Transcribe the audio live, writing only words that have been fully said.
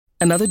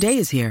Another day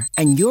is here,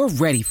 and you're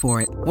ready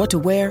for it. What to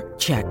wear?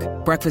 Check.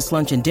 Breakfast,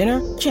 lunch, and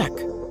dinner? Check.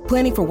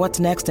 Planning for what's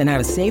next and how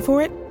to save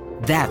for it?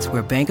 That's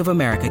where Bank of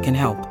America can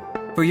help.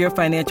 For your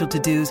financial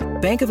to-dos,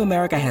 Bank of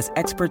America has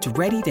experts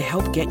ready to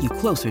help get you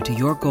closer to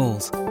your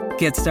goals.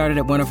 Get started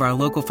at one of our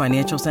local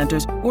financial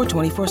centers or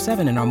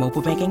 24/7 in our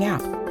mobile banking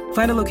app.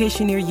 Find a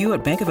location near you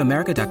at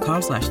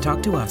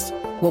bankofamerica.com/talktous.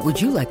 What would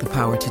you like the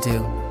power to do?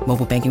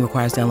 Mobile banking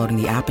requires downloading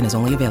the app and is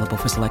only available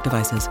for select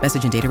devices.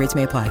 Message and data rates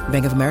may apply.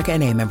 Bank of America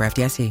N.A., member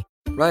FDIC.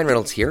 Ryan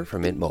Reynolds here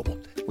from Mint Mobile.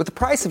 With the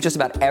price of just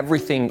about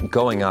everything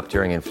going up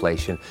during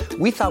inflation,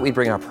 we thought we'd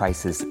bring our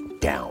prices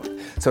down.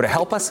 So to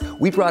help us,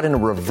 we brought in a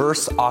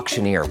reverse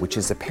auctioneer, which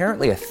is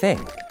apparently a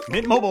thing.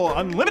 Mint Mobile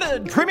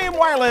Unlimited Premium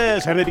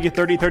Wireless. How to get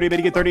 30, 30, bit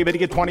to get 30, bit to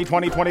get 20,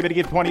 20, 20, bit to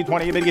get 20,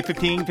 20, bit to get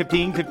 15,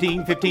 15,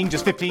 15, 15,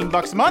 just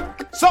 $15 a month?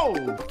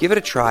 Sold! Give it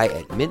a try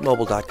at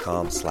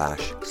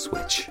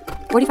mintmobile.com/switch.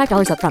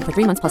 $45 up front for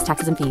 3 months plus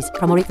taxes and fees.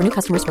 Promo rate for new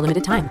customers for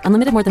limited time.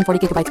 Unlimited more than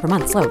 40 gigabytes per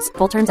month. Slows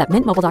full terms at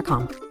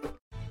mintmobile.com.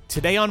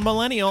 Today on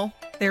Millennial.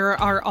 There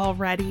are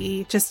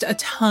already just a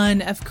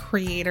ton of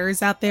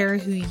creators out there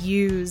who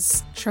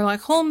use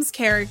Sherlock Holmes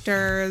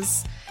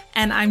characters,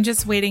 and I'm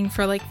just waiting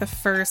for like the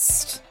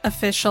first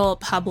official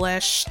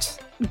published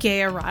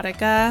gay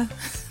erotica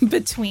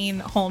between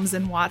Holmes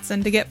and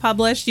Watson to get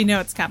published. You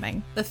know it's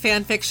coming. The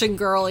fanfiction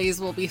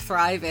girlies will be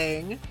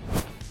thriving.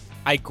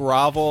 I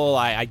grovel,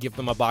 I give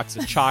them a box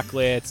of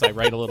chocolates, I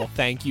write a little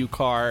thank you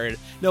card.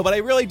 No, but I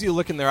really do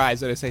look in their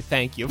eyes and I say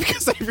thank you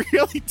because I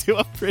really do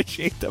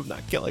appreciate them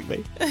not killing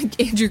me.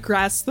 Andrew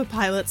grasps the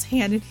pilot's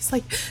hand and he's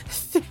like,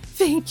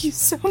 thank you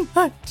so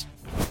much.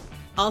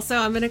 Also,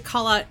 I'm going to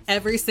call out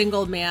every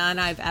single man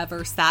I've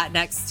ever sat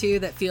next to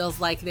that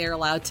feels like they're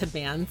allowed to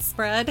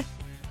manspread.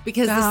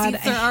 Because the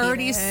seats are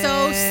already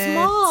so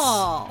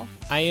small.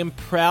 I am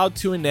proud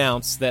to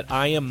announce that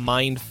I am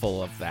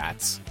mindful of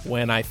that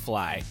when I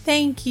fly.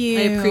 Thank you.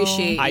 I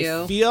appreciate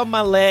you. I feel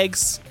my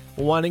legs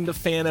wanting to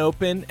fan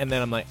open, and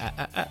then I'm like,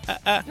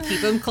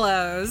 Keep them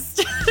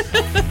closed.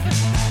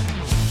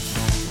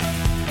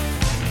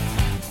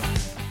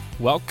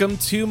 Welcome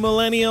to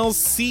Millennials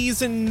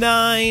Season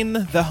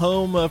 9, the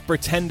home of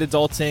pretend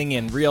adulting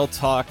and real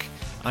talk.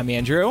 I'm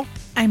Andrew.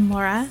 I'm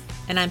Laura.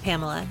 And I'm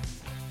Pamela.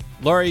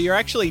 Laura, you're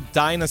actually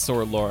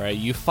Dinosaur Laura.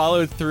 You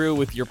followed through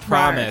with your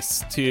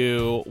promise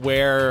to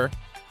wear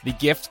the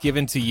gift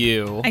given to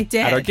you I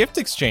did. At our gift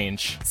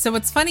exchange. So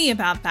what's very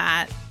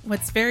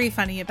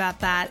funny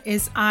about that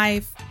is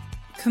I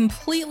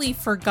completely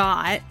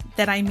forgot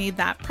that I made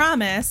that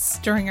promise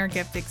during our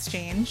gift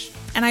exchange.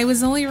 And I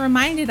was only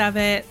reminded of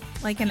it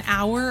like an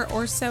hour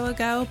or so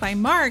ago by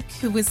Mark,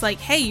 who was like,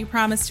 hey, you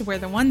promised to wear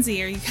the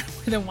onesie. Are you going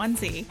to wear the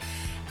onesie?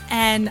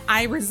 And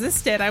I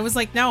resisted. I was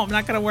like, no, I'm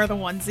not going to wear the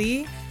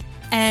onesie.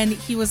 And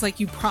he was like,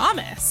 you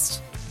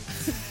promised.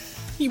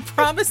 You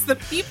promised the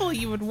people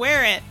you would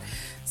wear it.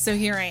 So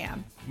here I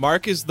am.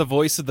 Mark is the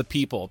voice of the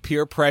people,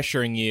 peer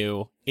pressuring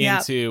you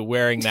into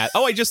wearing that.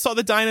 Oh, I just saw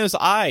the dino's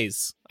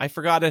eyes. I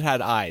forgot it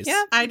had eyes.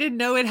 Yeah, I didn't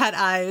know it had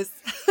eyes.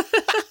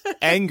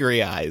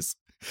 Angry eyes.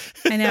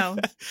 I know.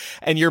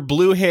 And your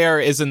blue hair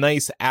is a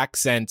nice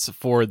accent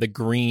for the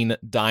green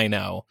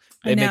dino.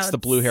 It makes the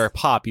blue hair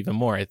pop even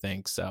more, I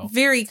think. So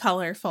very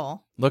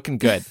colorful. Looking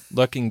good.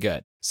 Looking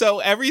good. So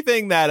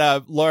everything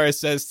that Laura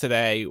says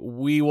today,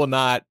 we will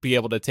not be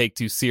able to take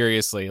too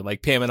seriously.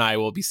 Like Pam and I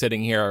will be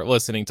sitting here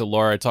listening to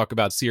Laura talk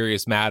about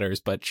serious matters,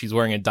 but she's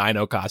wearing a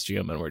dino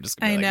costume and we're just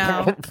going to be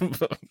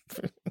like, know.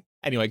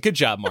 Anyway, good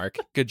job, Mark.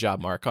 Good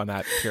job, Mark, on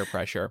that peer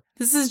pressure.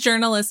 This is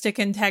journalistic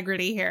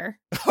integrity here.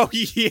 Oh,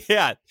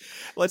 yeah.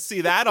 Let's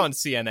see that on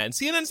CNN.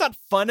 CNN's not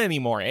fun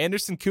anymore.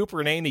 Anderson Cooper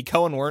and Andy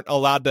Cohen weren't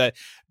allowed to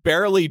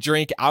barely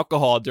drink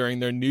alcohol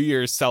during their New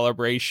Year's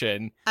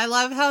celebration. I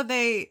love how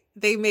they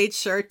made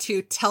sure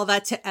to tell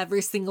that to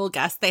every single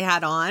guest they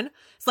had on.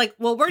 It's like,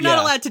 well, we're not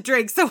allowed to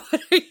drink, so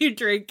what are you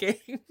drinking?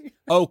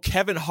 Oh,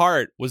 Kevin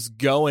Hart was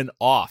going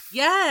off.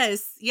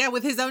 Yes. Yeah,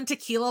 with his own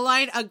tequila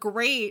line. A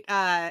great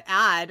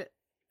ad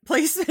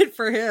placement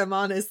for him,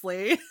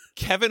 honestly.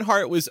 Kevin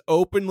Hart was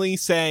openly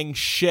saying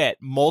shit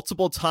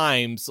multiple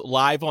times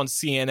live on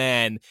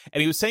CNN,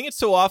 and he was saying it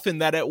so often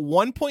that at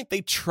one point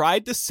they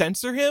tried to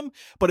censor him,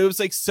 but it was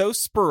like so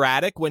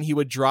sporadic when he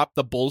would drop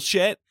the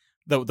bullshit,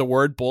 the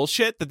word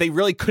bullshit, that they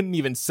really couldn't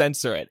even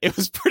censor it. It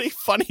was pretty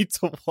funny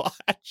to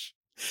watch.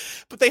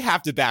 But they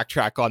have to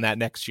backtrack on that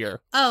next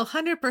year. Oh,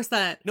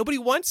 100%. Nobody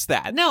wants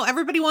that. No,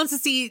 everybody wants to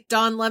see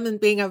Don Lemon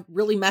being a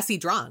really messy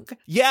drunk.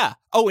 Yeah.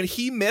 Oh, and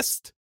he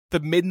missed the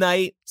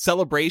midnight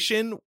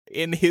celebration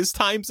in his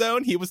time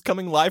zone. He was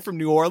coming live from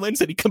New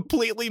Orleans and he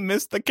completely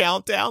missed the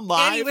countdown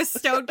live. And he was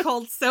stone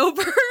cold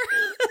sober.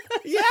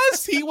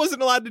 Yes, he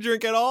wasn't allowed to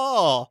drink at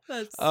all.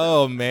 That's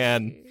so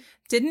man. funny.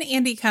 Didn't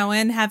Andy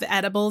Cohen have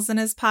edibles in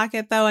his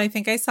pocket, though? I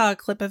think I saw a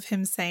clip of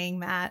him saying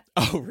that.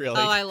 Oh, really?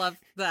 Oh, I love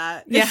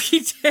that. Yeah, he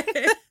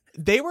did.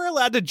 They were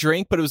allowed to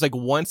drink, but it was like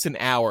once an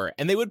hour.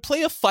 And they would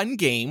play a fun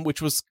game,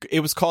 which was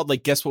called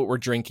like Guess What We're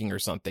Drinking or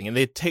something. And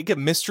they'd take a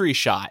mystery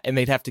shot and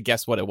they'd have to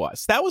guess what it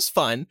was. That was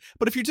fun.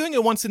 But if you're doing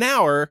it once an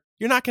hour,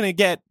 you're not going to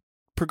get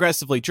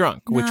progressively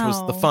drunk, which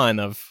was the fun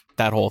of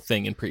that whole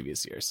thing in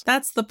previous years.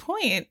 That's the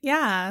point.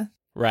 Yeah.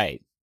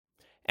 Right.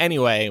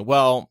 Anyway,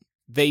 well,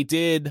 they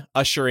did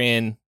usher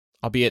in,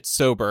 albeit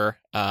sober,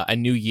 a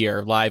new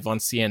year live on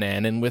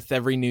CNN. And with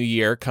every new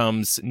year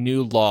comes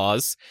new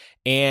laws.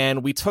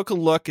 And we took a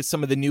look at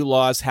some of the new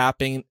laws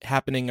happening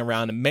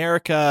around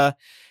America.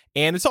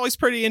 And it's always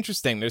pretty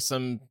interesting.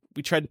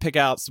 We tried to pick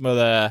out some of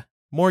the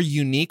more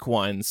unique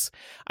ones.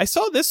 I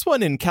saw this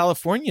one in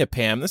California,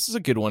 Pam. This is a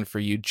good one for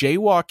you.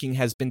 Jaywalking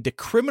has been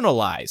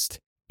decriminalized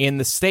in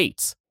the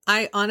States.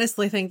 I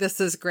honestly think this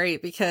is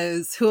great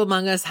because who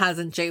among us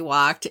hasn't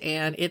jaywalked,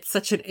 and it's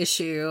such an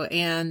issue,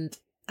 and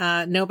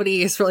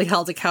nobody is really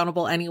held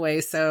accountable anyway,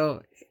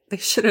 so they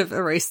should have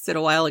erased it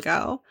a while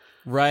ago.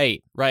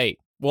 Right.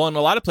 Well, in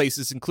a lot of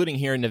places, including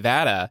here in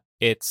Nevada,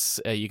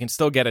 it's you can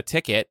still get a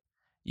ticket.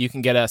 You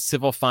can get a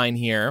civil fine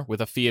here with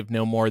a fee of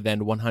no more than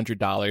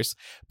 $100.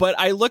 But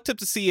I looked up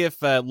to see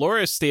if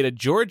Laura's state of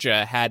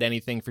Georgia had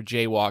anything for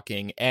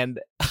jaywalking, and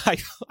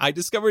I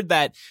discovered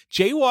that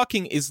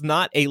jaywalking is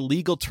not a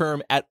legal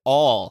term at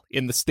all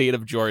in the state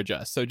of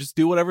Georgia. So just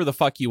do whatever the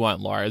fuck you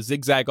want, Laura.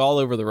 Zigzag all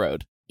over the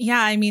road.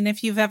 Yeah, I mean,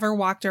 if you've ever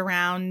walked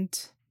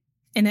around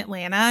in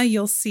Atlanta,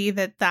 you'll see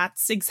that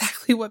that's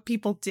exactly what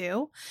people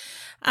do.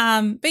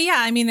 But yeah,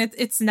 I mean,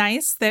 it's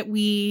nice that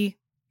we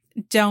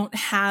don't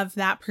have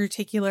that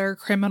particular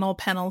criminal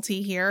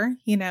penalty here.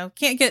 You know,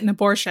 can't get an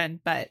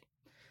abortion, but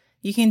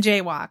you can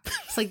jaywalk.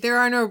 It's like there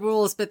are no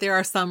rules, but there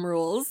are some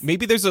rules.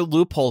 Maybe there's a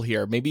loophole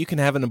here. Maybe you can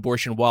have an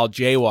abortion while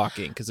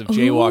jaywalking, because if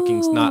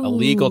jaywalking's not a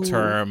legal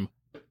term,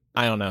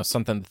 I don't know,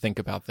 something to think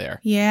about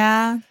there.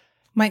 Yeah.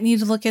 Might need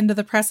to look into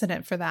the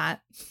precedent for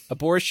that.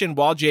 Abortion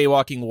while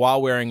jaywalking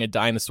while wearing a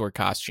dinosaur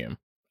costume.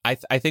 I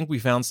think we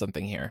found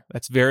something here.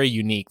 That's very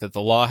unique that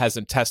the law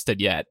hasn't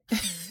tested yet.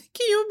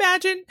 Can you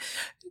imagine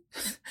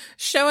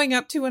showing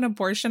up to an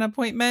abortion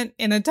appointment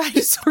in a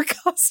dinosaur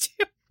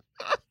costume?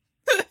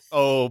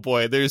 Oh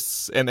boy,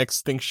 there's an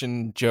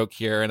extinction joke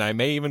here, and I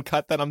may even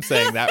cut that I'm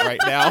saying that right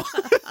now.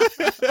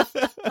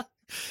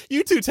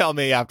 You two tell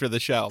me after the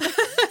show.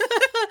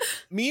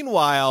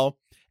 Meanwhile,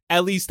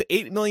 at least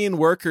 8 million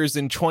workers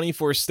in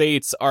 24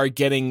 states are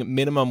getting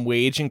minimum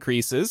wage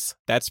increases.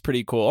 That's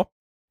pretty cool.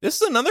 This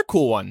is another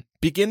cool one.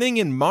 Beginning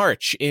in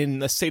March in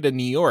the state of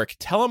New York,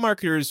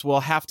 telemarketers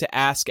will have to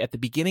ask at the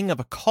beginning of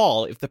a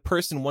call if the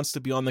person wants to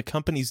be on the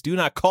company's do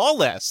not call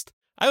list.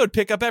 I would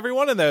pick up every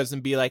one of those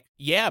and be like,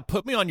 yeah,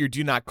 put me on your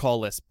do not call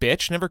list,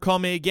 bitch. Never call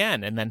me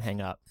again, and then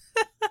hang up.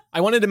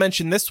 I wanted to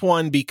mention this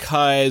one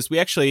because we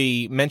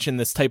actually mention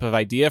this type of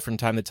idea from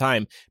time to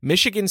time.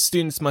 Michigan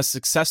students must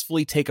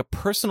successfully take a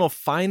personal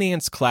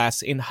finance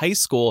class in high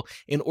school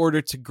in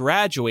order to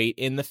graduate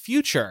in the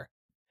future.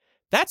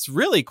 That's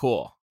really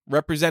cool.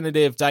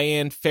 Representative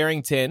Diane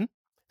Farrington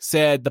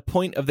said the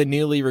point of the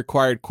newly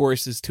required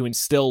course is to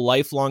instill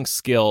lifelong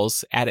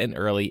skills at an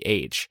early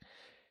age.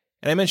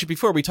 And I mentioned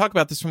before, we talk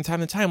about this from time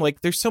to time,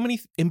 like there's so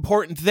many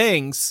important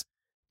things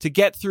to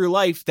get through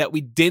life that we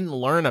didn't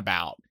learn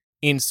about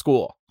in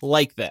school,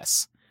 like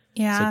this.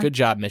 Yeah. So good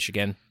job,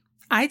 Michigan.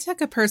 I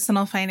took a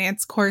personal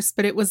finance course,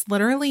 but it was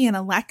literally an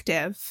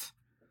elective.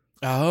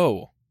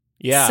 Oh,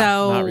 yeah,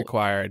 so, not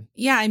required.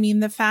 Yeah, I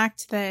mean, the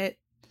fact that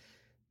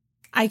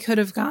I could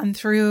have gone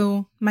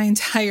through my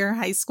entire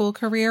high school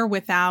career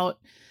without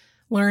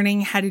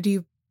learning how to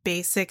do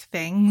basic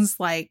things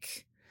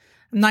like,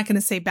 I'm not going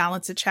to say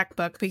balance a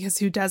checkbook because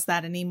who does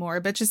that anymore,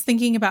 but just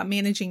thinking about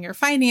managing your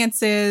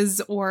finances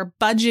or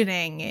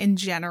budgeting in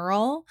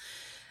general.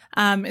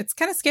 It's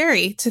kind of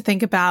scary to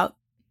think about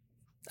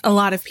a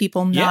lot of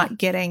people not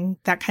getting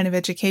that kind of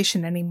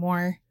education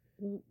anymore.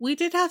 We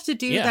did have to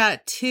do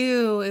that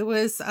too. It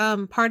was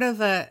part of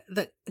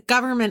the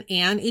government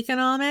and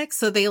economics.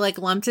 So they like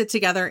lumped it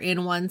together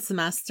in one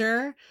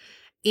semester.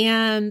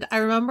 And I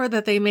remember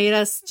that they made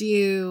us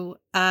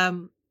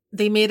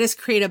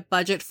create a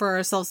budget for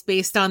ourselves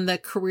based on the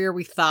career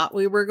we thought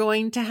we were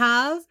going to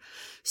have.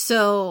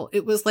 So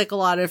it was like a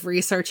lot of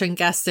research and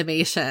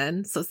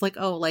guesstimation. So it's like,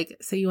 oh, like,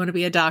 say you want to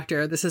be a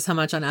doctor. This is how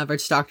much on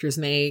average doctors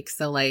make.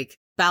 So like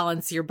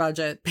balance your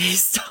budget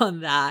based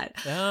on that.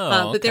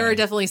 But there are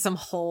definitely some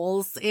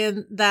holes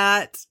in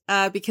that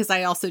because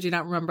I also do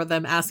not remember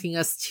them asking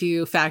us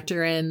to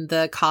factor in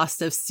the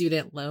cost of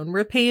student loan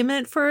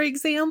repayment, for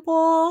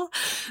example.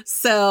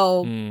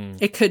 So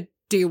it could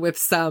do with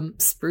some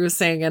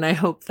sprucing, and I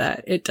hope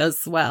that it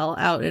does well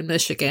out in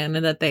Michigan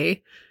and that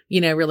they,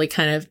 really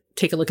kind of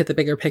take a look at the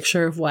bigger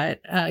picture of what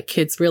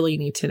kids really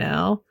need to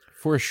know.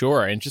 For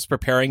sure. And just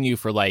preparing you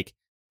for like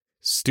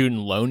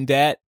student loan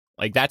debt.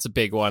 Like that's a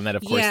big one that,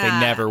 of course, they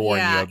never warn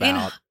you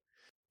about.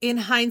 In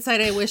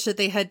hindsight, I wish that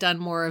they had done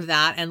more of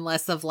that and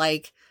less of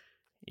like,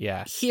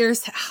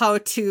 here's how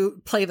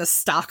to play the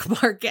stock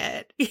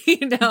market,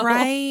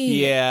 Right.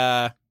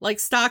 Yeah. Like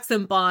stocks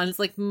and bonds,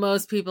 like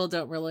most people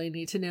don't really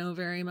need to know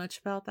very much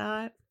about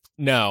that.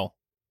 No.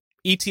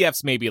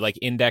 ETFs maybe like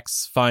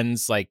index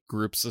funds, like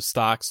groups of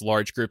stocks,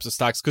 large groups of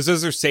stocks, because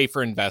those are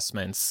safer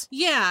investments.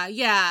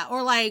 Yeah.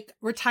 Or like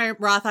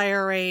Roth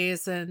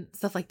IRAs and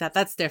stuff like that.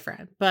 That's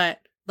different. But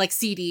like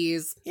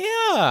CDs.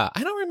 Yeah,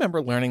 I don't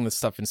remember learning this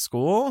stuff in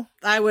school.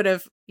 I would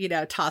have,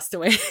 tossed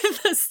away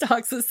the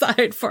stocks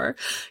aside for,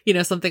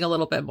 something a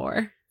little bit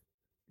more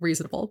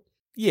reasonable.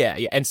 Yeah,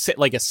 and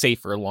like a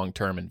safer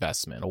long-term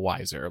investment, a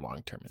wiser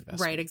long-term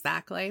investment. Right,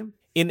 exactly.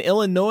 In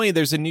Illinois,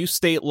 there's a new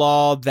state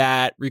law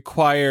that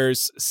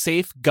requires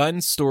safe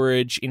gun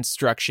storage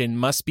instruction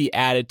must be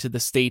added to the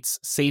state's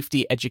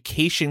safety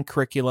education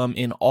curriculum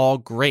in all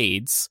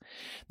grades.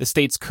 The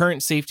state's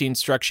current safety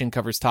instruction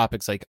covers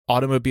topics like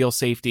automobile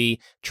safety,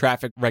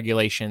 traffic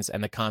regulations,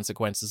 and the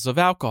consequences of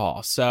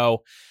alcohol.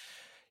 So,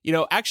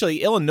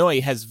 actually,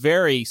 Illinois has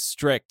very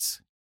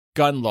strict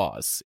gun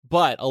laws,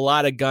 but a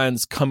lot of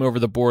guns come over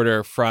the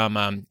border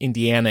from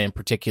Indiana in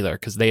particular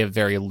because they have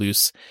very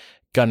loose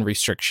gun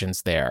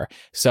restrictions there.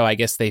 So I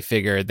guess they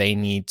figure they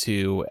need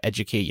to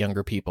educate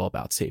younger people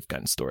about safe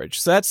gun storage.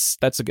 So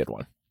that's a good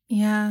one.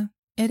 Yeah,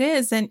 it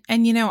is. And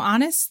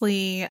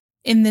honestly,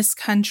 in this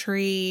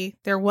country,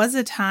 there was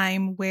a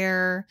time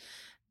where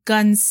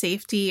gun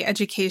safety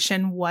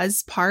education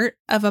was part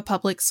of a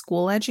public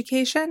school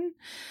education.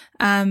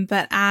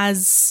 But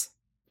as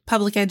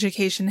public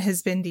education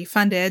has been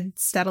defunded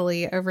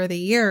steadily over the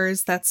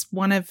years, that's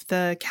one of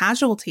the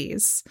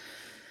casualties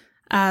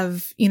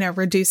of,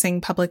 reducing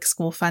public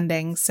school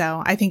funding.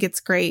 So I think it's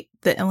great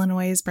that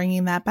Illinois is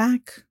bringing that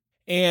back.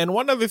 And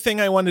one other thing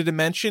I wanted to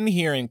mention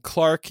here in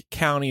Clark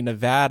County,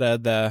 Nevada,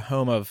 the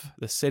home of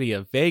the city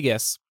of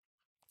Vegas,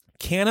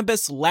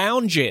 cannabis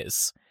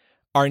lounges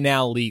are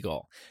now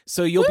legal.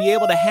 So you'll be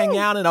able to hang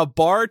out in a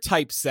bar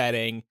type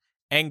setting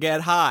and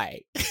get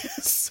high.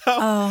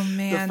 Oh,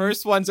 man. The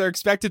first ones are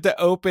expected to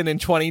open in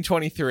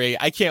 2023.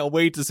 I can't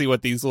wait to see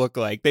what these look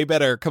like. They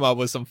better come up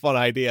with some fun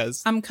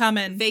ideas. I'm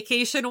coming.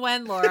 Vacation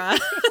when, Laura?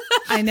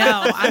 I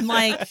know. I'm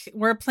like,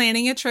 we're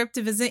planning a trip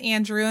to visit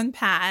Andrew and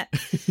Pat,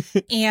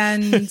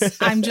 and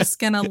I'm just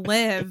going to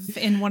live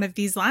in one of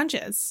these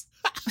lounges.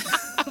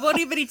 You won't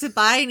even need to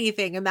buy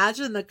anything.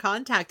 Imagine the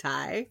contact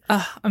high.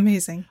 Oh,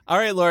 amazing. All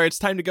right, Laura, it's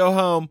time to go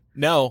home.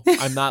 No,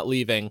 I'm not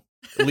leaving.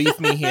 Leave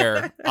me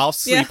here. I'll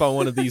sleep on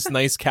one of these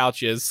nice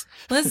couches.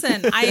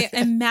 Listen, I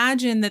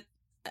imagine that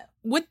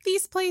with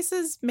these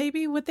places,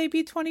 maybe would they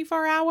be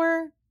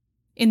 24-hour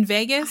in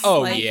Vegas?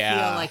 Oh,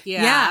 yeah.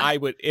 Yeah. I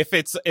would if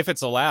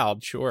it's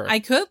allowed, sure. I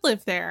could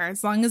live there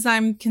as long as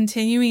I'm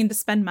continuing to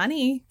spend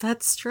money.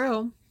 That's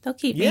true. They'll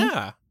keep me.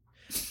 Yeah.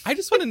 I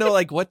just want to know,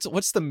 like,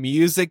 what's the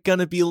music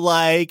gonna be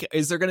like?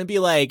 Is there gonna be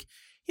like,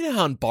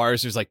 how in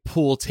bars there's like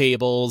pool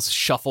tables,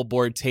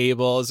 shuffleboard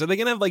tables? Are they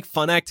gonna have like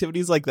fun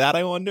activities like that?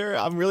 I wonder.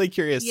 I'm really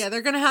curious. Yeah,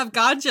 they're gonna have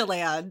Ganja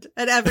Land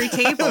at every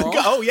table.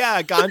 Oh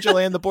yeah, Ganja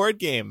Land, the board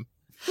game.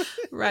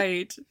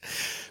 Right.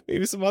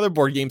 Maybe some other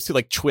board games too,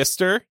 like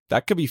Twister.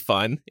 That could be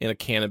fun in a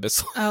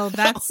cannabis Oh,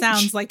 that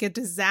sounds like a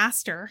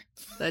disaster.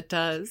 That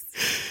does.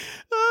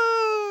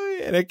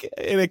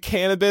 In a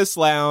cannabis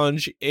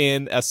lounge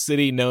in a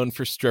city known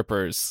for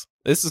strippers.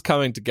 This is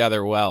coming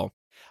together well.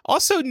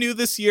 Also new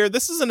this year,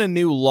 this isn't a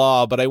new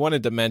law, but I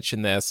wanted to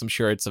mention this. I'm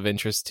sure it's of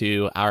interest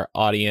to our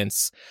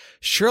audience.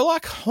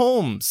 Sherlock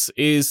Holmes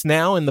is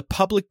now in the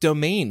public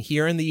domain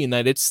here in the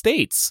United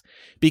States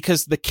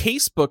because the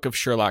casebook of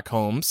Sherlock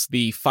Holmes,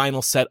 the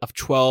final set of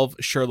 12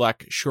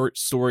 Sherlock short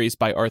stories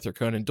by Arthur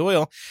Conan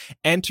Doyle,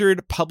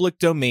 entered public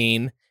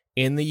domain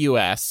in the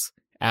US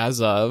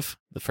as of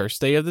the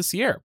first day of this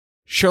year.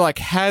 Sherlock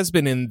has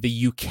been in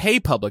the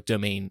UK public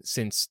domain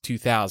since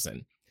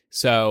 2000.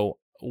 So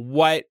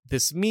what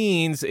this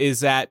means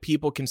is that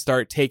people can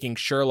start taking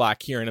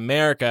Sherlock here in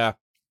America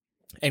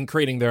and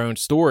creating their own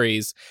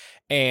stories,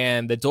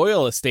 and the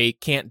Doyle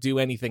estate can't do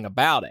anything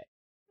about it.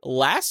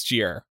 Last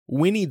year,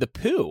 Winnie the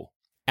Pooh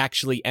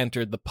actually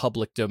entered the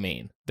public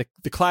domain,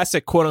 the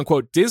classic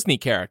quote-unquote Disney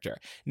character.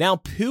 Now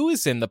Pooh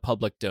is in the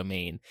public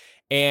domain,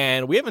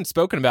 and we haven't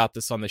spoken about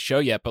this on the show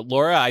yet, but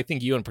Laura, I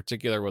think you in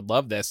particular would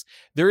love this.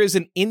 There is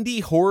an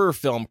indie horror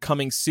film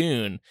coming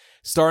soon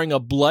starring a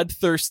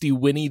bloodthirsty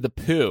Winnie the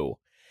Pooh.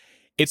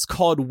 It's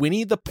called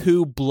Winnie the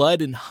Pooh Blood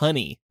and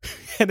Honey,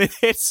 and it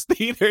hits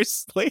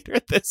theaters later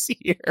this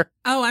year.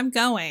 Oh, I'm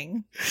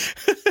going.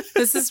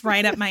 This is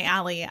right up my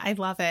alley. I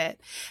love it.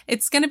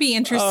 It's going to be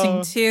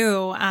interesting,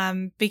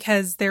 too,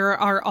 because there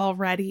are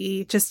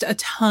already just a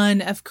ton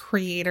of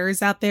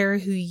creators out there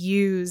who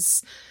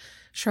use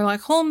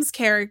Sherlock Holmes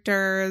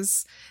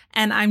characters,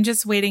 and I'm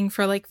just waiting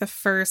for like the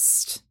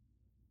first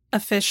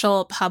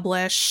official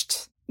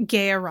published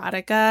gay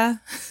erotica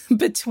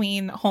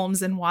between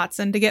Holmes and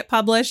Watson to get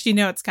published. You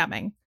know it's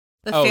coming.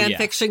 The fan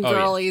fiction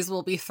girlies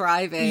will be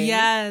thriving.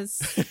 Yes.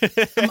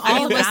 I'm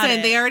all about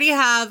it. They already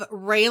have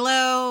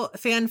Raylo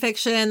fan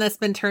fiction that's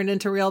been turned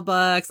into real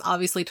books.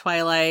 Obviously,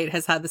 Twilight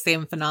has had the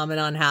same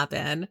phenomenon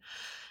happen.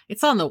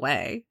 It's on the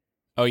way.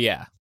 Oh,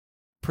 yeah.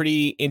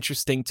 Pretty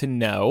interesting to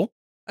know.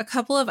 A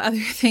couple of other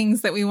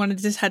things that we wanted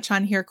to touch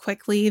on here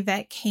quickly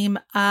that came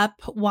up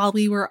while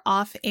we were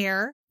off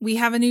air. We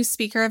have a new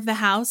Speaker of the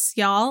House,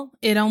 y'all.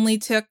 It only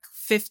took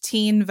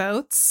 15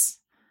 votes.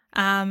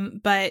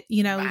 But,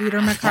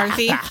 Leader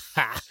McCarthy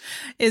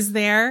is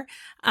there.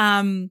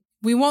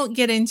 We won't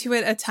get into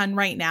it a ton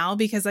right now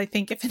because I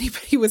think if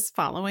anybody was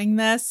following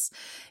this,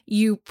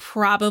 you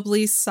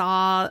probably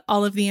saw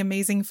all of the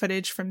amazing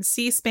footage from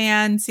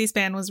C-SPAN.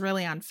 C-SPAN was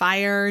really on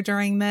fire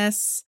during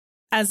this.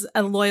 As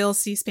a loyal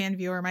C-SPAN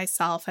viewer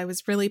myself, I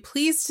was really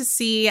pleased to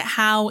see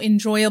how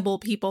enjoyable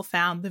people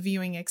found the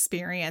viewing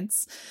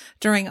experience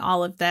during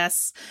all of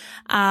this.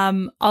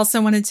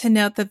 Also wanted to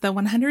note that the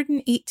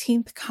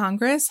 118th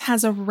Congress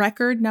has a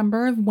record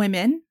number of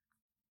women.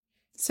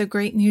 So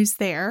great news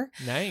there.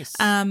 Nice.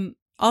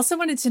 Also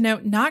wanted to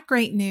note, not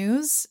great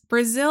news.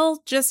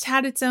 Brazil just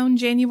had its own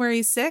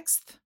January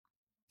 6th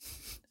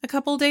a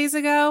couple days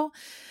ago,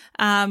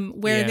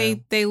 where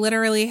they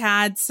literally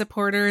had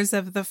supporters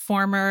of the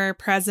former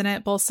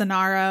President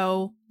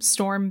Bolsonaro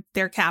storm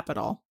their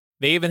capital.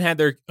 They even had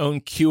their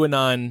own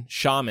QAnon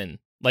shaman.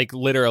 Like,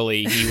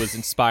 literally, he was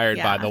inspired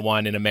by the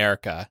one in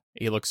America.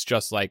 He looks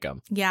just like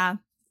him. Yeah.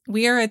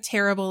 We are a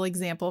terrible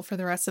example for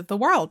the rest of the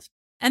world.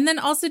 And then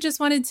also just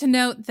wanted to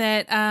note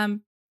that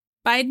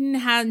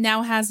Biden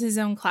now has his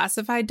own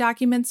classified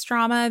documents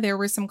drama. There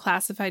were some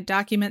classified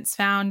documents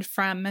found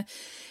from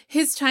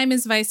his time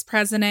as vice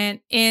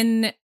president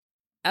in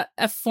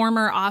a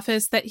former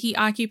office that he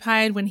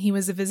occupied when he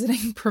was a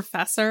visiting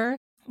professor.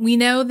 We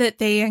know that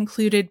they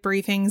included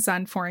briefings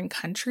on foreign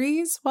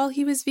countries while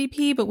he was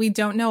VP, but we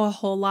don't know a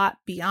whole lot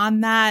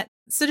beyond that.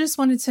 So just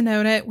wanted to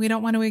note it. We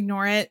don't want to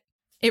ignore it.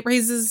 It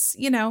raises,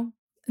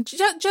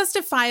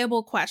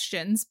 justifiable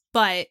questions,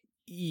 but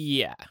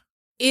yeah,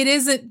 it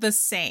isn't the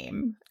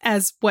same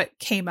as what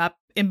came up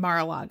in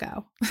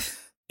Mar-a-Lago.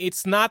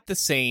 It's not the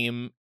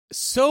same.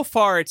 So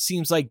far, it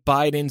seems like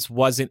Biden's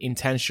wasn't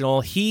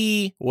intentional.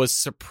 He was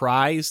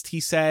surprised, he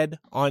said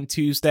on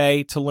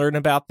Tuesday, to learn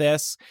about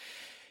this.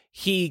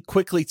 He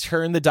quickly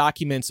turned the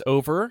documents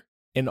over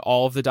in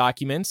all of the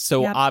documents.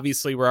 So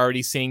obviously, we're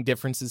already seeing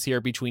differences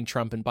here between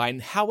Trump and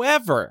Biden.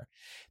 However,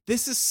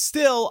 this is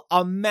still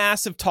a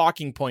massive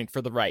talking point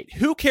for the right.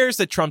 Who cares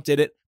that Trump did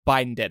it?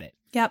 Biden did it.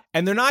 Yep.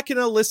 And they're not going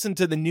to listen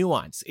to the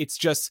nuance. It's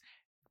just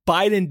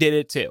Biden did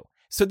it too.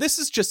 So this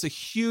is just a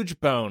huge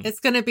bone. It's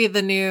going to be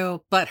the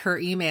new but her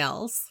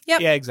emails.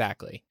 Yep. Yeah,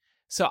 exactly.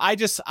 So I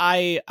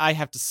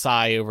have to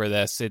sigh over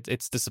this.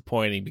 It's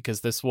disappointing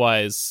because this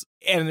was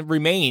and it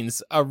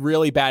remains a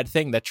really bad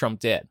thing that Trump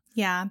did.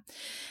 Yeah.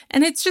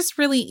 And it's just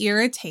really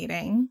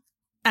irritating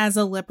as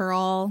a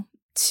liberal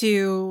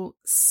to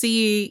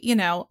see,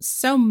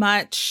 so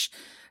much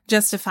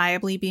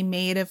justifiably be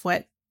made of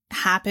what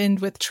happened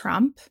with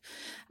Trump.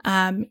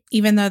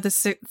 Even though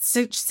the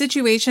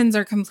situations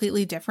are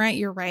completely different.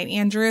 You're right,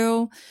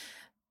 Andrew.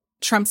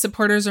 Trump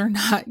supporters are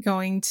not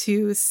going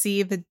to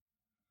see the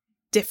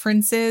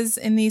differences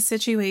in these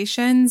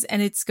situations,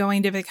 and it's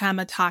going to become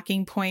a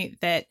talking point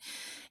that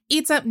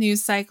eats up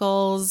news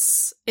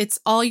cycles. It's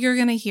all you're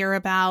going to hear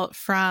about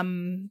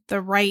from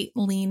the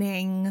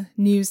right-leaning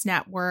news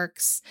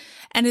networks,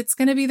 and it's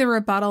going to be the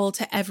rebuttal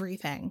to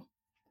everything.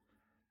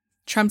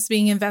 Trump's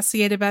being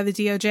investigated by the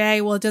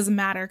DOJ. Well, it doesn't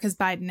matter because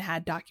Biden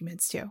had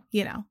documents too,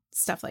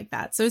 stuff like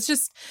that. So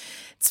it's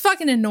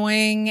fucking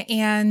annoying.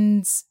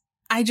 And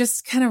I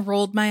just kind of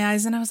rolled my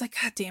eyes and I was like,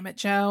 God damn it,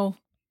 Joe.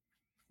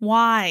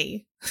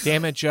 Why?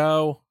 Damn it,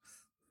 Joe.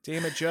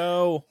 Damn it,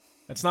 Joe.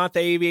 That's not the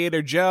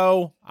Aviator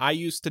Joe I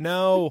used to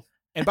know.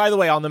 And by the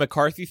way, on the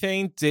McCarthy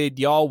thing, did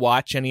y'all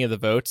watch any of the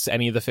votes,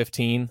 any of the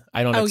 15?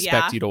 I don't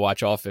expect you to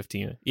watch all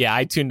 15. Yeah,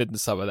 I tuned into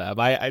some of them.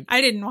 I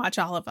didn't watch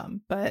all of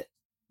them, but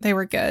they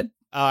were good.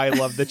 I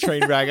love the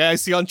train wreck. I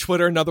see on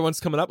Twitter another one's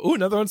coming up. Ooh,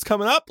 another one's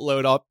coming up.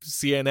 Load up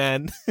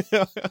CNN.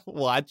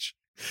 Watch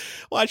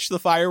the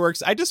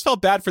fireworks. I just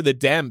felt bad for the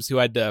Dems who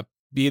had to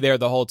be there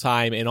the whole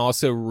time and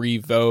also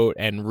re-vote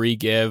and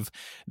re-give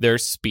their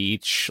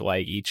speech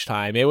like each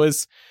time. It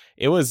was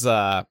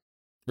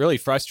really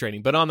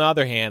frustrating. But on the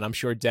other hand, I'm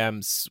sure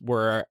Dems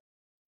were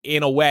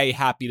in a way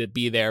happy to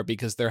be there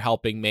because they're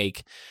helping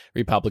make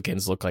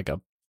Republicans look like a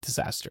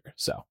disaster.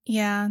 So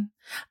yeah,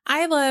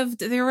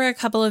 there were a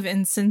couple of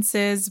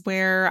instances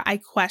where I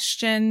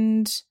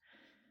questioned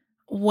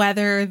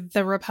whether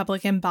the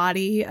Republican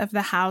body of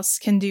the House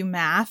can do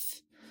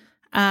math,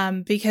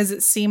 because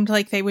it seemed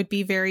like they would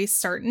be very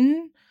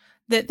certain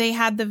that they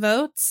had the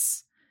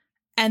votes,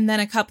 and then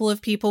a couple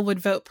of people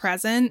would vote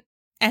present,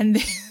 and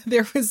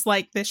there was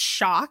like this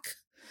shock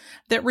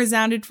that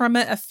resounded from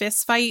it. A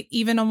fist fight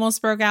even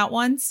almost broke out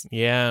once.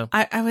 Yeah,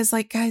 I was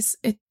like, guys,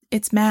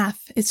 it's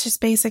math. It's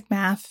just basic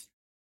math.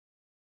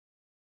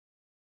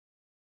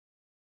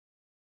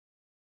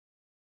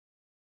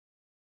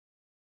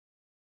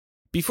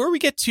 Before we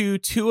get to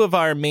two of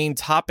our main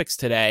topics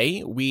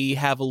today, we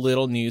have a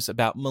little news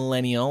about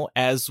Millennial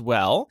as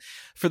well.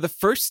 For the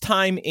first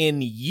time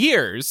in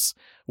years,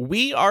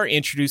 we are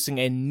introducing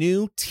a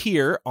new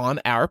tier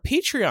on our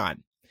Patreon.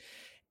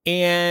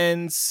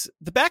 And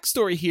the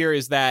backstory here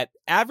is that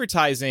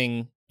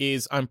advertising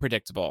is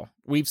unpredictable.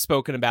 We've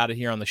spoken about it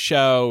here on the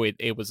show.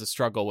 It was a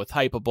struggle with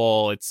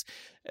Hypable. It's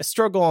a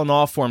struggle in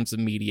all forms of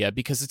media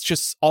because it's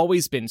just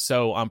always been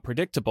so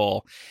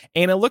unpredictable.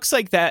 And it looks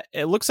like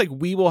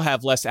we will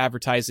have less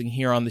advertising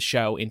here on the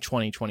show in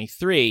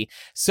 2023.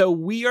 So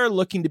we are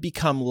looking to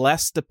become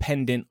less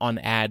dependent on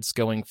ads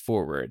going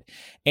forward.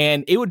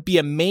 And it would be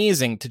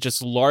amazing to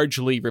just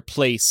largely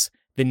replace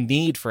the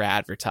need for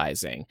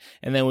advertising.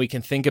 And then we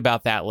can think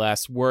about that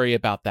less, worry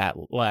about that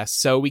less.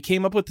 So we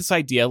came up with this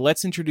idea.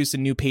 Let's introduce a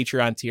new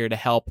Patreon tier to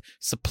help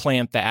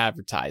supplant the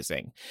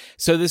advertising.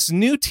 So this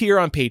new tier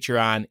on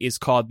Patreon is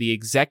called the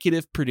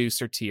Executive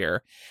Producer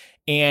tier.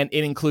 And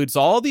it includes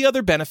all the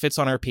other benefits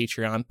on our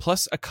Patreon,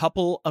 plus a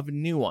couple of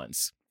new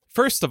ones.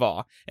 First of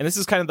all, and this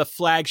is kind of the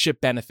flagship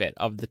benefit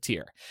of the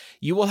tier,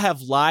 you will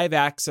have live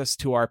access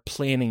to our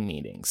planning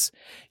meetings.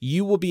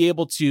 You will be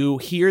able to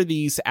hear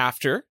these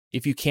after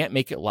if you can't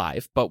make it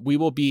live, but we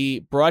will be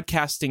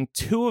broadcasting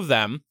 2 of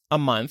them a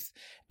month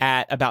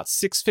at about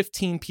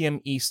 6:15 p.m.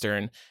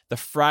 Eastern, the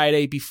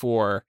Friday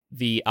before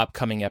the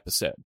upcoming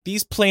episode.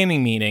 These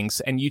planning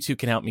meetings, and you two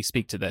can help me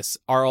speak to this,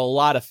 are a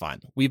lot of fun.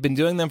 We've been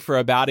doing them for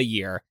about a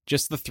year,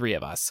 just the 3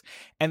 of us,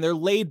 and they're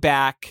laid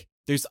back.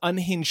 There's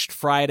unhinged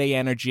Friday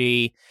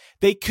energy.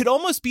 They could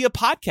almost be a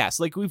podcast.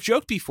 Like we've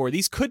joked before,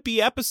 these could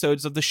be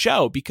episodes of the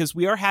show because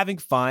we are having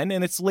fun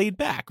and it's laid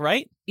back,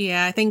 right?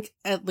 Yeah, I think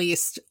at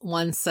least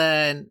once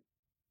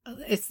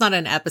it's not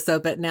an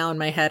episode, but now in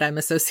my head, I'm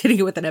associating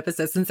it with an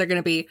episode since they're going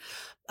to be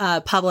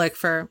public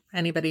for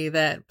anybody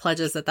that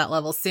pledges at that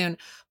level soon.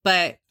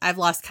 But I've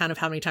lost count of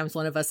how many times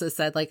one of us has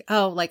said like,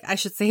 oh, like I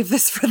should save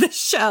this for the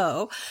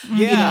show,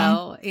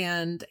 yeah. You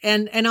know,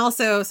 and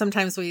also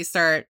sometimes we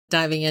start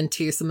diving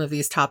into some of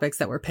these topics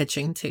that we're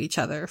pitching to each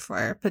other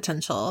for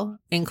potential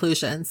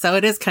inclusion. So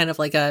it is kind of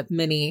like a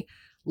mini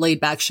laid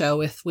back show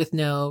with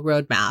no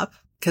roadmap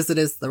because it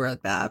is the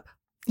roadmap.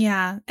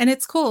 Yeah. And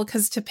it's cool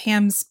because to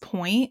Pam's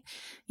point,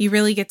 you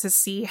really get to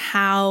see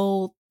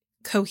how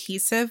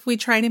cohesive we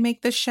try to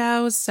make the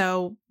show.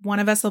 So one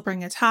of us will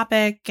bring a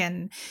topic,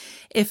 and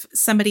if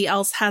somebody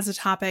else has a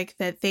topic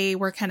that they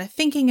were kind of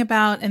thinking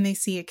about and they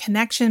see a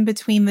connection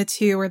between the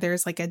two, or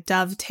there's like a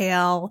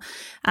dovetail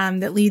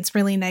that leads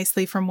really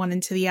nicely from one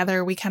into the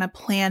other, we kind of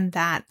plan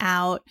that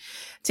out.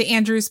 To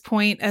Andrew's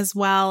point as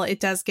well, it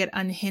does get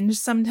unhinged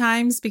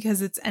sometimes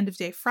because it's end of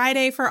day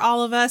Friday for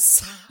all of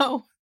us.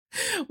 So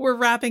we're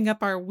wrapping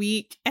up our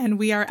week and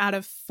we are out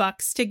of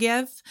fucks to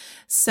give.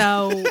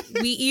 So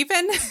we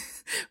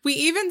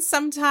even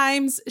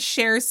sometimes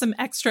share some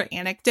extra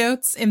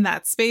anecdotes in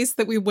that space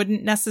that we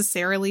wouldn't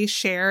necessarily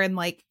share in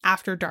like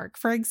After Dark,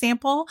 for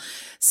example.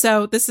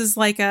 So this is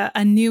like a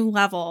new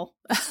level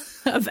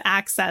of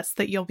access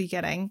that you'll be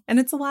getting. And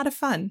it's a lot of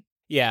fun.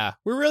 Yeah,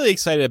 we're really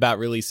excited about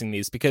releasing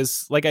these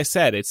because, like I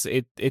said,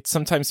 it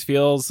sometimes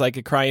feels like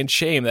a crying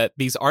shame that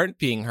these aren't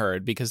being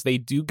heard because they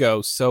do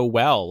go so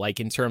well, like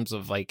in terms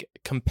of like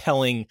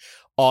compelling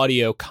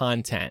audio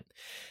content.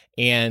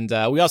 And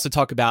we also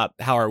talk about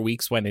how our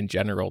weeks went in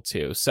general,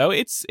 too. So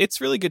it's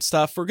really good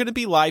stuff. We're going to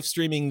be live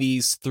streaming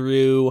these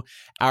through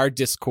our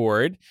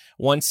Discord.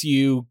 Once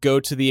you go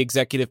to the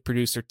Executive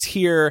Producer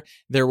tier,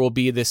 there will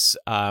be this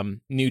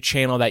new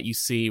channel that you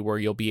see where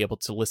you'll be able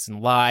to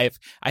listen live.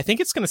 I think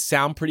it's going to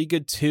sound pretty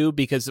good, too,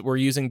 because we're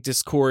using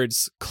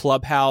Discord's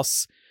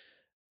Clubhouse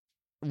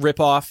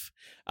ripoff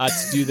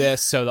to do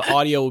this. So the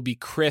audio will be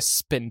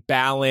crisp and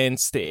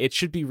balanced. It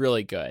should be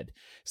really good.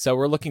 So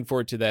we're looking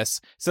forward to this.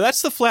 So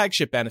that's the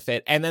flagship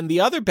benefit. And then the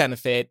other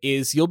benefit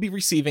is you'll be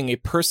receiving a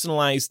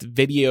personalized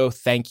video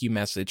thank you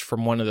message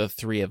from one of the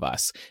 3 of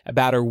us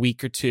about a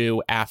week or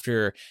 2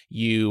 after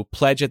you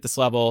pledge at this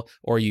level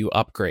or you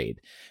upgrade.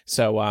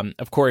 So,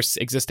 of course,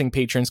 existing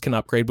patrons can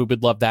upgrade. We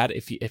would love that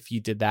if you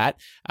did that.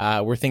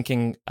 We're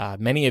thinking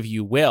many of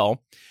you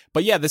will.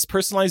 But yeah, this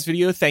personalized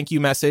video thank you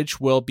message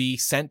will be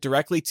sent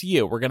directly to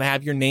you. We're going to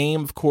have your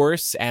name, of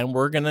course, and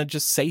we're going to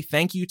just say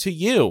thank you to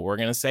you. We're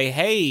going to say,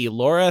 hey,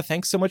 Laura,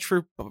 thanks so much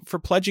for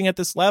pledging at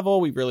this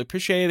level. We really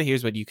appreciate it.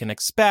 Here's what you can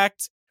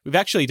expect. We've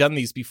actually done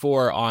these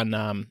before on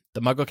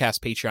the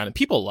MuggleCast Patreon, and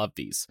people love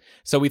these.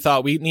 So we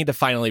thought we need to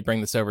finally bring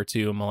this over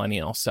to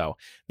Millennial. So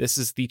this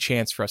is the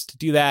chance for us to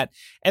do that.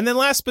 And then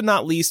last but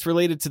not least,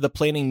 related to the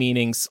planning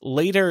meetings,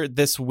 later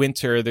this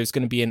winter, there's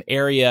going to be an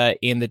area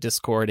in the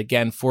Discord,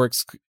 again, for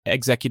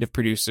executive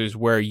producers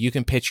where you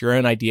can pitch your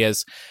own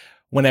ideas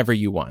whenever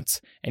you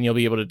want. And you'll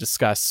be able to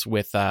discuss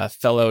with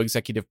fellow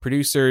executive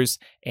producers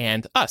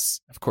and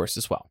us, of course,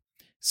 as well.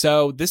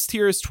 So this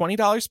tier is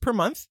 $20 per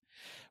month.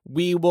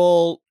 We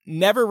will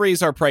never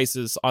raise our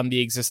prices on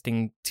the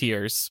existing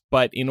tiers,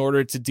 but in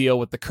order to deal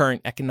with the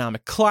current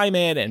economic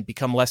climate and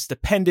become less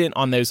dependent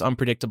on those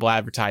unpredictable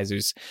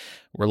advertisers,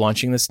 we're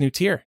launching this new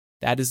tier.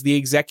 That is the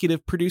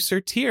Executive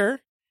Producer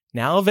tier,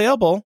 now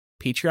available,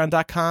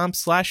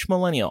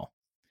 patreon.com/millennial.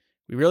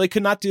 We really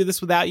could not do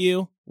this without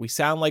you. We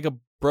sound like a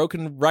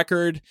broken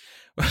record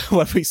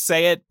when we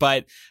say it,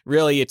 but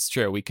really it's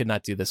true. We could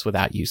not do this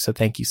without you. So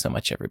thank you so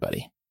much,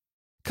 everybody.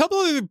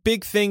 Couple of other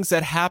big things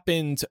that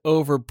happened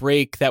over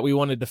break that we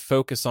wanted to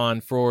focus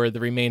on for the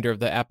remainder of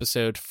the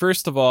episode.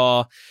 First of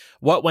all,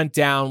 what went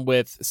down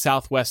with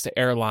Southwest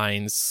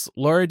Airlines?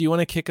 Laura, do you want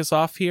to kick us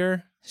off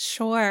here?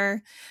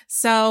 Sure.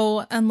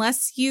 So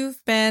unless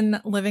you've been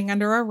living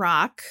under a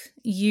rock,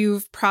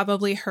 you've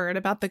probably heard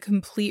about the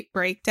complete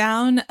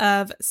breakdown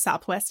of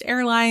Southwest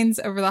Airlines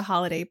over the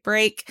holiday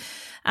break.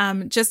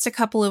 Just a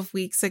couple of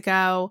weeks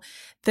ago,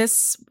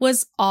 this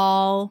was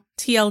all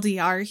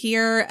TLDR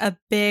here, a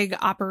big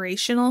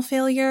operational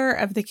failure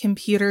of the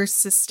computer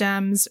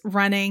systems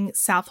running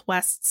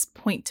Southwest's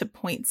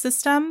point-to-point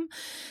system,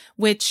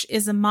 which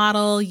is a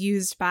model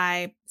used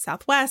by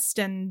Southwest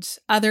and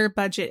other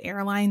budget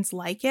airlines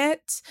like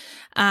it,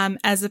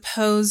 as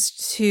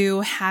opposed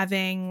to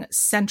having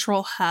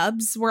central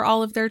hubs where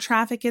all of their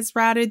traffic is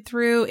routed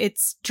through.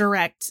 It's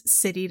direct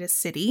city to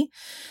city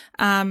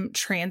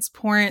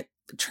transport.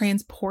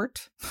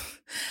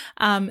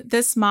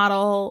 This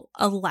model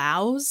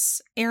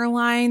allows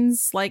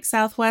airlines like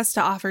Southwest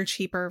to offer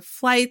cheaper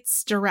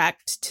flights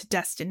direct to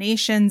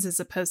destinations as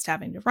opposed to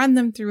having to run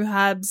them through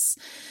hubs.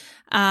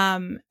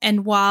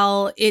 And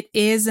while it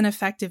is an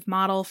effective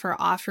model for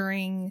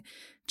offering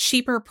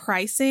cheaper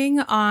pricing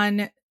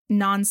on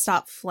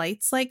nonstop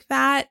flights like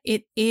that,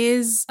 it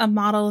is a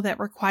model that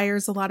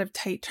requires a lot of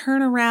tight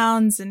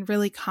turnarounds and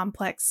really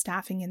complex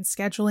staffing and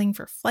scheduling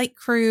for flight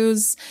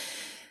crews.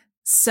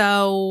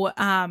 So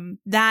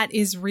that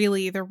is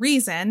really the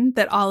reason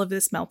that all of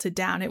this melted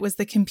down. It was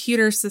the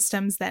computer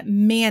systems that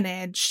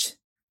managed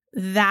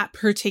that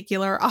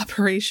particular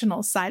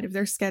operational side of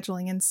their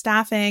scheduling and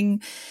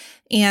staffing.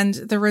 And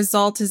the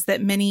result is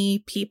that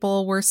many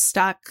people were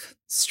stuck,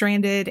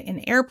 stranded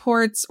in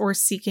airports or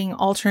seeking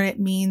alternate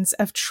means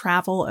of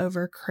travel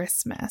over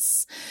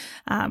Christmas.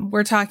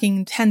 We're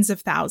talking tens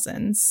of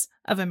thousands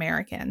of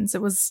Americans.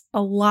 It was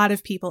a lot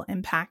of people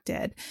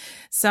impacted.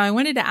 So I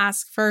wanted to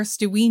ask first,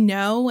 do we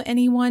know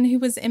anyone who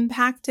was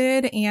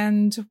impacted?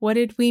 And what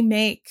did we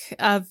make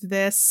of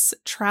this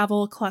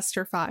travel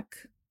clusterfuck?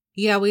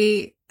 Yeah,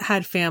 we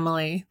had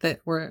family that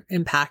were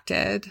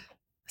impacted.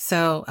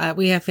 So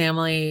we have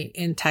family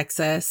in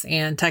Texas,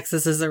 and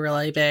Texas is a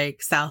really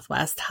big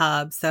Southwest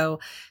hub. So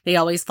they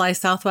always fly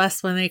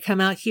Southwest when they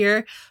come out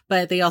here,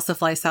 but they also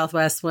fly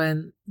Southwest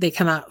when they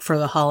come out for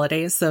the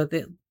holidays. So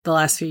the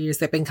last few years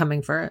they've been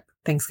coming for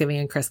Thanksgiving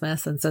and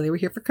Christmas. And so they were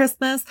here for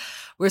Christmas.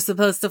 We're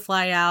supposed to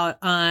fly out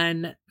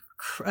on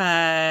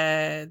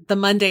the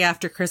Monday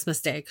after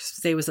Christmas Day.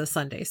 Christmas Day was a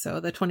Sunday, so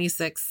the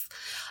 26th.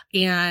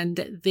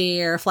 And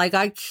their flight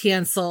got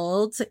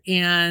canceled,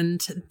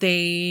 and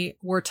they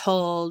were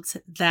told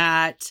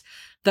that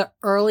the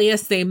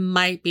earliest they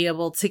might be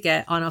able to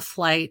get on a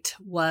flight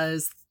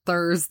was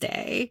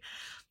Thursday.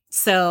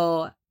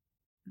 So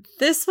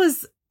this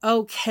was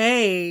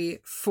okay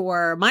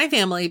for my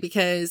family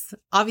because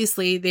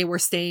obviously they were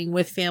staying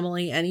with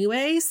family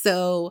anyway.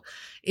 So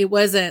it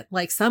wasn't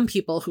like some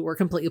people who were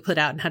completely put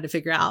out and had to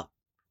figure out,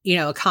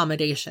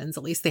 accommodations.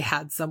 At least they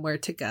had somewhere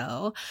to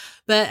go.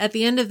 But at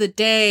the end of the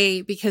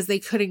day, because they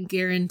couldn't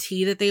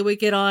guarantee that they would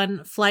get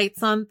on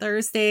flights on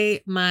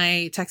Thursday,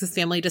 my Texas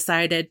family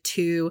decided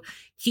to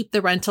keep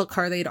the rental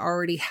car they'd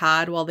already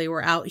had while they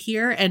were out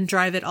here and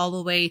drive it all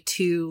the way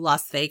to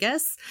Las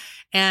Vegas.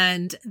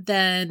 And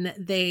then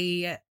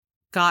they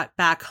got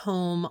back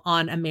home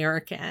on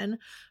American.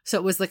 So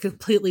it was like a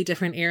completely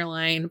different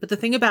airline. But the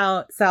thing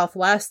about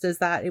Southwest is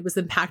that it was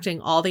impacting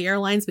all the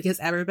airlines because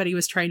everybody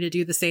was trying to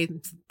do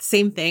the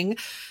same thing.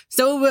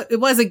 So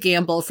it was a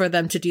gamble for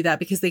them to do that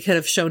because they could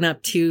have shown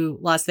up to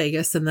Las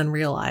Vegas and then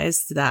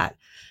realized that,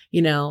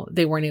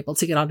 they weren't able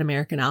to get on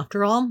American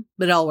after all,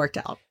 but it all worked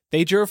out.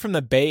 They drove from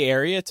the Bay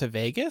Area to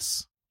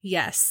Vegas?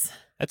 Yes.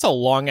 That's a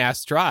long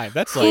ass drive.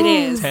 That's like It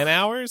is. 10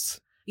 hours.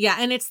 Yeah,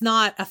 and it's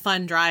not a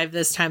fun drive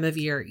this time of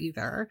year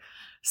either.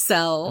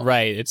 So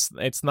right,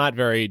 it's not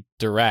very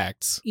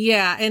direct.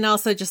 Yeah, and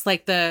also just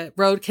like the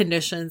road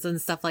conditions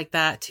and stuff like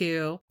that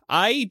too.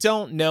 I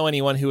don't know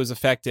anyone who was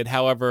affected.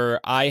 However,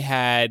 I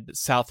had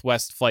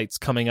Southwest flights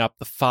coming up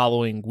the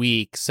following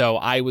week, so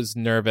I was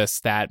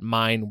nervous that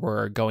mine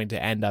were going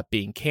to end up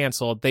being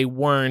canceled. They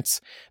weren't.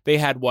 They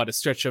had a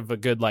stretch of a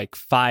good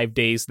 5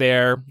 days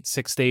there,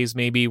 6 days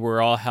maybe,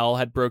 where all hell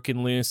had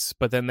broken loose.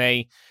 But then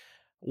they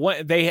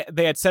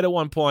had said at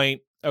one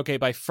point, okay,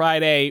 by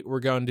Friday we're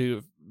going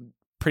to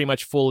pretty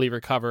much fully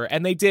recover,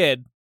 and they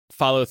did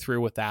follow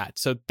through with that.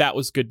 So that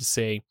was good to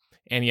see.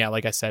 And yeah,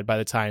 like I said, by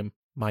the time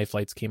my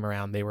flights came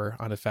around, they were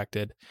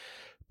unaffected.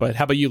 But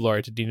how about you,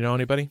 Laura? Did you know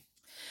anybody?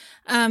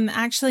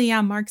 Actually,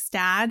 yeah, Mark's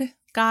dad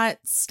got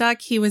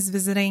stuck. He was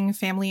visiting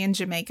family in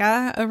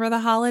Jamaica over the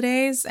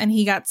holidays, and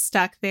he got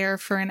stuck there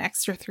for an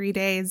extra 3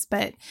 days.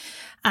 But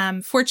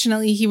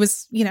fortunately, he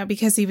was,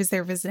 because he was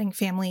there visiting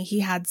family,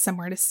 he had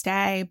somewhere to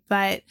stay.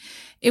 But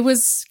it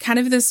was kind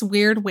of this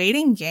weird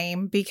waiting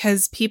game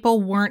because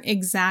people weren't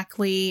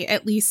exactly,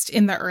 at least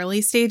in the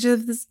early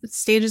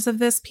stages of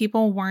this,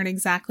 people weren't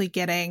exactly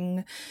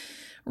getting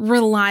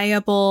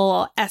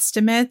reliable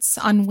estimates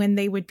on when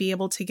they would be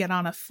able to get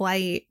on a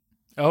flight.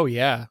 Oh,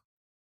 yeah.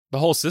 The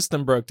whole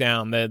system broke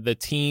down. The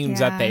teams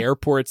at the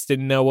airports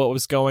didn't know what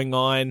was going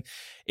on.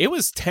 It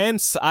was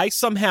tense. I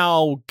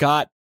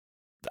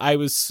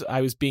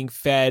was being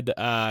fed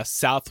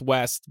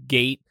Southwest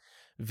Gate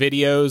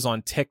videos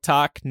on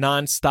TikTok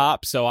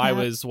nonstop. So I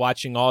was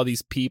watching all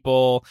these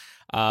people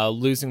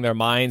losing their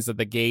minds at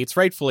the gates.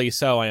 Rightfully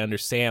so, I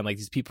understand. Like,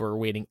 these people were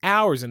waiting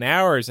hours and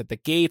hours at the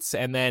gates,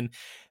 and then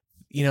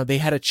they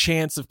had a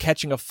chance of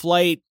catching a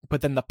flight,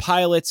 but then the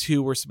pilots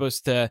who were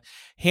supposed to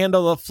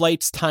handle the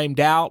flights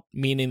timed out,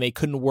 meaning they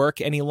couldn't work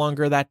any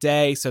longer that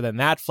day. So then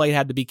that flight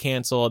had to be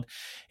canceled.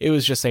 It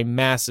was just a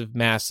massive,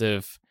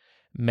 massive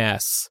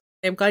mess.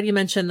 I'm glad you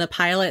mentioned the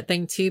pilot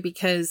thing too,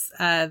 because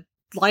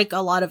like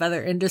a lot of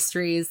other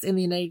industries in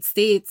the United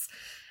States,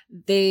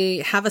 they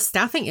have a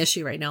staffing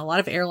issue right now. A lot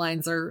of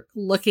airlines are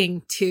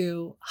looking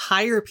to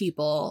hire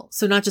people.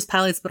 So not just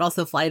pilots, but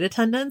also flight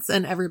attendants,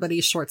 and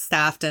everybody's short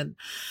staffed. And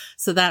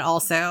so that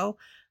also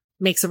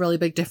makes a really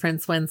big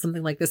difference when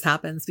something like this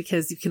happens,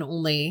 because you can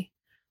only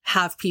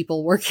have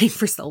people working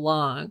for so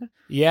long.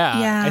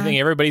 Yeah. I think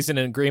everybody's in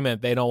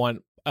agreement. They don't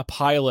want a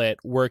pilot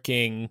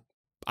working.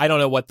 I don't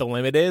know what the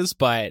limit is,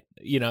 but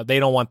they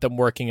don't want them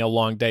working a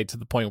long day to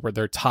the point where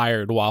they're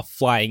tired while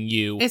flying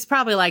you. It's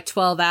probably like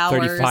 12 hours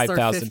 35,000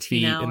 or 15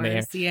 feet hours. in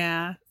there.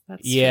 Yeah.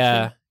 That's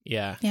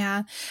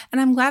Yeah. And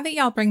I'm glad that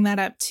y'all bring that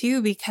up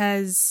too,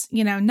 because,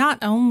 not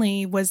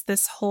only was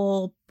this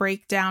whole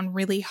breakdown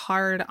really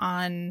hard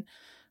on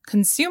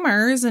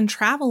consumers and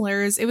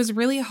travelers, it was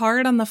really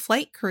hard on the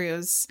flight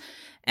crews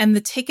and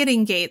the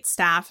ticketing gate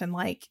staff and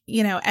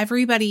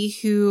everybody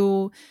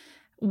who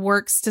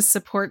works to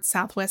support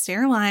Southwest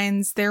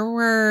Airlines. There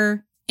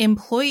were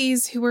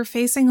employees who were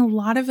facing a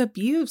lot of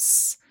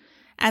abuse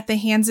at the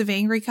hands of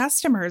angry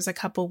customers a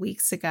couple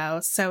weeks ago.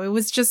 So it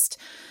was just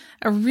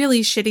a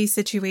really shitty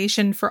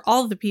situation for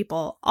all the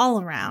people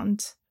all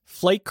around.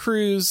 Flight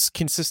crews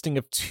consisting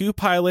of 2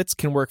 pilots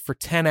can work for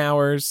 10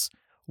 hours,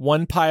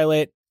 1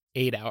 pilot,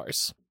 8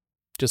 hours.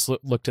 Just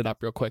looked it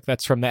up real quick.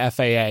 That's from the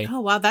FAA.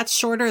 Oh, wow. That's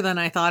shorter than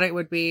I thought it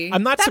would be.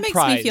 I'm not surprised.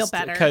 That makes me feel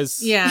better.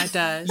 Yeah, it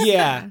does.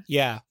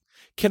 Yeah.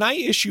 Can I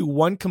issue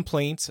one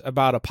complaint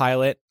about a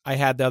pilot I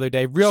had the other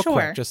day? Real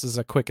quick, just as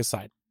a quick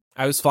aside.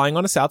 I was flying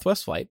on a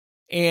Southwest flight,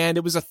 and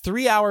it was a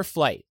 3-hour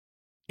flight.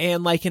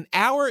 And like an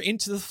hour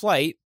into the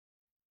flight,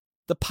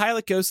 the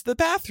pilot goes to the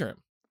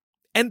bathroom.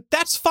 And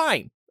that's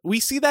fine. We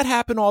see that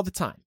happen all the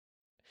time.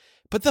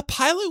 But the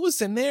pilot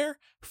was in there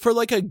for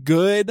like a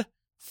good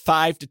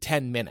 5 to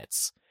 10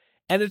 minutes.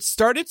 And it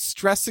started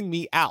stressing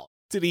me out.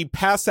 Did he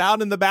pass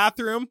out in the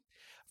bathroom?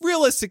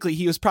 Realistically,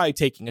 he was probably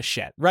taking a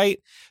shit, right?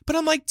 But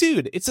I'm like,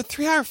 dude, it's a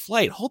 3-hour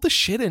flight. Hold the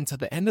shit in to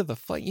the end of the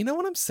flight. You know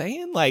what I'm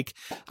saying? Like,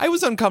 I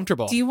was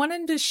uncomfortable. Do you want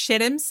him to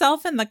shit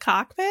himself in the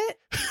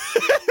cockpit?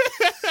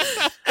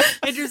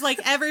 Andrew's like,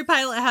 every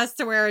pilot has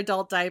to wear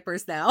adult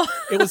diapers now.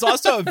 It was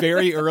also a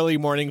very early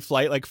morning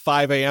flight, like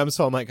 5 a.m.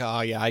 So I'm like,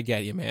 oh, yeah, I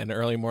get you, man.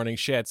 Early morning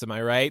shits. Am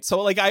I right?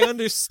 So like, I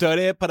understood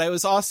it, but I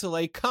was also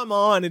like, come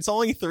on, it's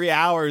only 3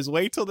 hours.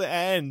 Wait till the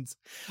end.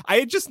 I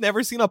had just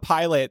never seen a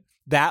pilot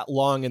that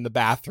long in the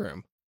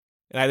bathroom,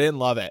 and I didn't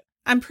love it.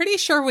 I'm pretty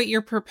sure what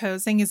you're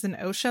proposing is an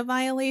OSHA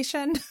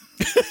violation.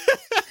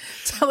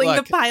 Telling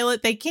the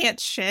pilot they can't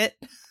shit.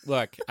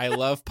 Look, I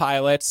love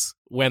pilots.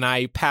 When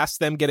I pass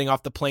them getting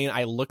off the plane,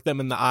 I look them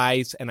in the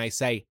eyes and I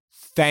say,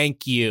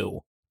 thank you.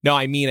 No,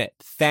 I mean it.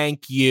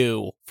 Thank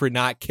you for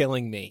not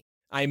killing me.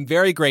 I'm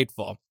very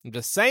grateful. I'm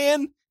just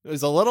saying, it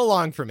was a little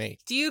long for me.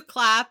 Do you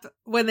clap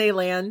when they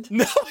land?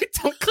 No, I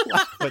don't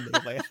clap when they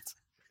land.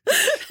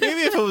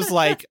 Maybe if it was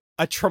like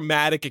a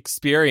traumatic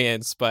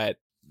experience, but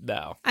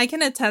no. I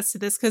can attest to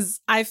this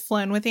because I've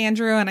flown with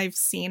Andrew and I've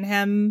seen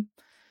him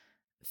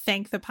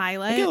thank the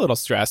pilot. I get a little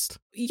stressed.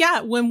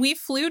 Yeah, when we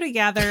flew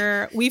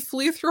together, we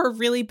flew through a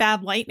really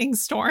bad lightning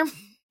storm.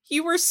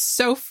 You were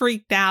so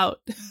freaked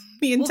out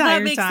the entire time. Well,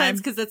 that makes sense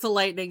because it's a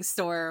lightning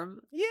storm.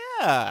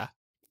 Yeah.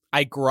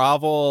 I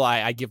grovel.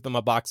 I give them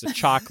a box of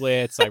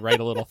chocolates. I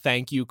write a little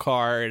thank you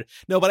card.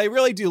 No, but I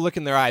really do look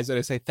in their eyes and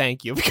I say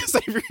thank you because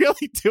I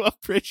really do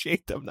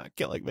appreciate them not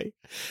killing me.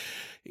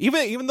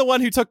 Even the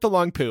one who took the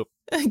long poop.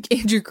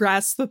 Andrew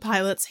grasps the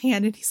pilot's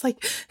hand and he's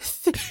like,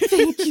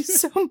 thank you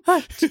so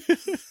much.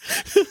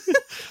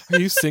 Are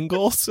you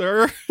single,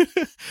 sir?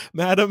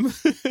 Madam?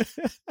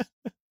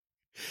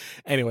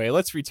 Anyway,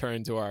 let's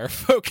return to our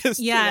focus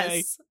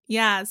today.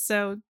 Yeah,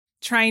 so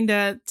trying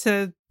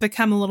to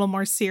become a little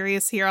more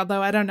serious here,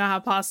 although I don't know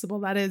how possible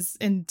that is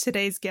in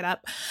today's Get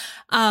Up.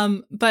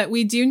 But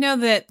we do know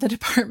that the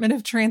Department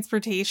of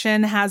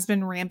Transportation has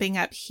been ramping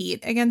up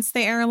heat against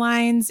the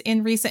airlines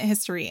in recent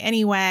history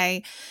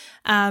anyway.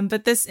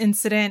 But this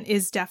incident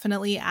is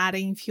definitely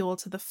adding fuel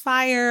to the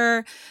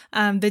fire.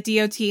 The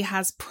DOT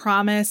has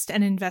promised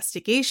an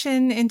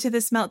investigation into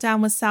this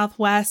meltdown with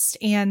Southwest,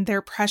 and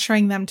they're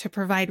pressuring them to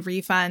provide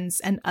refunds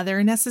and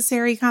other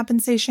necessary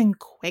compensation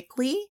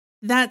quickly.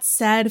 That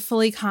said,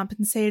 fully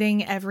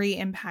compensating every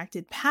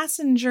impacted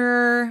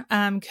passenger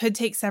could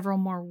take several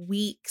more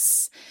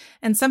weeks.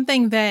 And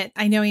something that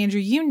I know,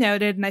 Andrew, you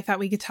noted, and I thought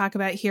we could talk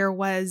about here,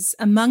 was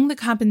among the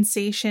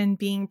compensation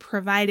being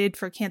provided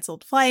for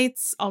canceled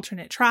flights,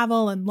 alternate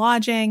travel, and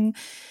lodging,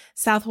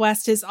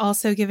 Southwest is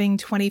also giving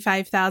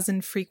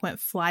 25,000 frequent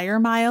flyer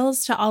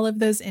miles to all of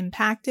those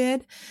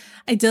impacted.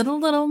 I did a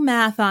little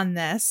math on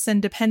this,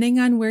 and depending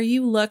on where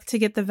you look to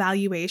get the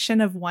valuation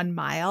of 1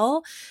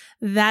 mile,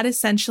 that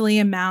essentially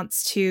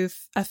amounts to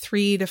a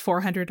 $300 to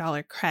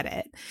 $400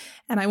 credit.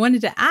 And I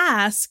wanted to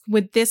ask,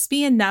 would this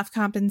be enough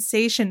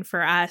compensation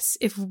for us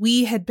if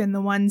we had been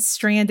the ones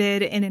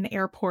stranded in an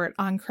airport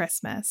on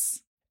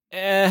Christmas?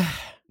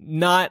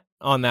 Not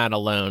on that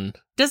alone.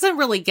 Doesn't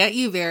really get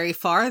you very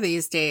far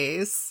these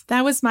days.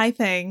 That was my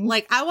thing.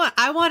 Like,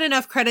 I want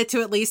enough credit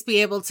to at least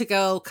be able to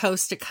go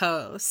coast to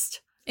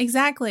coast.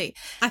 Exactly.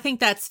 I think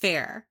that's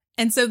fair.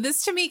 And so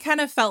this to me kind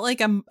of felt like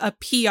a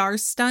PR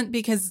stunt,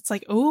 because it's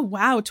like, oh,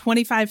 wow,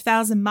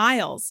 25,000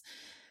 miles.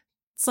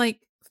 It's like,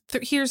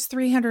 here's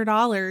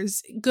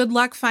 $300. Good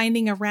luck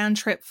finding a round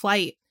trip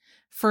flight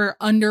for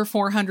under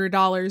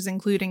 $400,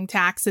 including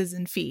taxes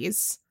and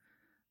fees.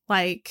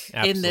 Like,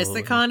 Absolutely. In this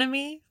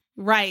economy?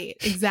 Right,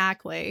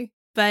 exactly.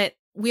 But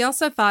we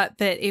also thought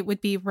that it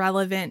would be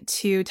relevant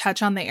to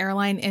touch on the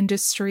airline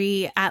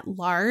industry at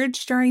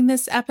large during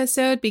this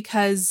episode,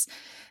 because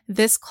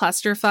this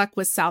clusterfuck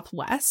with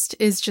Southwest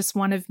is just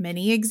one of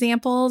many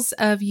examples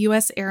of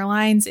U.S.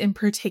 airlines in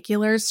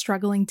particular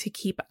struggling to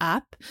keep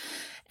up.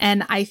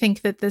 And I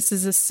think that this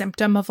is a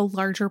symptom of a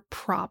larger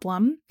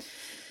problem.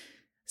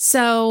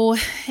 So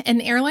an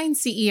airline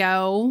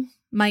CEO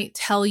might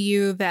tell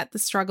you that the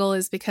struggle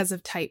is because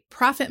of tight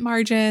profit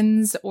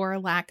margins or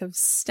lack of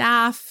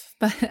staff,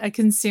 but a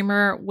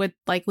consumer would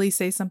likely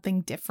say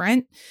something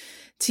different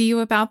to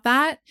you about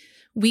that.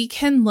 We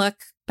can look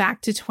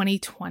back to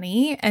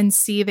 2020 and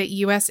see that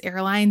U.S.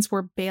 airlines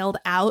were bailed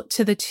out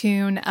to the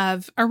tune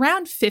of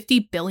around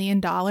 $50 billion,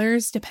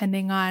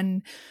 depending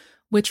on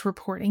which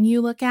reporting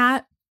you look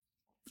at.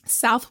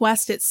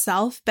 Southwest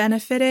itself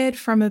benefited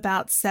from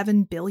about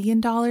 $7 billion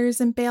in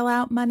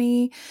bailout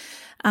money.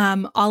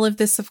 All of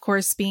this, of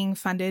course, being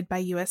funded by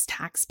U.S.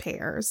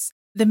 taxpayers.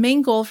 The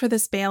main goal for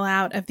this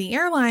bailout of the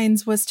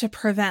airlines was to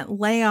prevent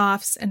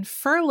layoffs and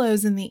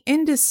furloughs in the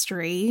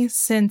industry,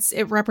 since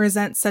it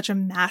represents such a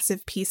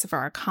massive piece of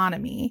our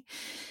economy.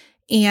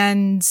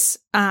 And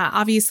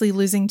obviously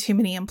losing too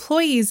many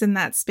employees in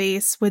that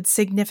space would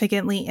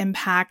significantly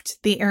impact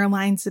the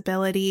airline's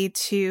ability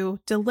to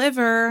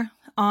deliver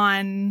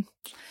on,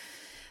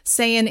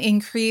 say, an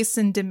increase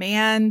in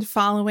demand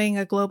following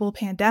a global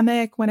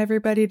pandemic when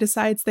everybody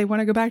decides they want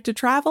to go back to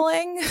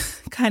traveling,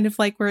 kind of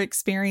like we're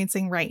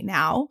experiencing right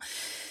now.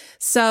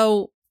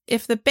 So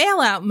if the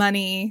bailout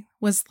money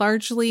was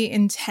largely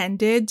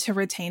intended to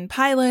retain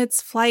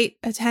pilots, flight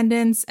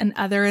attendants, and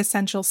other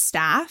essential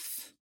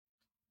staff,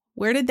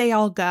 where did they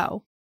all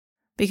go?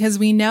 Because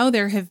we know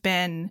there have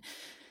been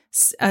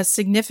a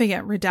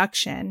significant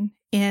reduction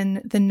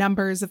in the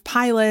numbers of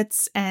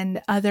pilots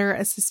and other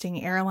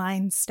assisting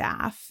airline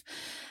staff.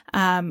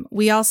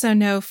 We also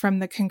know from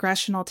the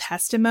congressional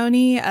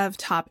testimony of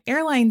top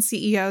airline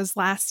CEOs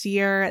last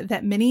year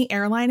that many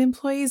airline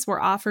employees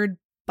were offered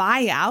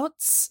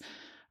buyouts,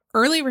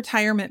 early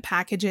retirement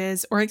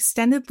packages, or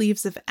extended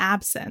leaves of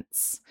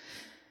absence.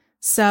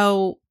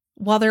 So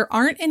while there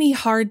aren't any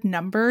hard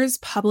numbers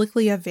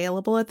publicly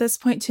available at this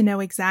point to know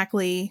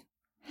exactly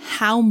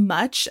how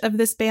much of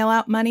this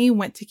bailout money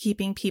went to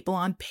keeping people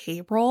on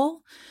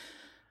payroll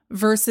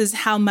versus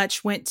how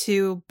much went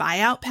to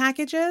buyout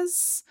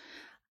packages,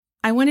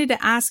 I wanted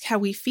to ask how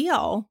we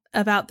feel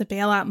about the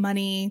bailout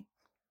money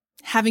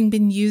having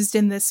been used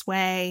in this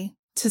way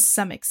to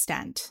some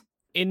extent.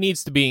 It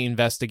needs to be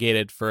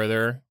investigated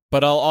further,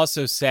 but I'll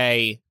also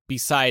say,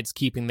 besides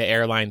keeping the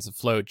airlines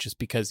afloat, just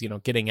because,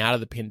 getting out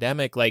of the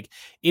pandemic,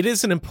 it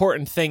is an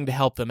important thing to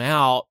help them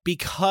out,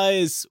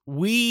 because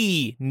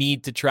we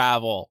need to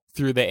travel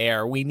through the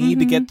air. We need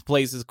to get to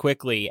places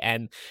quickly.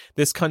 And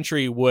this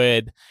country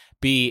would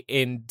be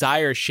in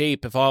dire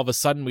shape if all of a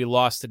sudden we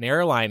lost an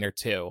airline or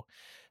two.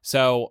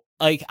 So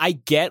I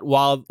get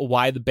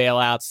why the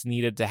bailouts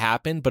needed to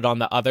happen, but on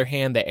the other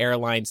hand, the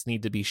airlines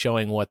need to be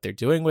showing what they're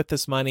doing with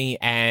this money,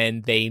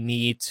 and they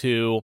need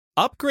to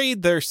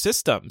upgrade their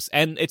systems.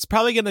 And it's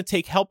probably going to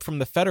take help from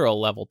the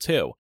federal level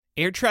too.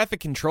 Air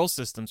traffic control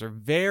systems are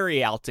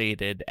very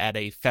outdated at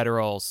a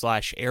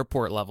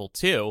federal/airport level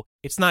too.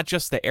 It's not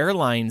just the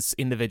airlines'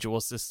 individual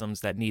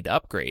systems that need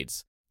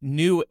upgrades.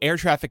 New air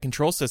traffic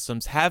control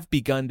systems have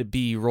begun to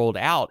be rolled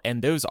out,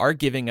 and those are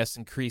giving us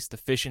increased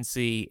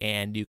efficiency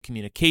and new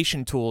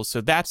communication tools,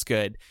 so that's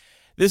good.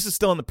 This is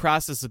still in the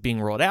process of being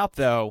rolled out,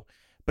 though.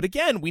 But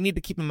again, we need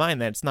to keep in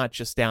mind that it's not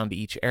just down to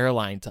each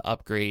airline to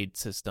upgrade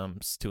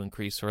systems to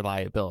increase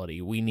reliability.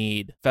 We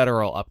need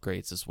federal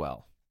upgrades as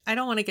well. I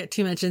don't want to get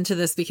too much into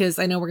this because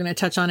I know we're going to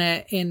touch on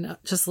it in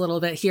just a little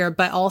bit here,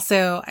 but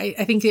also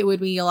I think it would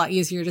be a lot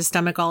easier to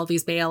stomach all of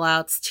these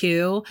bailouts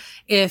too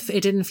if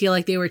it didn't feel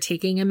like they were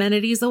taking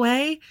amenities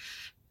away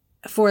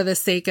for the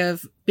sake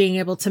of being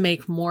able to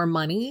make more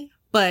money.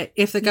 But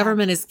if the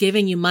government is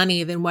giving you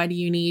money, then why do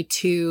you need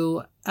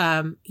to,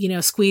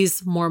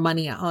 squeeze more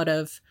money out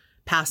of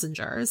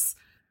passengers?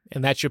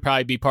 And that should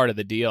probably be part of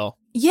the deal.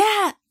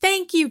 Yeah,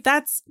 thank you.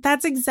 That's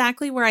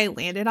exactly where I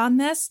landed on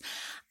this.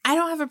 I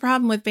don't have a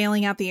problem with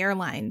bailing out the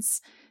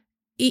airlines.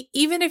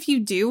 Even if you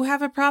do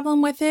have a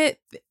problem with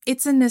it,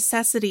 it's a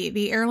necessity.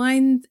 The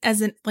airline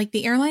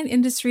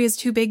industry is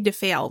too big to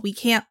fail. We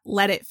can't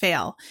let it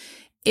fail.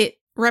 It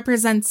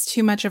represents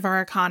too much of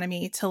our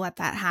economy to let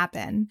that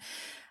happen.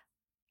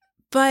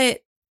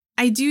 But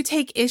I do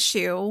take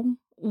issue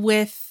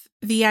with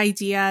the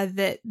idea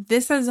that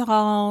this is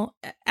all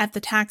at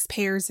the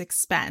taxpayer's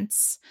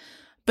expense.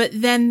 But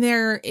then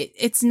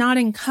it's not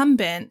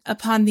incumbent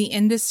upon the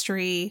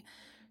industry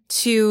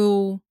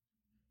to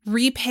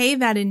repay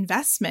that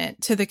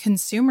investment to the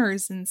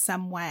consumers in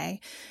some way,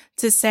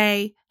 to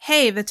say,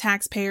 hey, the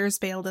taxpayers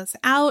bailed us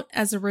out.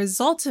 As a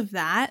result of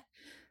that,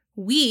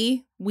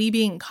 we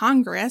being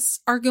Congress,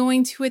 are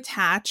going to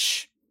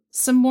attach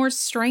some more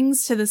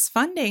strings to this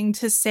funding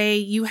to say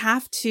you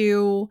have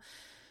to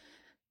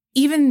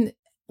even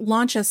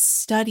launch a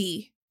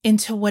study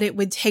into what it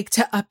would take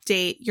to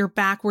update your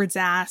backwards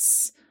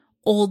ass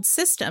old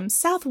system.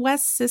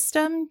 Southwest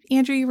system,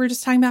 Andrew, you were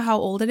just talking about how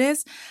old it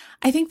is.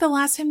 I think the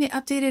last time they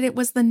updated it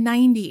was the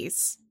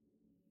 90s.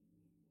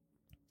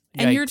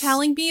 And you're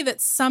telling me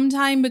that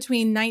sometime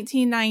between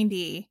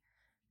 1990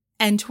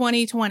 and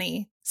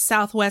 2020,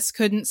 Southwest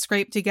couldn't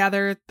scrape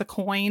together the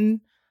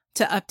coin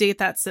to update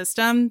that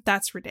system?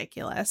 That's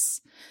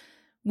ridiculous.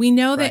 We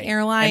know that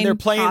airline... And they're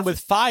playing with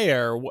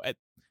fire.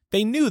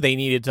 They knew they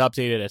needed to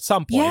update it at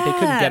some point. Yeah. They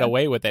couldn't get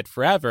away with it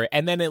forever.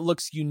 And then it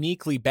looks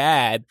uniquely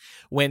bad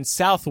when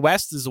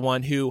Southwest is the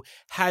one who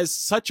has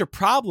such a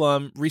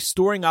problem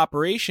restoring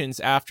operations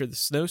after the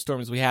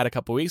snowstorms we had a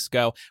couple weeks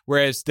ago,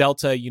 whereas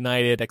Delta,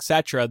 United,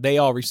 etc., they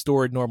all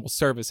restored normal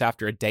service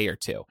after a day or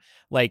two.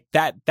 Like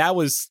that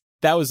was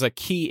a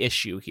key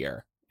issue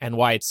here, and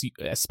why it's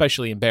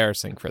especially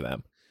embarrassing for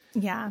them.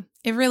 Yeah,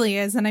 it really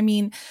is. And I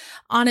mean,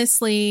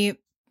 honestly,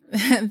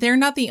 they're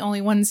not the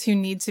only ones who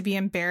need to be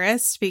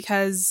embarrassed,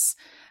 because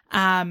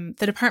the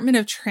Department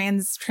of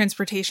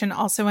Transportation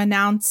also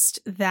announced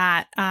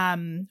that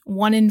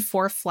 1 in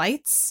 4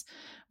 flights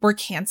were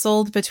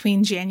canceled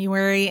between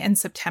January and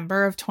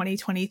September of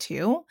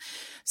 2022.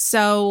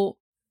 So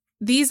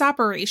these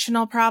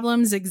operational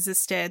problems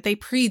existed. They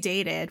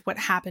predated what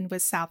happened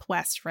with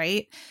Southwest,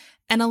 right?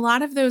 And a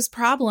lot of those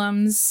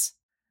problems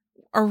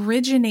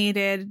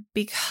originated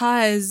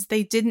because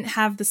they didn't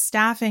have the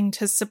staffing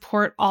to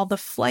support all the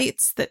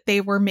flights that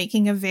they were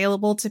making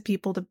available to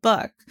people to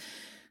book.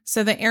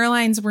 So the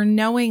airlines were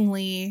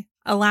knowingly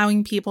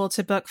allowing people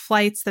to book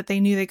flights that they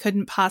knew they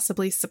couldn't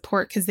possibly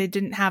support because they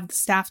didn't have the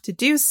staff to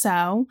do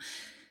so,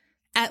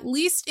 at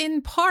least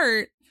in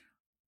part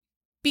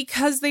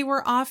because they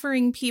were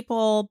offering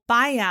people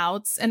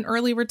buyouts and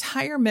early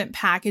retirement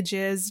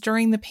packages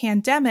during the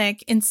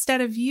pandemic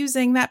instead of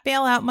using that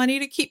bailout money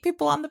to keep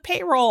people on the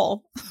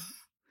payroll.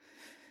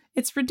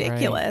 It's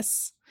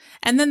ridiculous.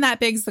 Right. And then that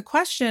begs the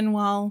question,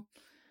 well,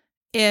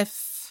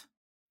 if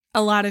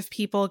a lot of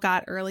people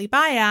got early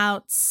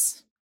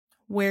buyouts,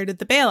 where did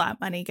the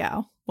bailout money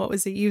go? What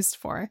was it used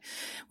for?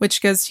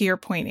 Which goes to your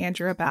point,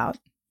 Andrew, about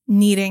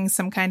needing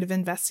some kind of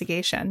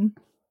investigation.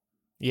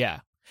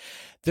 Yeah.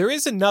 There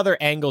is another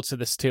angle to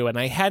this, too, and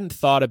I hadn't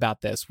thought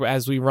about this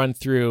as we run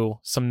through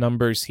some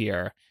numbers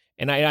here.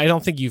 And I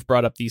don't think you've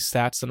brought up these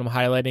stats that I'm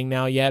highlighting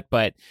now yet,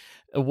 but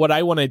what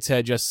I wanted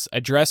to just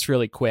address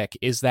really quick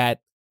is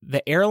that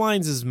the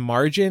airlines'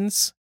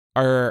 margins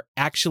are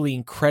actually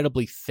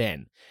incredibly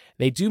thin.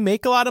 They do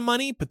make a lot of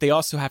money, but they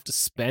also have to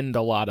spend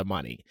a lot of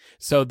money.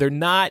 So they're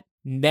not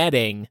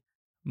netting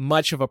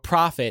much of a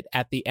profit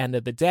at the end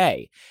of the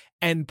day.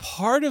 And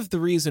part of the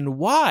reason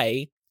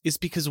why is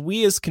because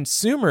we as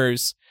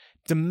consumers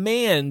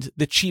demand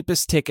the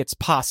cheapest tickets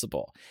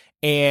possible.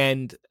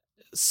 And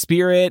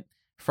Spirit,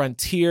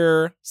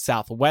 Frontier,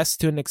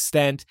 Southwest to an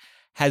extent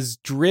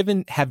have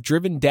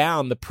driven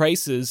down the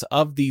prices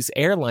of these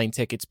airline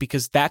tickets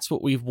because that's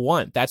what we've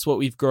want. That's what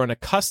we've grown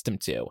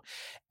accustomed to.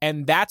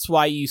 And that's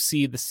why you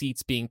see the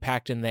seats being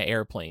packed in the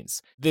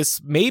airplanes.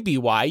 This may be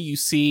why you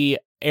see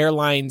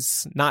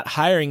airlines not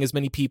hiring as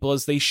many people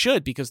as they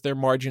should, because their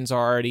margins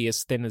are already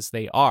as thin as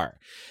they are.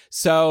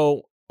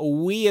 So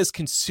we as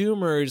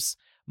consumers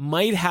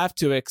might have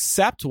to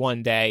accept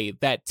one day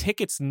that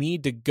tickets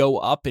need to go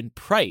up in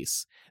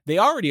price. They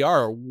already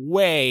are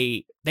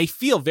they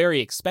feel very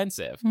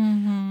expensive.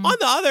 Mm-hmm. On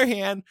the other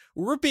hand,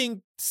 we're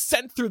being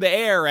sent through the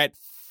air at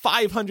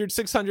 500,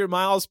 600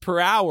 miles per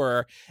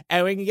hour,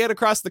 and we can get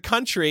across the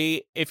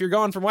country, if you're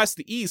going from west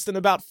to east, in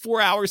about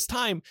 4 hours'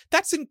 time.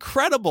 That's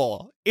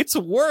incredible. It's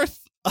worth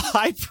a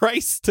high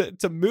price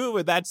to move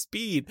at that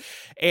speed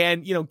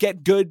and,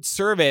 get good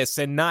service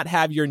and not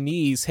have your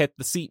knees hit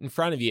the seat in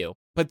front of you.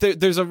 But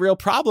there's a real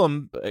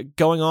problem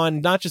going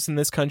on, not just in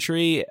this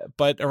country,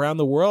 but around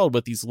the world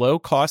with these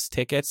low-cost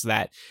tickets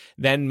that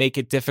then make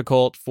it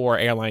difficult for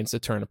airlines to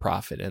turn a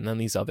profit. And then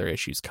these other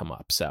issues come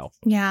up. So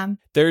yeah,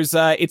 there's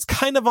it's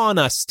kind of on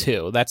us,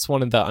 too. That's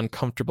one of the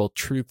uncomfortable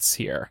truths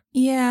here.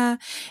 Yeah,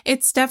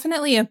 it's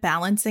definitely a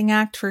balancing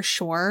act for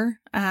sure,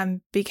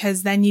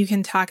 because then you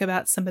can talk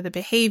about some of the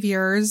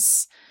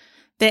behaviors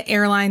that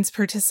airlines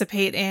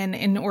participate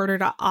in order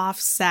to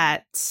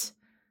offset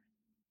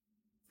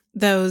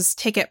those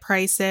ticket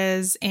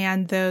prices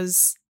and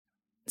those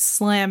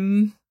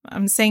slim,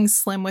 I'm saying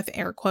slim with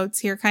air quotes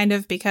here kind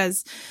of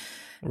because,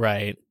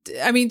 right.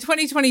 I mean,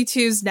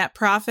 2022's net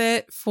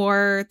profit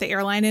for the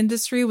airline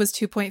industry was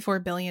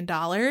 $2.4 billion,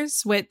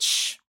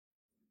 which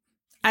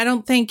I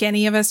don't think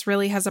any of us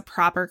really has a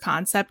proper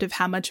concept of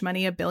how much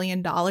money $1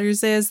 billion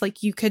is.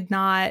 Like, you could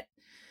not,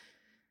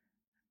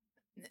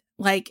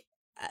 like,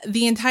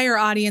 the entire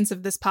audience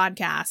of this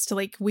podcast,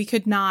 like, we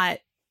could not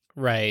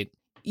right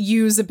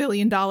use $1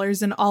 billion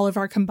in all of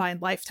our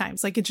combined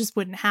lifetimes. Like, it just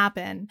wouldn't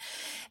happen.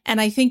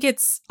 And I think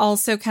it's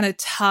also kind of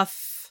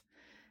tough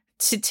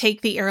to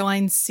take the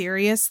airlines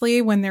seriously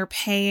when they're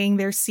paying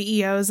their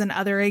CEOs and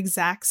other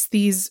execs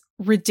these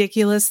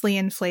ridiculously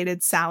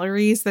inflated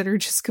salaries that are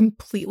just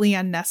completely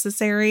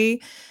unnecessary,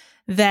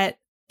 that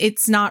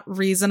it's not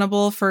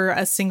reasonable for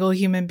a single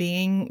human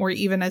being or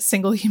even a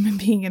single human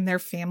being in their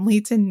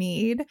family to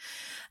need.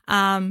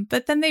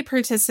 But then they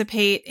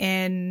participate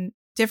in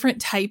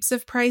different types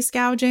of price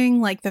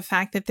gouging, like the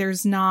fact that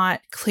there's not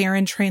clear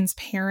and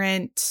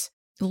transparent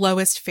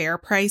lowest fare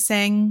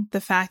pricing, the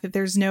fact that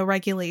there's no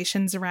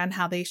regulations around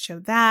how they show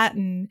that,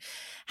 and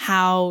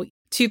how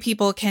two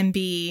people can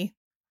be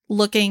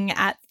looking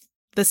at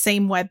the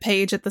same web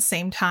page at the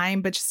same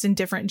time, but just in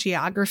different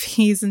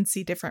geographies and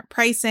see different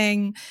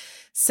pricing.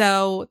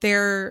 So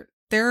there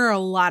are a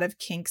lot of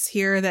kinks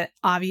here that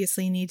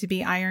obviously need to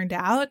be ironed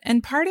out.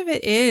 And part of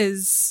it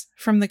is,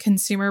 from the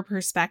consumer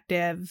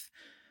perspective,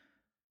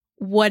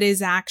 what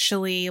is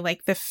actually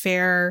like the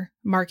fair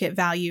market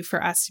value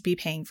for us to be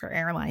paying for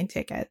airline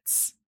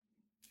tickets?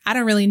 I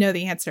don't really know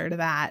the answer to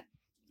that.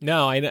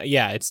 No, I know.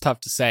 Yeah, it's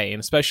tough to say. And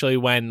especially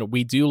when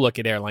we do look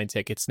at airline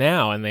tickets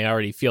now and they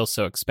already feel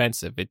so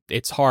expensive,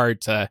 it's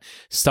hard to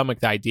stomach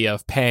the idea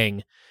of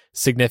paying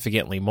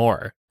significantly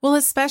more. Well,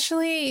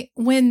 especially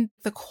when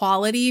the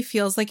quality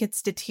feels like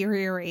it's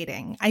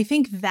deteriorating. I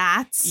think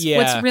that's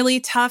what's really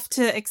tough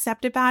to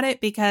accept about it,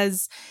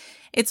 because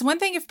it's one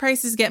thing if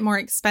prices get more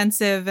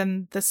expensive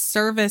and the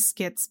service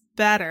gets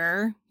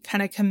better,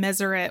 kind of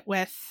commensurate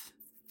with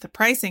the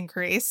price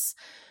increase.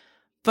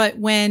 But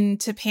when,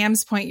 to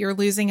Pam's point, you're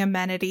losing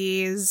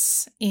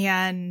amenities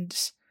and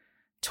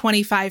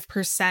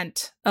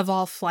 25% of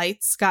all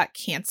flights got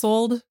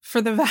canceled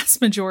for the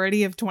vast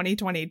majority of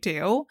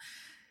 2022,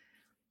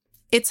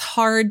 it's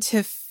hard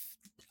to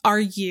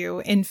argue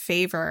in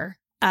favor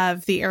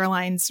of the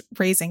airlines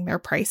raising their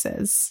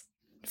prices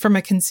from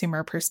a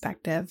consumer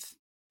perspective.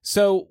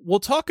 So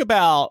we'll talk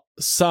about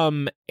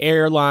some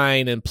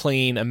airline and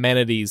plane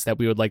amenities that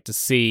we would like to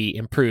see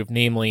improve,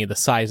 namely the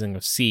sizing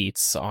of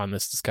seats on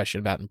this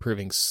discussion about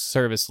improving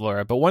service,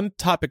 Laura. But one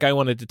topic I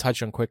wanted to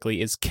touch on quickly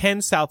is,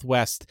 can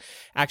Southwest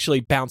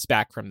actually bounce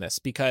back from this?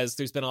 Because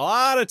there's been a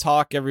lot of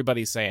talk.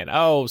 Everybody's saying,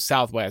 oh,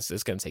 Southwest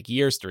is going to take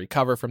years to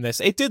recover from this.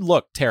 It did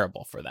look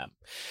terrible for them.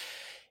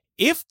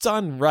 If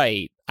done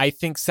right, I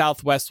think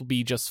Southwest will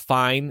be just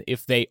fine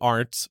if they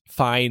aren't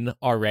fine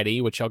already,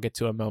 which I'll get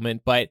to in a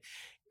moment. But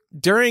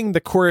during the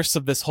course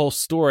of this whole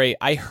story,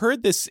 I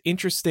heard this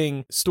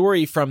interesting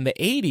story from the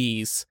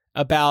 80s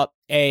about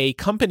a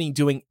company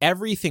doing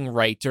everything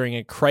right during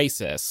a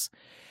crisis.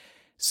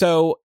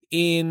 So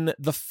in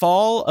the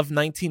fall of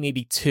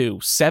 1982,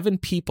 7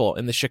 people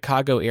in the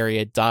Chicago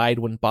area died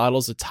when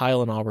bottles of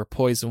Tylenol were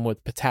poisoned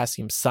with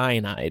potassium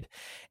cyanide.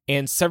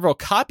 And several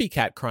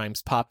copycat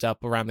crimes popped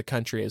up around the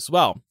country as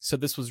well. So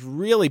this was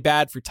really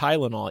bad for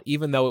Tylenol,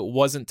 even though it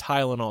wasn't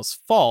Tylenol's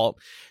fault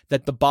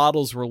that the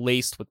bottles were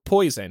laced with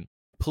poison.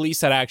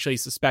 Police had actually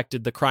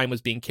suspected the crime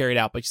was being carried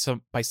out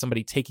by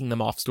somebody taking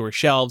them off store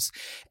shelves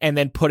and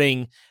then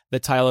putting the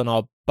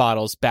Tylenol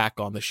bottles back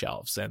on the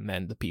shelves, and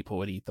then the people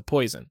would eat the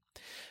poison.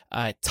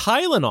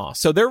 Tylenol,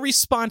 so their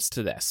response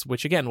to this,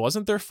 which again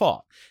wasn't their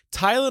fault,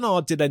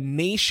 Tylenol did a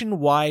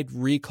nationwide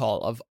recall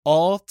of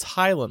all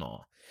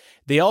Tylenol.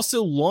 They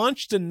also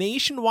launched a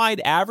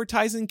nationwide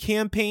advertising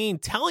campaign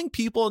telling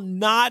people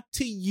not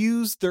to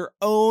use their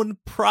own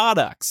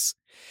products.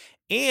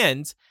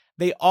 And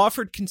they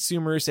offered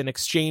consumers in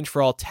exchange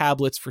for all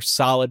tablets for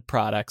solid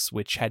products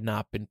which had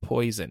not been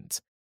poisoned.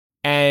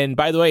 And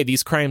by the way,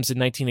 these crimes in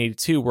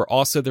 1982 were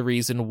also the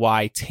reason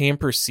why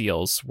tamper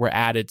seals were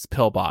added to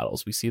pill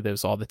bottles. We see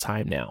those all the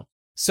time now.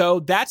 So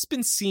that's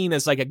been seen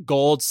as like a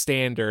gold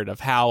standard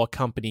of how a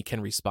company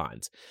can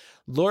respond.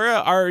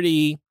 Laura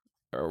already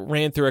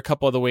ran through a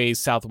couple of the ways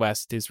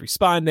Southwest is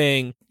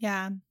responding.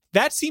 Yeah.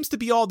 That seems to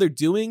be all they're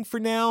doing for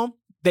now.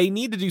 They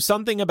need to do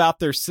something about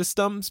their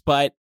systems,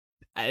 but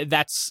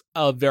that's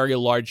a very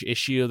large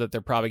issue that they're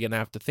probably going to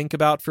have to think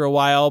about for a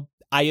while.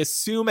 I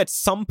assume at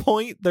some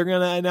point they're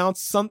going to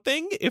announce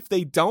something. If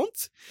they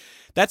don't,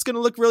 that's going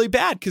to look really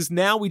bad because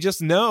now we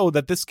just know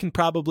that this can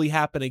probably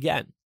happen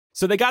again.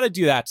 So they got to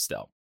do that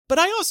still. But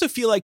I also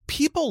feel like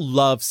people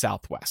love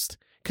Southwest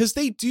because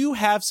they do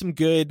have some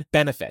good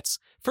benefits.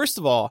 First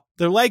of all,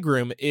 their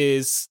legroom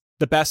is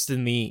the best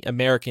in the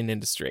American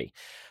industry.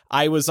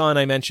 I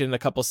mentioned a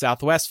couple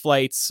Southwest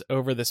flights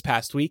over this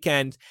past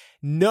weekend,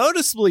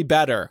 noticeably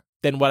better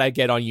than what I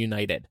get on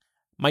United.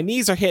 My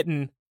knees are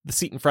hitting the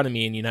seat in front of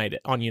me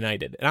on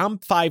United. And I'm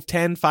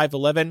 5'10",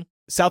 5'11".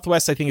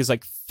 Southwest, I think, is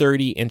like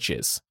 30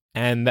 inches.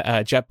 And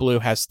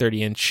JetBlue has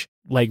 30-inch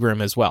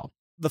legroom as well.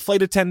 The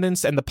flight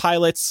attendants and the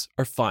pilots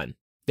are fun.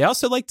 They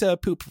also like to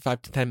poop for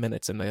 5 to 10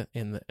 minutes in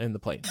the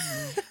plane.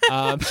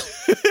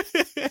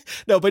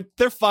 No, but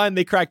they're fun.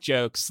 They crack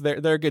jokes. They're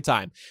a good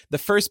time. The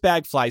first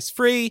bag flies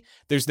free.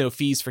 There's no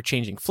fees for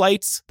changing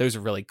flights. Those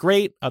are really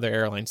great. Other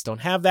airlines don't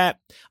have that.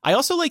 I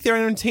also like their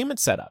entertainment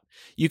setup.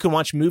 You can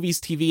watch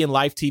movies, TV, and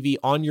live TV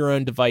on your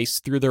own device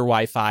through their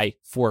Wi-Fi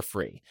for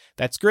free.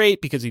 That's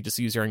great because you just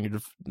use your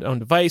own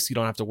device. You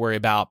don't have to worry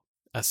about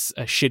a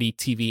shitty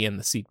TV in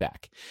the seat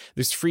back.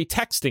 There's free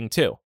texting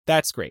too.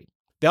 That's great.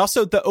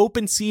 The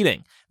open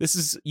seating. This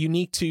is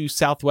unique to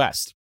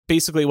Southwest.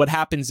 Basically, what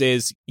happens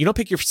is you don't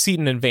pick your seat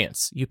in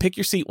advance. You pick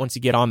your seat once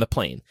you get on the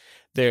plane.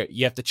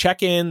 You have to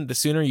check in. The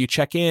sooner you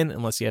check in,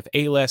 unless you have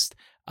A-list,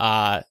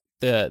 the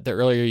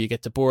earlier you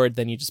get to board,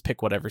 then you just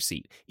pick whatever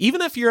seat.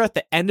 Even if you're at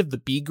the end of the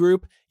B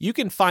group, you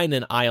can find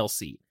an aisle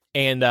seat.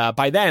 And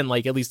by then,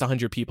 like at least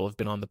 100 people have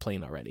been on the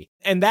plane already.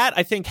 And that,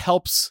 I think,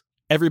 helps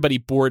everybody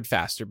board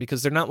faster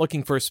because they're not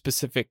looking for a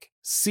specific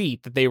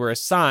seat that they were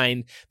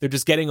assigned. They're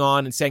just getting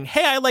on and saying,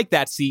 hey, I like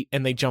that seat,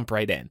 and they jump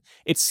right in.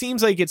 It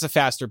seems like it's a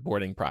faster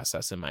boarding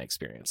process in my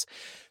experience.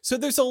 So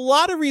there's a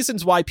lot of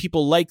reasons why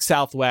people like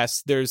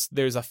Southwest.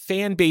 There's a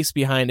fan base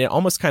behind it,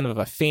 almost kind of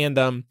a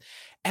fandom.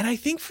 And I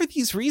think for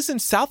these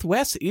reasons,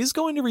 Southwest is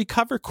going to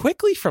recover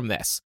quickly from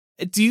this.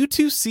 Do you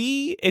two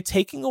see it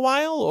taking a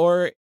while,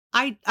 or...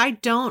 I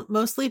don't,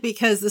 mostly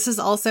because this is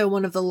also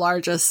one of the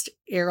largest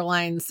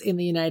airlines in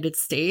the United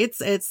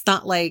States. It's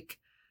not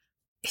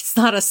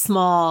a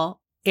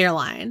small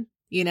airline,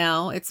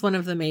 it's one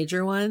of the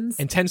major ones.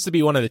 And tends to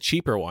be one of the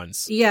cheaper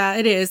ones. Yeah,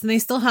 it is. And they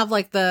still have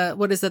like the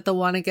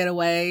want to get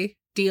away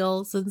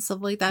deals and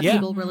stuff like that. Yeah.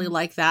 People really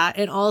like that.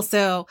 And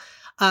also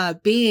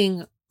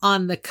being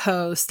on the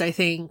coast, I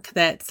think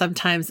that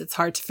sometimes it's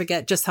hard to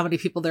forget just how many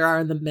people there are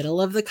in the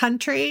middle of the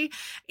country.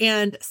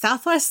 And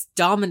Southwest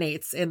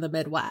dominates in the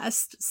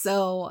Midwest.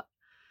 So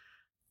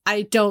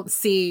I don't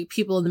see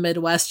people in the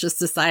Midwest just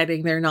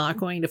deciding they're not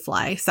going to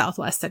fly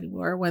Southwest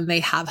anymore when they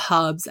have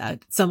hubs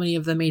at so many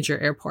of the major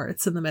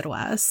airports in the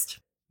Midwest.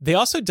 They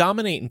also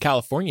dominate in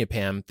California,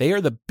 Pam. They are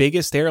the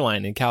biggest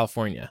airline in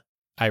California,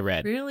 I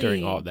read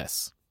during all of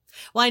this.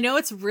 Well, I know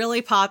it's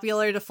really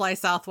popular to fly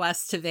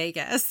Southwest to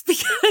Vegas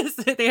because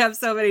they have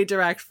so many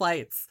direct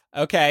flights.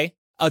 Okay.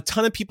 A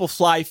ton of people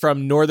fly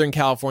from Northern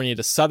California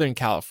to Southern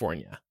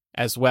California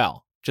as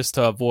well, just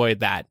to avoid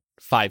that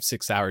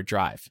 5-6 hour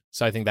drive.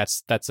 So I think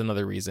that's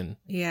another reason.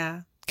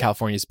 Yeah.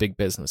 California's big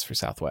business for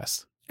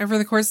Southwest. Over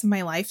the course of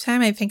my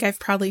lifetime, I think I've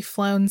probably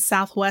flown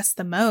Southwest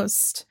the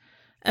most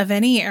of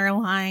any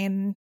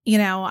airline.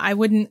 I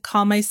wouldn't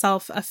call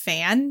myself a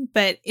fan,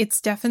 but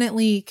it's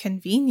definitely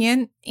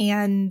convenient.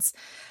 And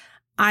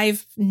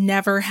I've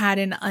never had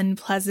an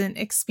unpleasant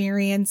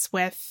experience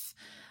with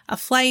a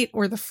flight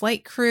or the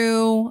flight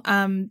crew.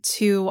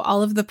 To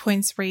all of the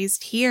points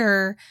raised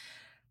here,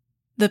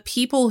 the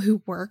people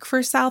who work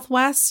for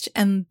Southwest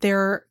and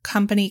their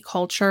company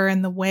culture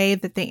and the way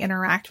that they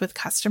interact with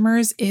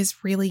customers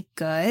is really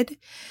good.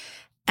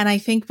 And I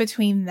think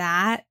between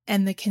that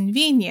and the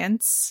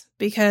convenience,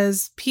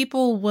 because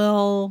people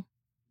will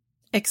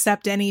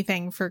accept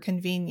anything for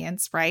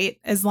convenience, right?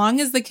 As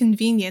long as the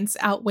convenience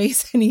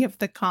outweighs any of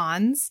the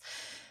cons,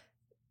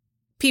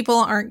 people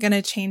aren't going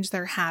to change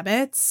their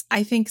habits.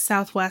 I think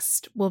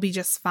Southwest will be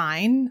just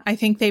fine. I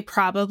think they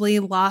probably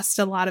lost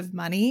a lot of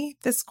money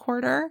this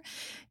quarter,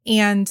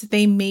 and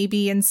they may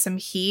be in some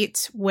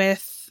heat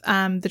with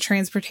the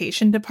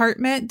transportation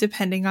department,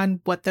 depending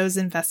on what those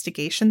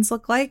investigations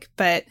look like.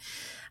 But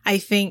I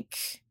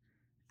think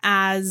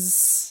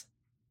as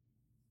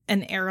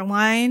an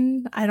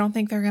airline, I don't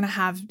think they're going to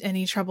have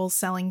any trouble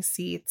selling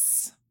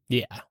seats.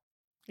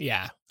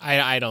 Yeah.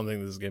 I don't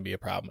think this is going to be a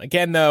problem.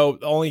 Again, though,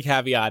 the only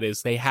caveat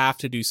is they have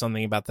to do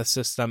something about the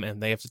system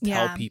and they have to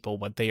tell people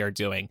what they are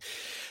doing.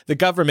 The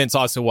government's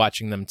also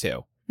watching them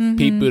too. Mm-hmm.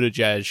 Pete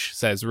Buttigieg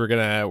says we're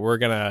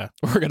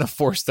gonna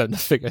force them to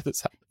figure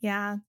this out.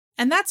 Yeah.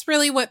 And that's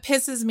really what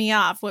pisses me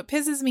off. What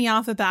pisses me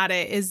off about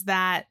it is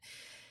that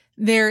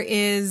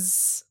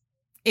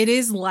it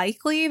is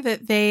likely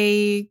that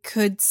they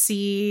could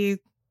see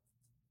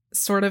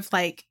sort of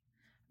like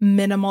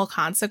minimal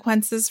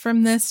consequences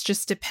from this,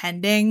 just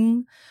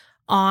depending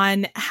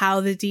on how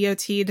the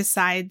DOT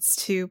decides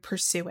to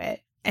pursue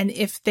it. And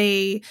if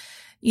they,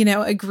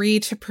 agree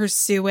to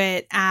pursue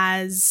it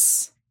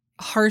as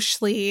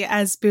harshly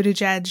as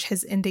Buttigieg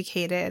has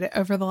indicated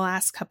over the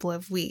last couple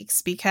of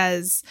weeks,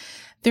 because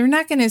they're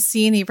not going to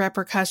see any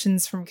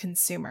repercussions from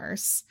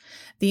consumers.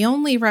 The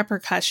only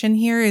repercussion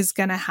here is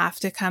going to have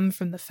to come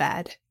from the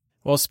Fed.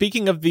 Well,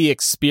 speaking of the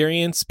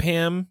experience,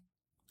 Pam,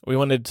 we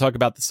wanted to talk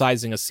about the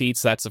sizing of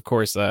seats. That's, of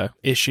course, a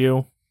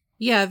issue.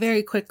 Yeah,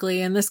 very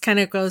quickly. And this kind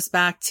of goes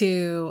back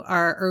to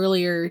our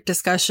earlier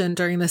discussion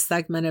during this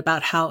segment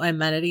about how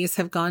amenities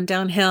have gone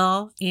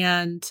downhill.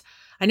 And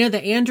I know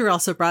that Andrew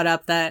also brought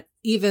up that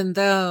even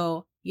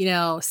though,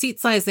 seat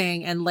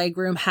sizing and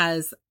legroom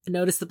has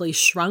noticeably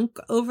shrunk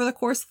over the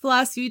course of the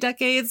last few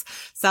decades,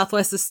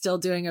 Southwest is still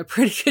doing a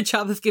pretty good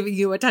job of giving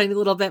you a tiny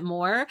little bit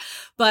more.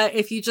 But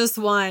if you just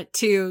want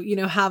to,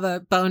 have a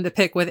bone to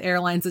pick with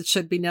airlines, it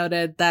should be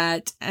noted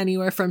that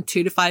anywhere from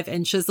 2 to 5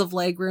 inches of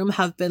legroom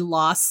have been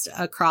lost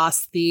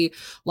across the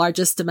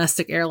largest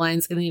domestic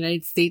airlines in the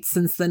United States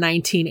since the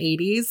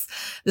 1980s.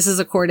 This is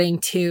according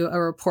to a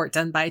report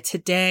done by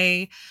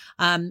Today.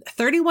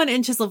 31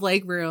 inches of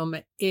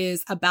legroom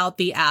is about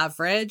the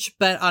average,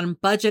 but on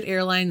budget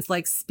airlines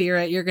like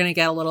Spirit, you're going to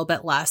get a little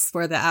bit less,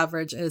 where the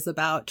average is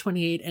about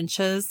 28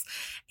 inches.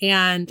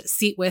 And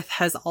seat width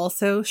has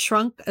also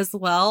shrunk as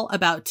well,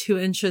 about 2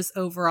 inches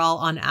overall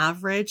on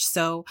average.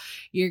 So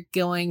you're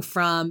going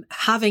from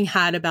having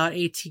had about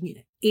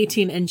 18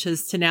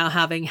 inches to now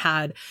having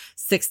had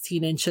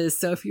 16 inches.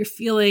 So if you're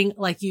feeling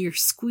like you're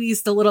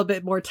squeezed a little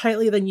bit more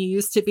tightly than you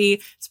used to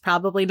be, it's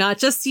probably not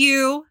just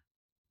you.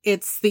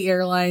 It's the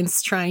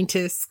airlines trying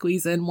to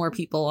squeeze in more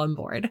people on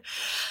board.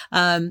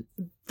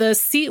 The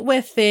seat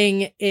width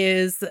thing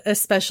is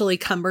especially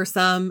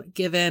cumbersome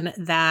given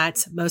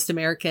that most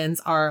Americans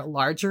are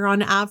larger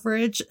on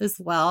average as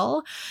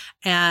well.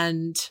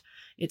 And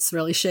it's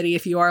really shitty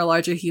if you are a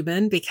larger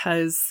human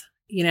because,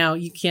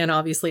 you can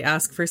obviously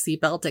ask for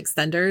seatbelt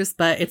extenders,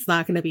 but it's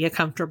not going to be a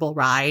comfortable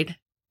ride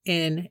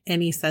in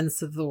any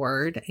sense of the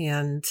word.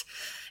 And,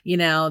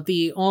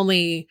 the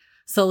only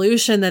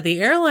solution that the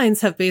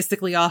airlines have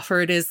basically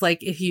offered is like,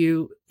 if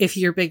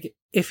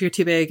you're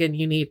too big and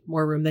you need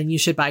more room, then you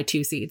should buy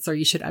 2 seats or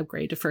you should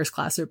upgrade to first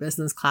class or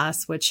business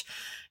class, which,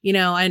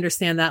 I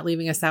understand that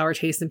leaving a sour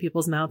taste in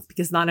people's mouths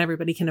because not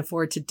everybody can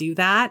afford to do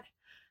that,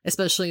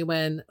 especially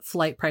when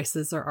flight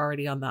prices are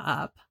already on the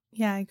up.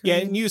 Yeah, I agree. Yeah,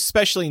 and you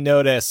especially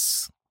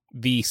notice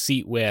the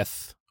seat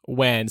width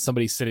when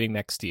somebody's sitting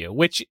next to you,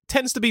 which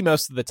tends to be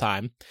most of the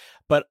time.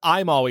 But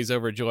I'm always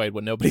overjoyed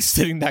when nobody's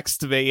sitting next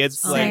to me.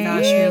 It's my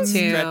gosh, me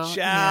too. Stretch out.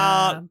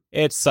 Yeah.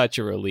 It's such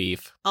a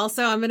relief.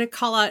 Also, I'm going to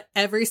call out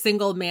every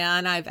single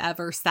man I've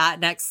ever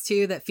sat next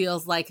to that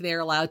feels like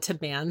they're allowed to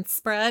man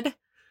spread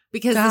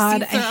because the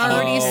seats are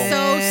already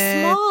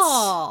so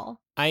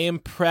small. I am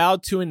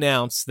proud to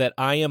announce that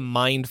I am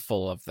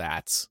mindful of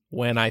that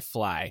when I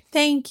fly.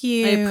 Thank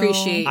you. I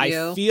appreciate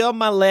you. I feel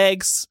my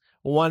legs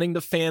wanting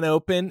the fan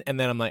open, and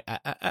then I'm like,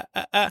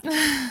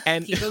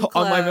 And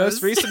on my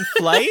most recent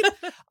flight,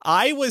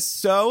 I was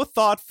so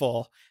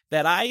thoughtful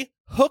that I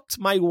hooked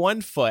my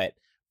one foot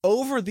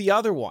over the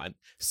other one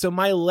so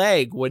my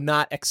leg would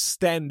not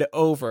extend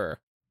over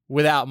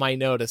without my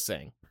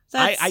noticing.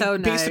 That's so I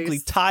basically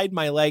nice. tied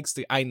my legs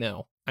to, I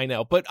know.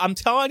 But I'm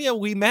telling you,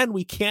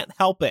 we can't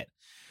help it.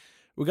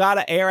 We got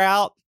to air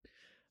out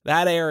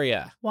that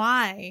area.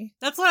 Why?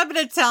 That's what I'm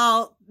going to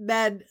tell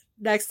men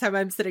next time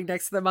I'm sitting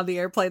next to them on the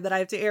airplane, that I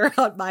have to air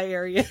out my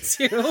area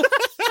too. So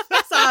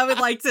I would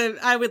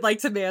like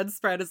to man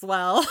spread as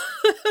well.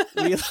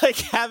 We like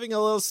having a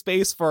little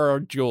space for our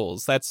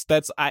jewels.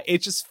 It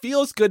just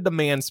feels good to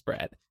man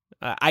spread.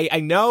 I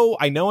know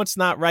it's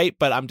not right,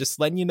 but I'm just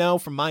letting you know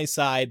from my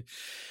side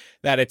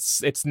that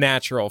it's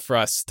natural for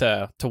us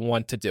to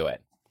want to do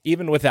it,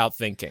 even without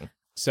thinking.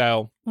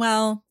 So,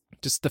 well,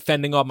 just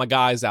defending all my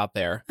guys out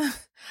there.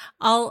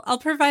 I'll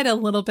provide a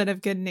little bit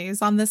of good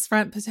news on this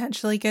front,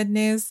 potentially good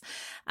news.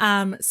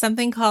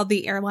 Something called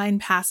the Airline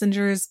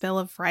Passengers Bill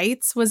of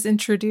Rights was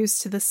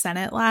introduced to the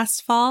Senate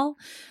last fall.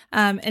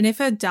 And if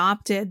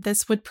adopted,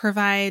 this would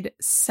provide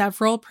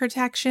several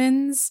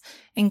protections,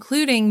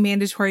 including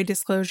mandatory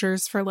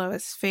disclosures for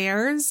lowest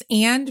fares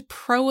and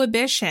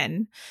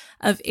prohibition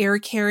of air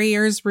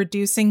carriers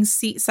reducing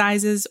seat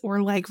sizes or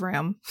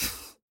legroom.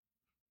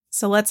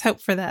 So let's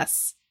hope for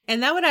this.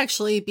 And that would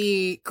actually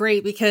be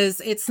great because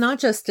it's not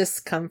just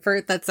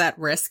discomfort that's at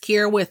risk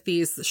here with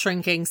these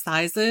shrinking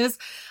sizes.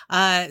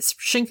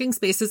 Shrinking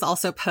spaces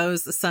also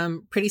pose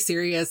some pretty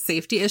serious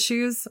safety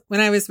issues. When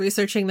I was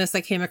researching this,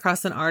 I came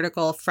across an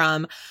article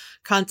from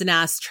Condé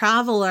Nast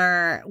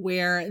Traveler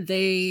where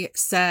they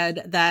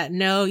said that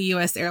no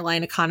U.S.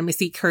 airline economy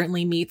seat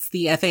currently meets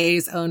the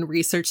FAA's own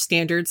research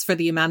standards for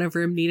the amount of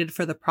room needed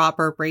for the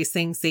proper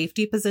bracing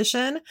safety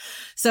position.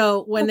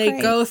 So when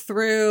they go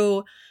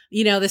through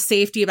the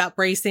safety about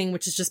bracing,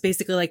 which is just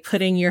basically like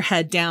putting your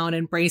head down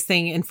and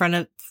bracing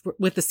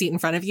with the seat in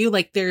front of you,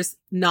 like there's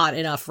not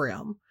enough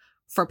room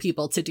for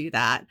people to do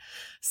that.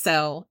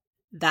 So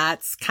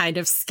That's kind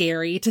of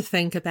scary to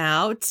think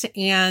about.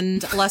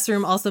 And less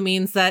room also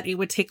means that it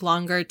would take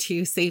longer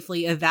to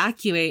safely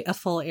evacuate a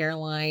full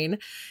airline.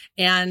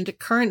 And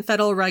current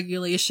federal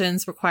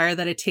regulations require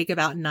that it take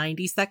about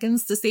 90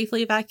 seconds to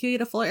safely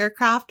evacuate a full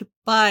aircraft.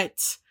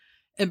 But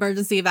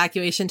emergency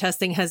evacuation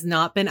testing has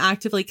not been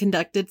actively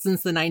conducted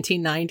since the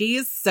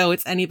 1990s. So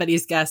it's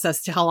anybody's guess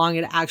as to how long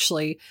it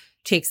actually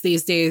takes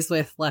these days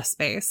with less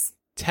space.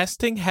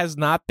 Testing has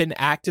not been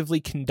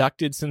actively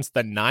conducted since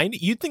the 90s.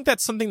 You'd think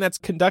that's something that's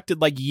conducted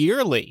like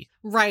yearly.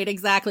 Right,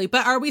 exactly.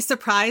 But are we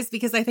surprised?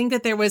 Because I think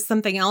that there was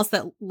something else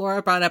that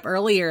Laura brought up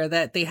earlier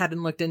that they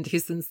hadn't looked into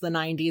since the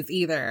 90s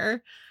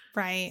either.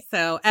 Right.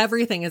 So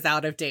everything is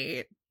out of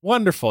date.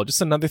 Wonderful.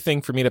 Just another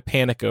thing for me to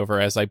panic over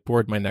as I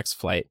board my next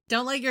flight.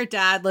 Don't let your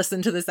dad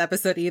listen to this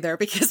episode either,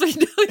 because we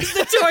know he's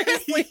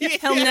notoriously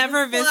He'll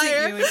never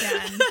visit you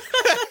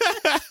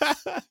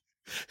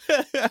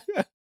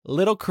again.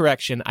 Little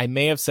correction. I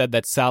may have said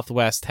that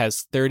Southwest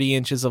has 30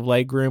 inches of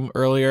legroom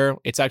earlier.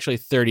 It's actually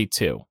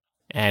 32.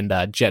 And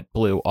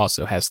JetBlue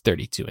also has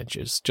 32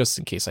 inches, just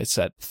in case I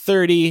said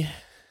 30.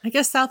 I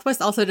guess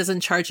Southwest also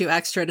doesn't charge you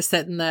extra to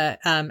sit in the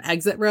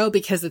exit row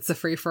because it's a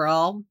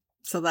free-for-all.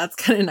 So that's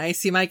kind of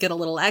nice. You might get a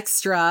little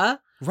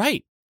extra.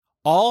 Right.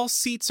 All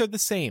seats are the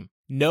same.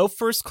 No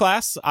first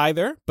class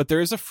either, but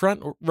there is a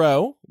front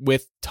row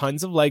with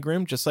tons of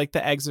legroom, just like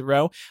the exit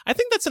row. I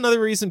think that's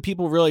another reason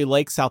people really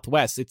like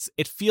Southwest.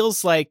 It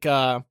feels like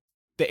the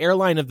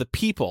airline of the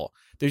people.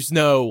 There's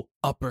no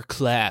upper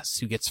class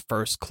who gets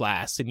first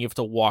class, and you have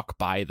to walk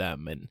by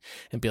them and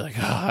be like,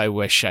 oh, I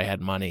wish I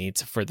had money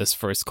for this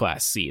first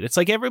class seat. It's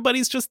like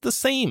everybody's just the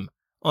same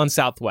on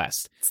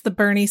Southwest. It's the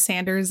Bernie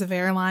Sanders of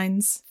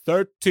airlines.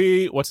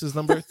 30, what's his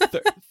number?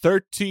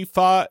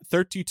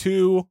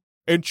 32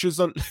 inches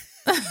of...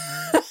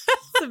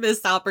 It's a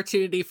missed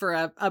opportunity for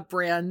a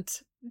brand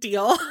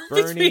deal.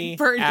 Bernie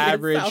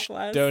average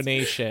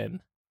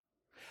donation.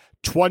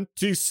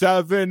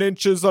 27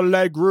 inches of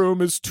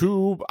legroom is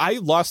too... I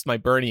lost my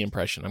Bernie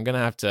impression. I'm going to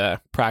have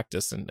to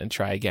practice and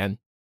try again.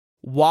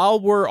 While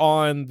we're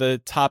on the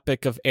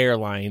topic of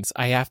airlines,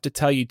 I have to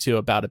tell you, too,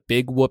 about a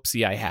big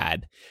whoopsie I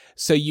had.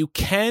 So you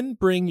can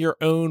bring your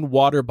own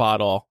water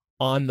bottle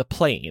on the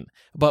plane,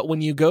 but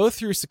when you go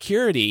through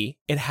security,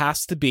 it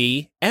has to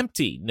be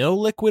empty. No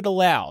liquid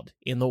allowed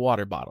in the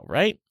water bottle,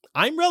 right?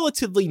 I'm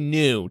relatively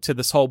new to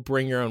this whole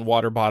bring your own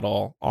water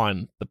bottle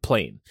on the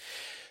plane.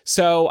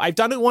 So I've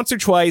done it once or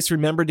twice,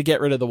 remembered to get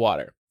rid of the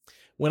water.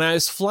 When I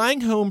was flying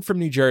home from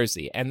New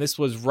Jersey, and this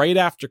was right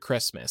after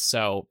Christmas,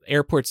 so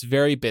airport's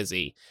very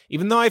busy.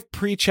 Even though I've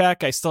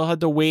pre-check, I still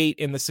had to wait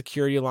in the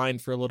security line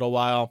for a little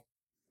while.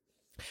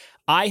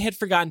 I had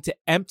forgotten to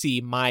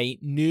empty my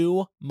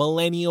new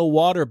Millennial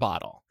water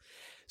bottle.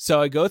 So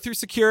I go through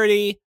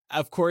security.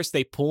 Of course,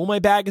 they pull my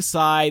bag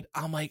aside.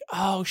 I'm like,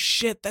 oh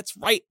shit, that's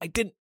right. I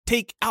didn't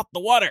take out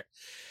the water.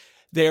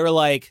 They were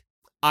like,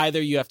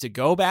 either you have to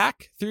go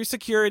back through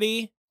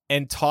security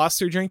and toss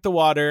or drink the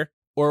water,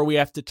 or we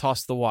have to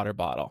toss the water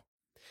bottle.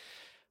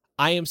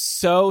 I am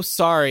so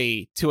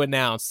sorry to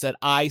announce that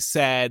I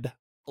said,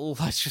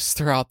 let's just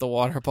throw out the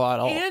water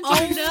bottle. And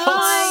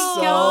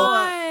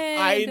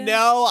I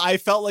know. I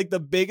felt like the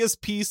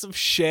biggest piece of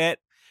shit.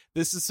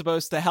 This is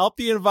supposed to help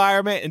the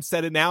environment.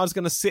 Instead of now it's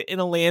going to sit in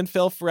a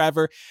landfill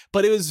forever.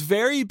 But it was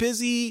very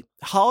busy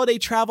holiday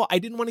travel. I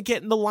didn't want to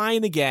get in the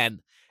line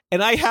again.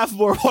 And I have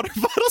more water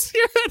bottles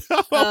here at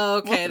home.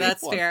 Okay,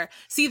 that's fair.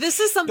 See, this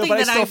is something but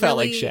that I still felt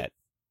like shit.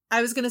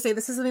 I was going to say,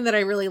 this is something that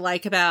I really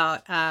like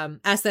about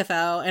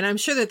SFO. And I'm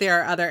sure that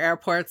there are other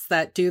airports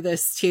that do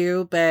this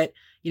too. But,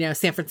 you know,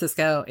 San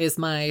Francisco is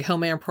my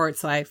home airport,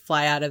 so I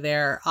fly out of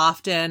there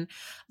often.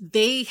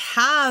 They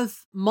have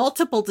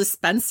multiple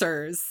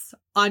dispensers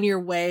on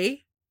your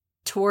way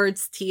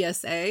towards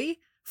TSA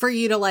for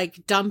you to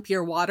like dump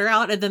your water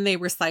out, and then they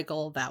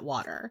recycle that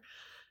water.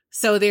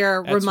 So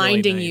they're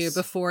reminding really nice.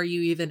 you before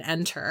you even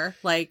enter,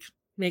 like,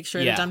 make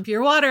sure to dump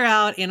your water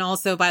out. And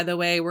also, by the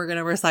way, we're going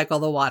to recycle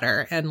the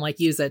water and like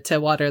use it to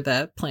water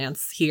the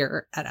plants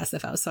here at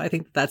SFO. So I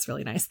think that's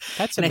really nice.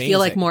 That's and amazing. I feel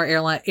like more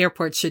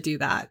airports should do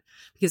that,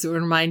 because it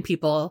would remind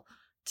people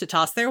to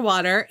toss their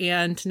water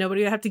and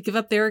nobody would have to give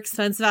up their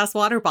expensive ass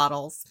water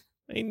bottles.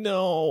 I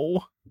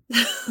know.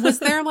 Was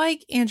there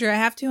like, Andrew, I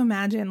have to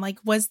imagine, like,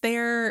 was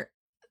there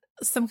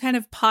some kind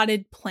of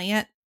potted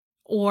plant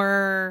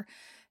or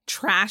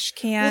trash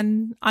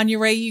can on your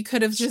way you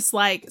could have just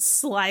like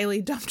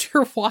slyly dumped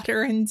your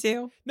water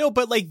into? No,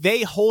 but like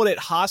they hold it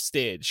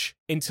hostage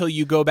until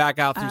you go back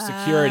out through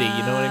security. You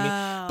know what I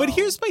mean? But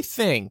here's my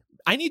thing.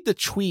 I need to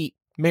tweet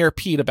Mayor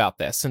Pete about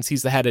this, since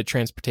he's the head of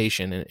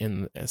transportation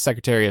and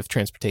Secretary of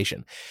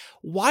Transportation.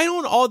 Why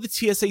don't all the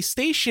TSA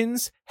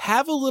stations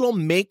have a little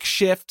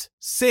makeshift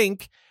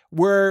sink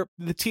where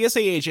the TSA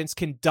agents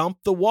can dump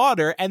the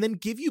water and then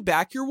give you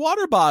back your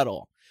water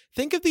bottle?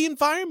 Think of the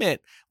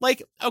environment.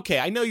 Like, okay,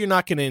 I know you're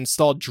not going to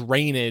install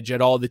drainage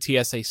at all the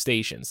TSA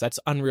stations. That's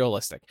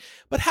unrealistic.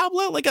 But how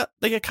about like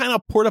a kind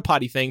of porta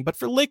potty thing, but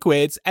for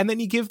liquids, and then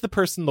you give the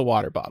person the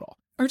water bottle?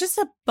 Or just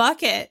a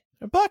bucket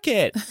A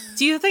bucket.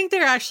 Do you think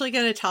they're actually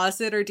going to toss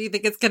it, or do you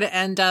think it's going to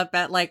end up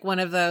at like one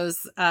of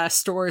those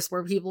stores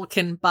where people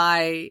can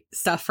buy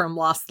stuff from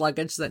lost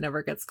luggage that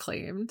never gets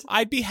claimed?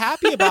 I'd be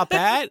happy about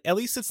that. At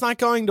least it's not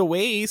going to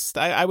waste.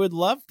 I would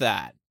love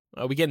that.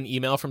 We get an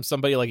email from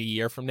somebody like a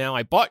year from now.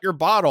 I bought your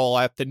bottle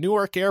at the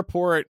Newark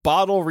Airport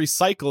bottle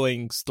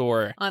recycling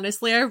store.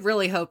 Honestly, I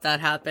really hope that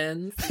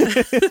happens.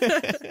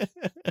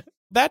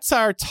 That's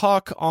our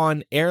talk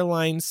on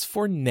airlines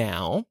for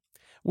now.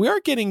 We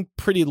are getting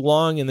pretty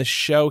long in the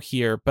show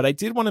here, but I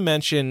did want to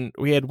mention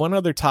we had one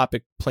other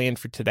topic planned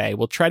for today.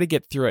 We'll try to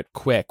get through it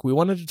quick. We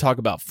wanted to talk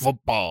about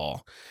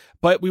football,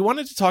 but we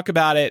wanted to talk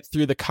about it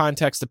through the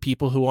context of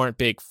people who aren't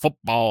big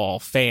football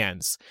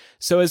fans.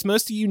 So as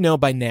most of you know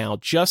by now,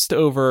 just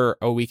over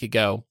a week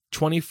ago,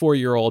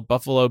 24-year-old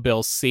Buffalo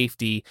Bills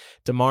safety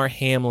Damar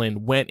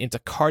Hamlin went into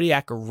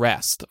cardiac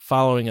arrest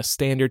following a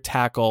standard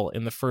tackle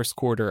in the first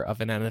quarter of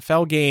an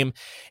NFL game,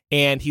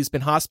 and he's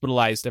been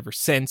hospitalized ever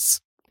since.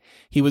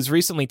 He was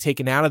recently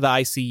taken out of the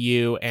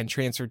ICU and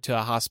transferred to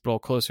a hospital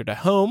closer to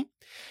home.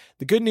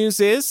 The good news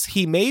is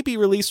he may be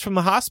released from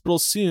the hospital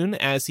soon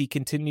as he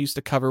continues to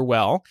recover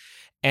well,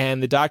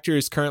 and the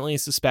doctors currently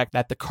suspect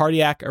that the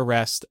cardiac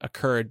arrest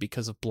occurred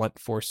because of blunt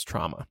force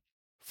trauma.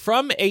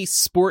 From a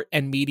sport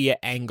and media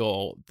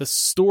angle, the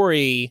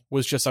story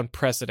was just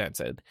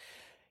unprecedented.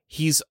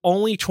 He's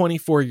only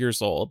 24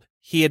 years old.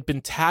 He had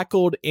been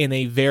tackled in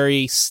a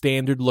very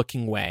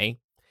standard-looking way,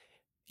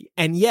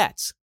 and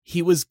yet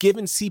he was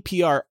given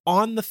CPR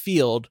on the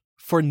field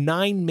for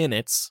 9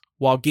 minutes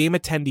while game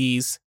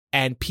attendees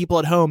and people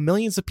at home,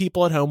 millions of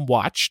people at home,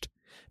 watched.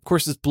 Of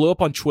course, this blew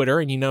up on Twitter,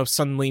 and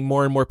suddenly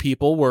more and more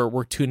people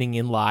were tuning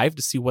in live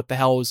to see what the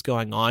hell was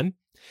going on.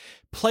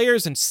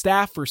 Players and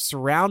staff were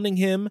surrounding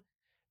him.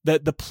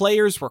 The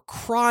players were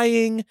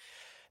crying.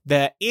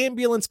 The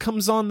ambulance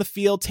comes on the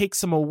field,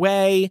 takes him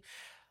away.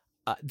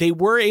 They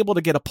were able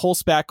to get a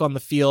pulse back on the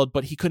field,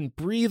 but he couldn't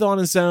breathe on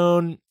his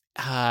own.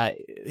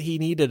 He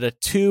needed a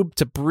tube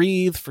to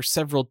breathe for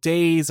several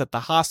days at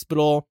the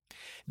hospital.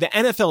 The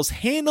NFL's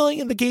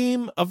handling of the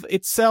game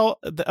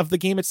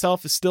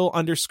itself is still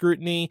under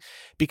scrutiny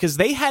because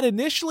they had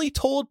initially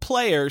told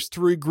players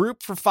to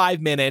regroup for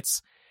 5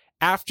 minutes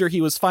after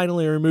he was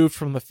finally removed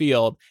from the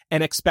field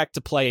and expect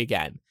to play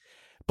again.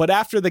 But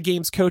after the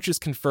game's coaches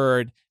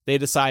conferred, they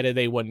decided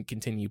they wouldn't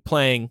continue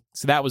playing,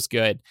 so that was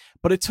good.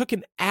 But it took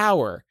an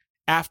hour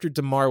after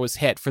Damar was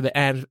hit for the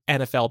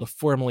NFL to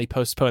formally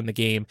postpone the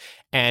game,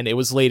 and it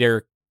was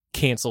later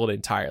canceled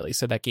entirely,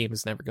 so that game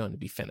is never going to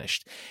be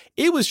finished.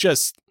 It was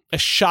just a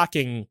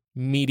shocking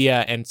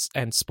media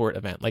and sport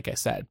event, like I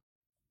said.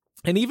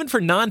 And even for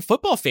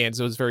non-football fans,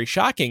 it was very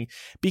shocking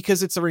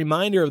because it's a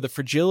reminder of the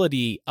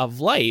fragility of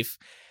life,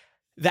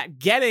 that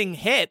getting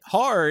hit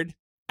hard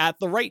at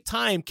the right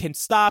time can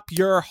stop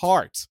your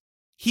heart.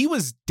 He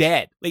was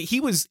dead. Like he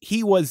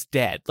was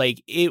dead.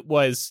 Like it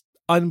was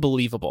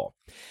unbelievable.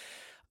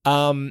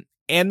 And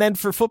then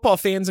for football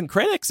fans and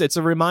critics, it's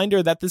a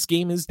reminder that this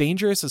game is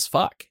dangerous as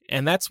fuck.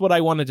 And that's what I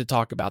wanted to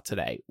talk about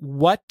today.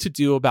 What to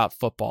do about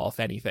football, if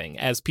anything,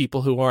 as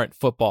people who aren't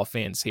football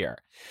fans here.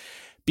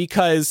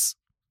 Because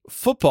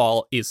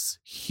football is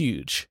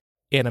huge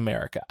in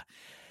America.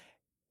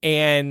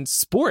 And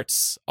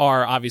sports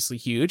are obviously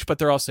huge, but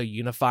they're also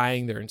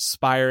unifying, they're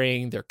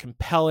inspiring, they're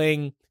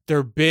compelling,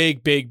 they're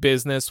big, big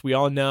business. We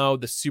all know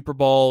the Super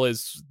Bowl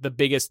is the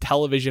biggest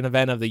television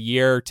event of the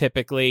year,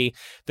 typically.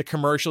 The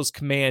commercials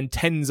command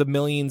tens of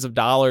millions of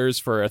dollars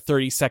for a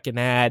 30-second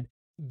ad.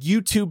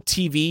 YouTube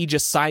TV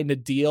just signed a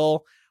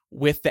deal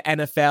with the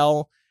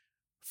NFL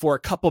for a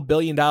couple $2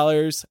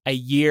 billion a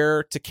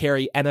year to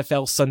carry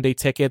NFL Sunday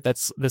Ticket.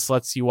 This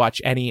lets you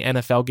watch any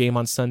NFL game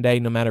on Sunday,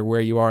 no matter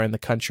where you are in the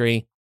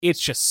country. It's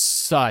just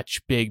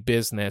such big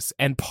business.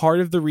 And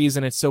part of the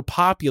reason it's so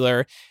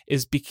popular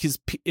is because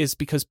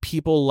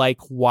people like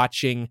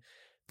watching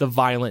the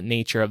violent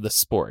nature of the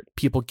sport,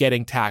 people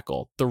getting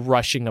tackled, the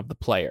rushing of the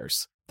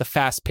players, the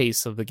fast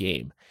pace of the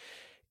game.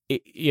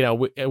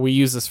 We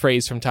use this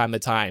phrase from time to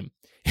time.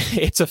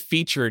 It's a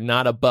feature,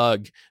 not a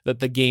bug, that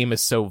the game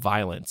is so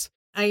violent.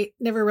 I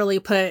never really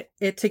put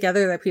it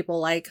together that people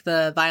like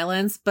the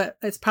violence, but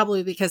it's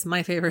probably because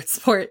my favorite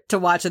sport to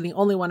watch and the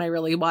only one I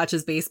really watch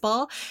is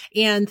baseball.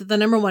 And the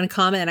number one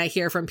comment I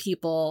hear from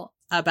people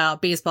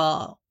about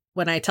baseball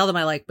when I tell them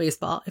I like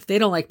baseball, if they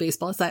don't like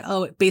baseball, it's like,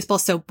 oh,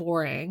 baseball's so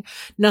boring.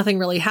 Nothing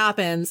really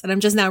happens. And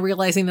I'm just now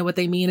realizing that what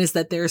they mean is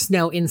that there's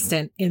no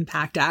instant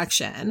impact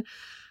action.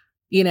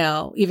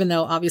 Even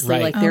though obviously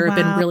right. there have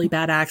been really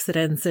bad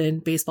accidents in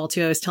baseball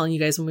too. I was telling you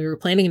guys when we were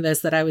planning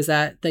this that I was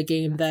at the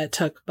game that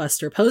took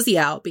Buster Posey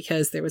out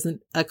because there was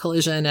a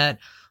collision at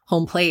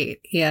home plate,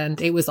 and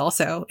it was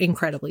also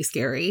incredibly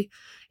scary,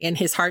 and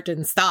his heart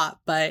didn't stop,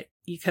 but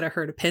you could have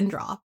heard a pin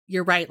drop.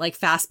 You're right. Like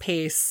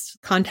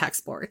fast-paced contact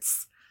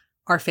sports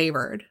are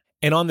favored.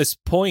 And on this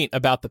point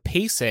about the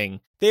pacing,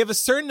 they have a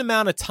certain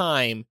amount of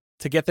time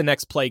to get the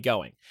next play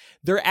going.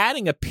 They're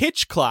adding a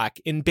pitch clock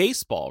in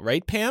baseball,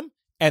 right, Pam?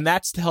 And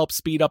that's to help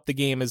speed up the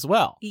game as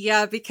well.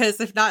 Yeah,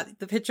 because if not,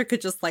 the pitcher could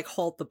just like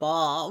hold the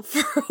ball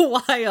for a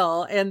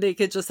while and they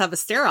could just have a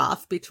stare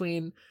off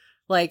between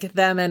like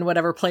them and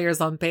whatever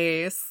players on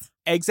base.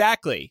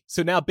 Exactly.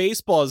 So now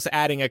baseball is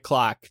adding a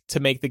clock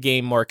to make the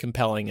game more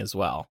compelling as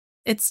well.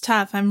 It's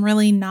tough. I'm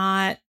really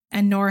not,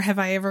 and nor have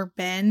I ever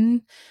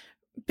been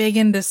big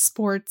into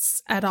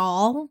sports at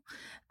all.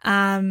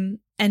 And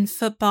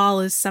football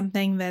is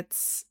something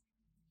that's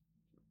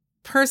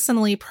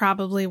personally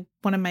probably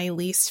one of my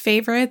least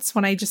favorites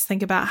when I just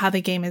think about how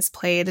the game is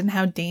played and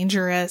how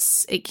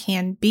dangerous it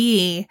can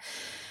be.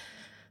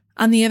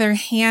 On the other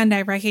hand,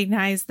 I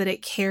recognize that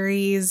it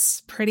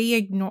carries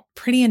pretty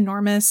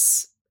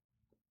enormous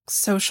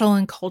social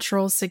and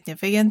cultural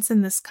significance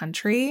in this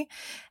country.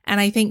 And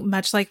I think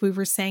much like we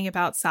were saying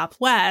about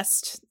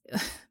Southwest,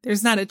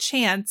 there's not a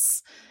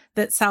chance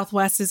that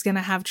Southwest is going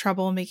to have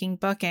trouble making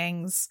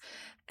bookings.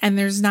 And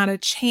there's not a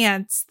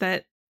chance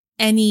that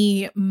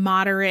any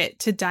moderate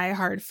to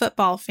diehard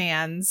football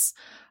fans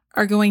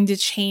are going to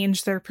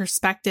change their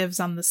perspectives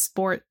on the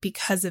sport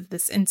because of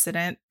this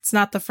incident. It's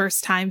not the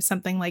first time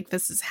something like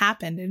this has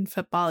happened in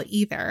football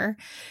either.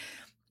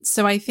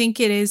 So I think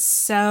it is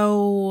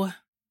so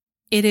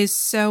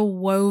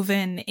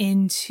woven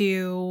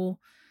into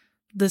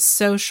the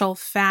social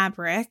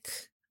fabric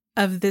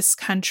of this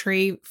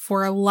country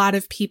for a lot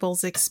of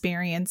people's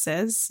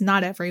experiences,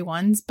 not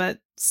everyone's, but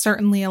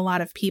certainly a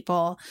lot of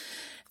people,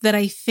 that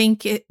I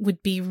think it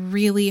would be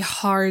really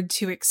hard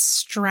to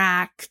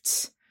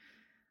extract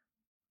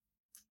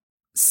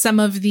some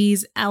of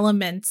these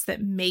elements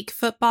that make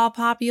football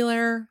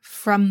popular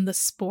from the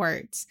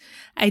sport.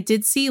 I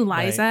did see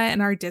Liza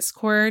in our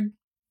Discord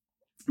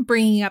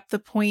bringing up the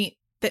point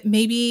that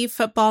maybe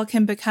football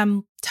can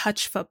become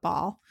touch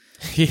football.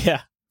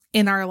 Yeah.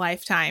 In our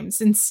lifetimes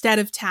instead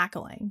of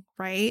tackling,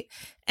 right?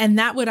 And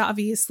that would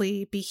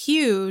obviously be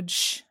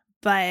huge,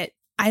 but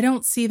I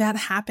don't see that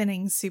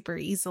happening super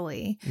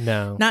easily.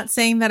 No. Not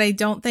saying that I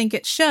don't think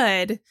it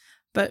should,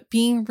 but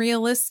being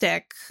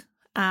realistic,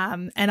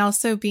 and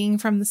also being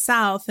from the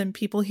South and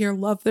people here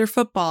love their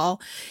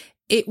football,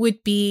 it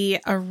would be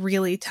a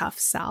really tough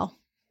sell.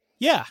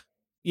 Yeah.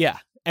 Yeah.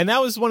 And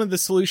that was one of the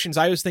solutions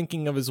I was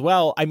thinking of as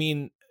well. I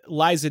mean,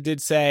 Liza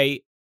did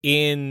say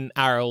in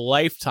our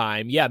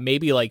lifetime, yeah,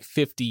 maybe like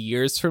 50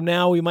 years from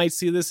now, we might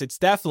see this. It's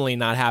definitely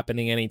not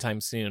happening anytime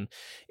soon.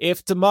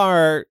 If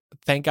Damar,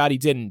 thank God he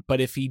didn't,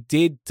 but if he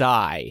did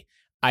die,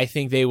 I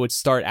think they would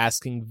start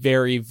asking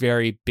very,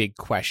 very big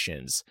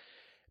questions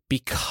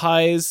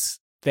because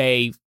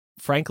they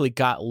frankly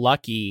got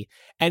lucky.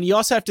 And you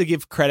also have to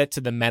give credit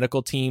to the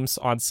medical teams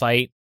on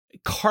site.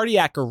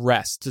 Cardiac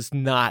arrest does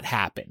not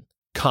happen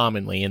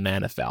commonly in the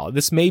NFL.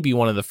 This may be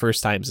one of the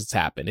first times it's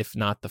happened, if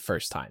not the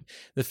first time.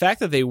 The fact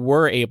that they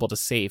were able to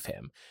save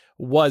him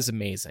was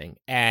amazing,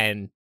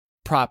 and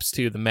props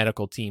to the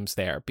medical teams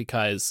there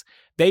because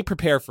they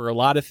prepare for a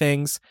lot of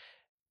things.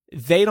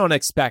 They don't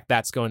expect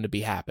that's going to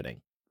be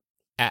happening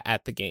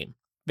at the game.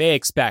 They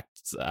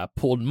expect a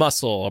pulled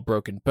muscle, a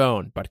broken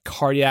bone, but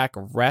cardiac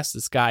arrest,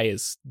 this guy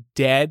is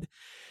dead.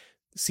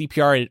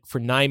 CPR for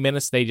 9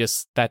 minutes,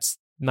 that's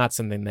not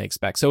something they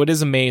expect. So it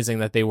is amazing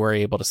that they were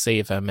able to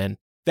save him. And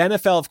the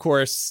NFL, of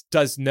course,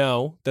 does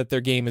know that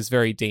their game is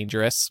very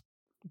dangerous.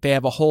 They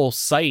have a whole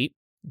site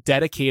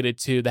dedicated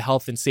to the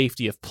health and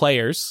safety of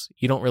players.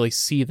 You don't really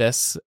see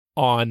this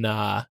on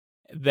the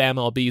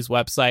MLB's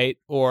website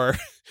or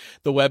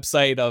the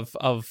website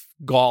of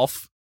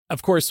golf.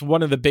 Of course,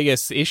 one of the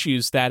biggest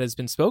issues that has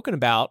been spoken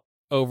about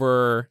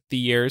over the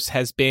years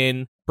has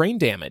been brain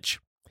damage.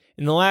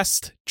 In the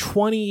last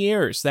 20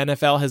 years, the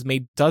NFL has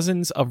made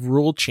dozens of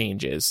rule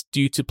changes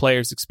due to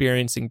players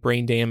experiencing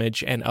brain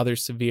damage and other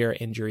severe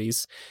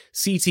injuries.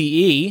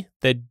 CTE,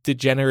 the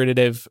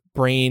degenerative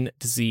brain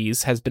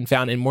disease, has been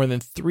found in more than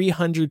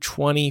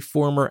 320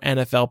 former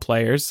NFL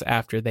players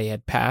after they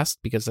had passed,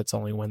 because that's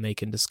only when they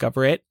can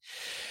discover it.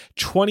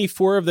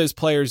 24 of those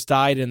players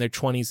died in their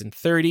 20s and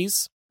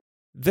 30s.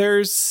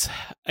 There's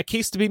a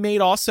case to be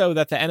made also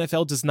that the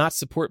NFL does not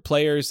support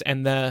players,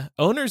 and the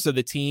owners of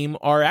the team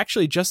are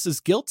actually just as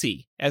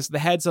guilty as the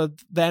heads of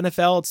the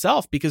NFL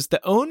itself, because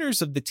the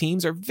owners of the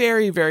teams are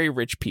very, very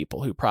rich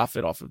people who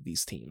profit off of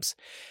these teams.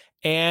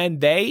 And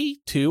they,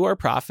 too, are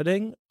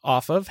profiting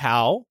off of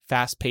how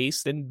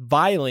fast-paced and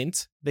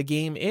violent the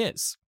game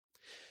is.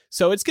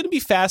 So it's going to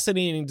be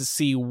fascinating to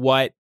see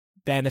what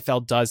the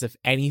NFL does, if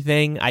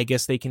anything. I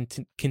guess they can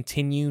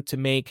continue to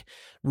make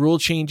rule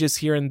changes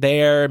here and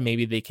there.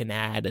 Maybe they can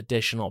add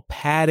additional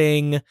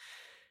padding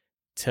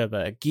to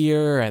the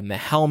gear and the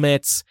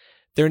helmets.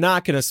 They're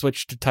not going to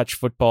switch to touch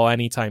football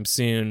anytime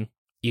soon,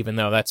 even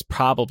though that's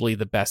probably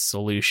the best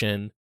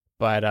solution.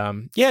 But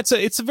yeah,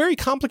 it's a very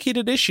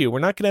complicated issue. We're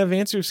not going to have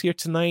answers here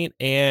tonight,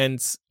 and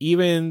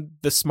even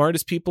the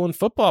smartest people in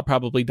football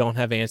probably don't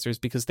have answers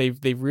because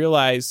they've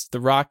realized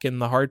the rock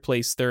and the hard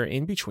place they're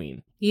in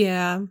between.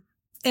 Yeah.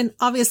 And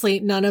obviously,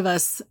 none of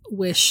us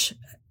wish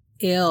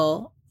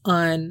ill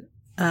on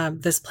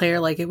this player,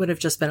 like it would have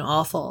just been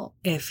awful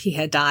if he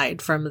had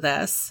died from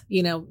this.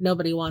 You know,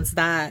 nobody wants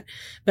that.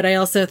 But I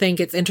also think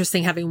it's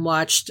interesting, having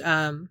watched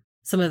some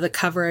of the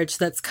coverage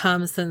that's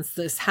come since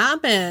this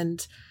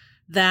happened,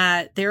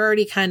 that they're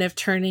already kind of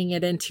turning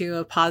it into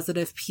a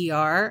positive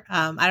PR.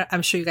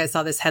 I'm sure you guys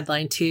saw this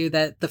headline too,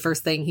 that the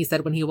first thing he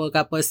said when he woke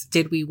up was,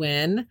 "Did we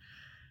win?"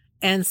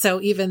 And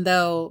so even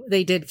though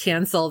they did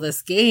cancel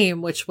this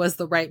game, which was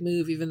the right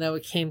move, even though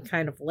it came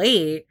kind of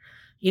late,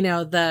 you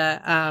know,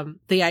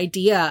 the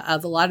idea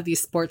of a lot of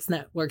these sports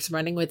networks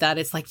running with that,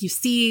 it's like, you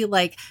see,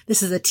 like,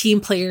 this is a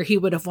team player. He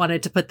would have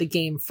wanted to put the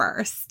game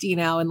first, you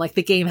know, and like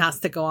the game has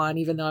to go on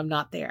even though I'm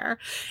not there.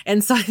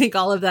 And so I think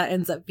all of that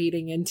ends up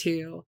feeding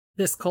into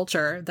this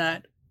culture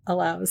that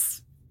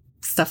allows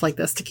stuff like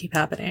this to keep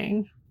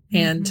happening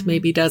and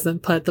maybe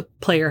doesn't put the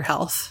player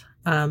health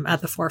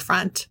at the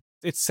forefront.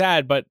 It's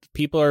sad, but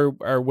people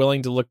are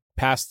willing to look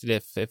past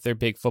it if they're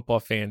big football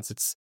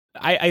fans.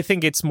 I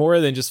think it's more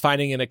than just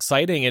finding it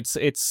exciting.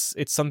 It's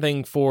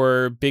something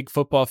for big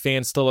football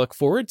fans to look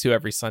forward to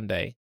every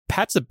Sunday.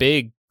 Pat's a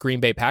big Green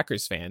Bay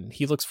Packers fan.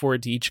 He looks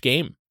forward to each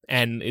game,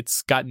 and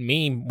it's gotten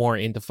me more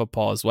into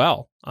football as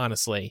well,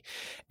 honestly.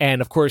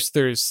 And of course,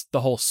 there's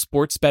the whole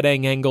sports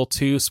betting angle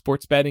too.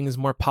 Sports betting is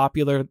more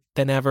popular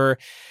than ever.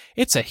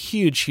 It's a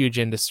huge, huge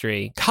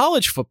industry.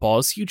 College football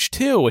is huge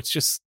too. It's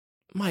just,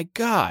 my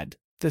God,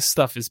 this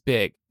stuff is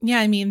big. Yeah,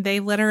 I mean, they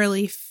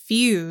literally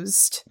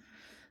fused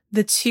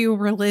the two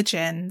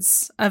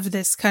religions of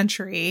this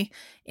country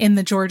in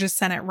the Georgia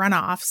Senate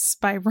runoffs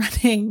by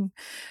running,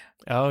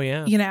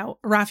 you know,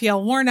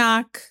 Raphael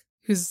Warnock,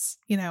 who's,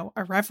 you know,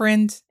 a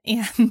reverend,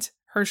 and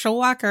Herschel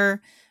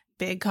Walker,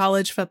 big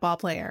college football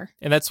player.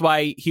 And that's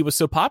why he was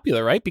so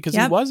popular, right? Because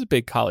he was a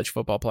big college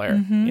football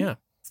player. Yeah.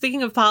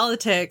 Speaking of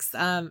politics,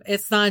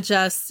 it's not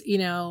just, you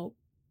know,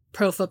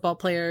 pro football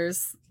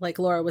players, like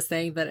Laura was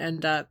saying, that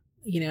end up,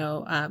 you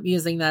know,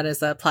 using that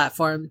as a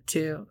platform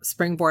to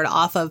springboard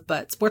off of,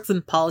 but sports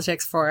and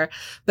politics, for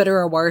better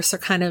or worse, are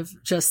kind of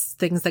just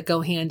things that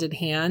go hand in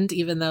hand,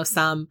 even though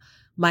some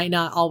might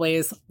not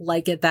always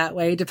like it that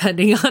way,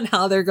 depending on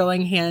how they're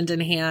going hand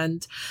in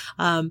hand.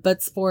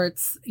 But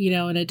sports, you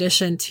know, in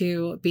addition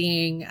to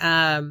being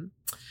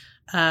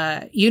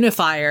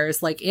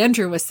unifiers, like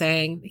Andrew was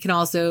saying, it can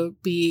also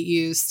be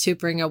used to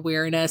bring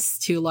awareness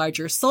to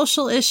larger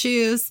social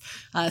issues.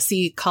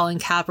 See Colin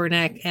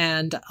Kaepernick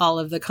and all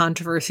of the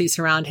controversies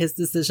around his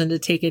decision to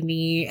take a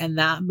knee and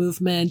that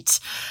movement.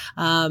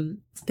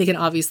 They can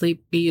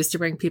obviously be used to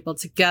bring people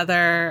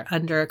together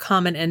under a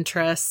common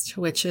interest,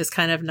 which is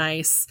kind of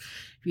nice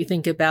if you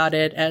think about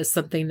it as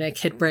something that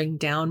could bring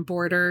down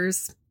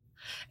borders.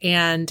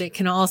 And it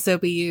can also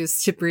be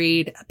used to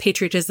breed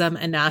patriotism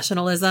and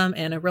nationalism.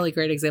 And a really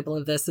great example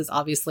of this is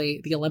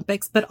obviously the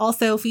Olympics, but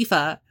also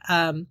FIFA.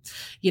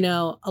 You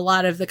know, a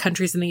lot of the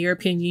countries in the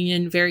European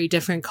Union, very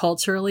different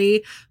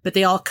culturally, but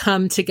they all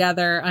come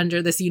together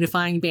under this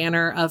unifying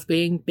banner of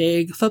being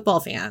big football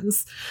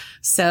fans.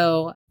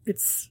 So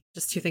it's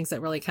just two things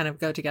that really kind of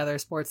go together,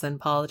 sports and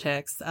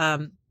politics.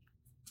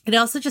 And I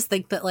also just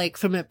think that, like,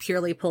 from a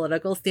purely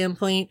political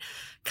standpoint,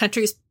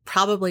 countries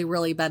probably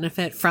really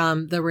benefit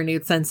from the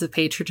renewed sense of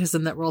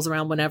patriotism that rolls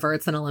around whenever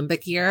it's an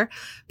Olympic year,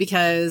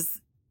 because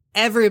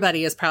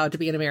everybody is proud to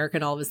be an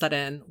American all of a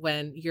sudden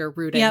when you're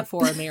rooting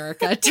for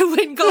America to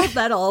win gold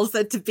medals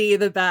and to be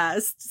the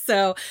best.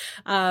 So,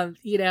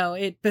 you know,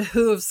 it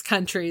behooves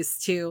countries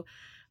to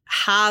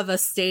have a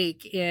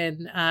stake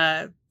in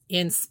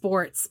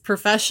sports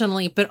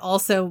professionally, but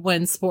also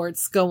when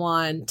sports go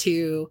on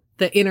to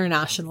the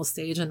international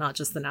stage and not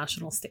just the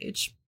national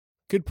stage.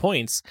 Good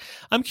points.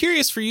 I'm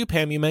curious for you,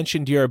 Pam, you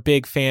mentioned you're a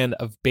big fan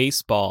of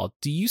baseball.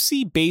 Do you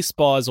see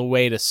baseball as a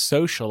way to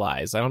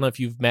socialize? I don't know if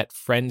you've met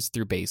friends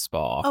through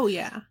baseball. Oh,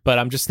 yeah. But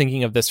I'm just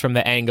thinking of this from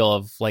the angle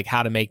of like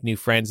how to make new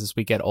friends as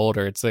we get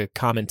older. It's a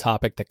common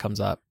topic that comes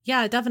up.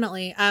 Yeah,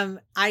 definitely.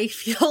 I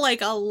feel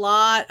like a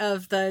lot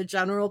of the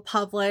general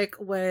public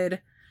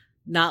would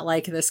not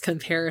like this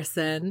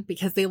comparison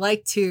because they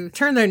like to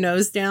turn their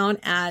nose down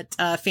at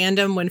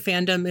fandom when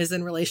fandom is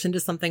in relation to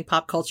something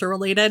pop culture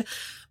related.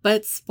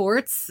 But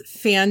sports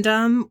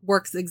fandom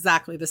works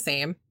exactly the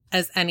same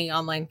as any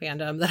online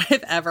fandom that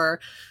I've ever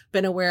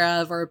been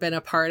aware of or been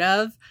a part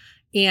of.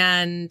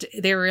 And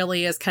there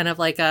really is kind of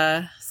like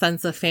a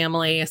sense of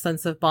family, a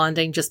sense of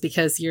bonding, just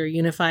because you're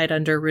unified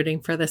under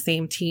rooting for the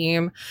same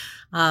team.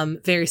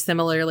 Very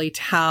similarly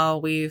to how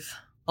we've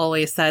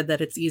always said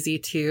that it's easy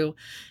to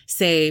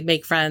say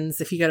make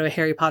friends if you go to a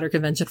Harry Potter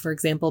convention, for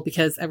example,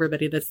 because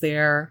everybody that's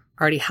there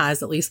already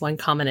has at least one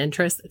common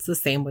interest. It's the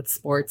same with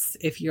sports.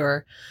 If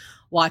you're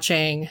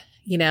watching,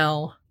 you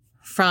know,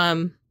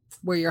 from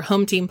where your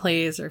home team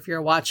plays, or if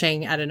you're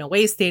watching at an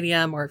away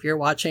stadium, or if you're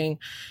watching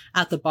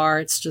at the bar,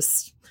 it's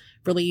just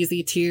really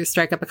easy to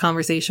strike up a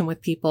conversation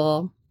with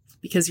people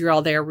because you're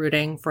all there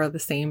rooting for the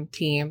same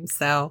team.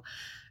 So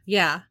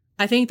yeah,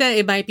 I think that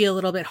it might be a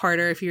little bit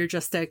harder if you're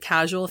just a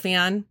casual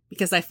fan,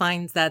 because I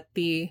find that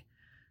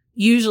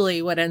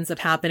usually what ends up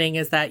happening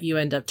is that you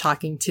end up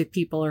talking to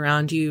people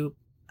around you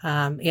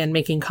and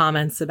making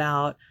comments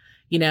about,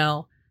 you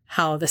know,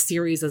 how the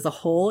series as a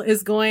whole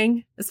is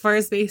going as far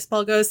as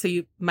baseball goes. So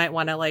you might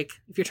want to, like,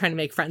 if you're trying to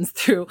make friends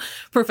through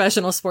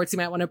professional sports, you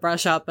might want to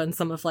brush up on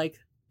some of like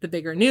the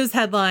bigger news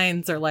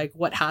headlines or like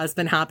what has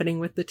been happening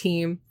with the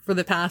team for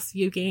the past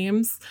few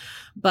games.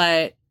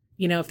 But,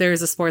 you know, if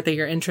there's a sport that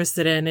you're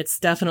interested in, it's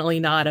definitely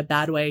not a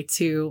bad way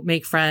to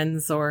make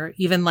friends, or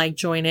even like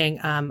joining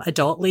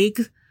adult league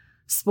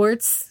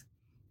sports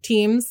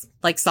teams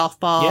like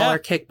softball or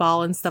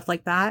kickball and stuff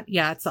like that.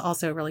 Yeah, it's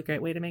also a really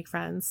great way to make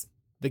friends.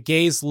 The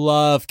gays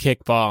love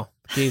kickball.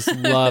 Gays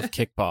love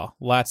kickball.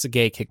 Lots of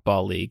gay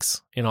kickball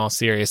leagues, in all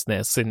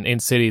seriousness, in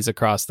cities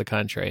across the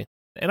country.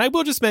 And I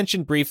will just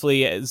mention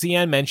briefly,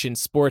 Zian mentioned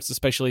sports,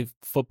 especially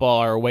football,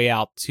 are a way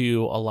out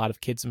to a lot of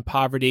kids in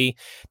poverty.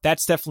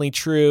 That's definitely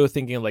true,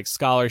 thinking of like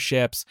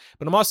scholarships.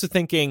 But I'm also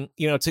thinking,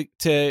 you know,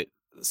 to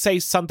say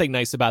something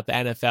nice about the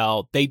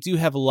NFL, they do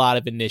have a lot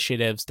of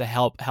initiatives to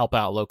help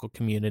out local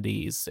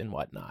communities and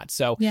whatnot.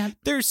 So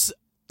there's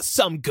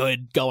some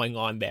good going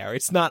on there.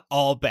 It's not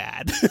all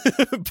bad,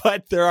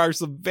 but there are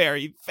some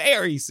very,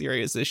 very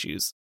serious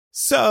issues.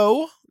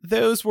 So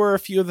those were a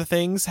few of the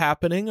things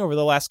happening over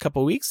the last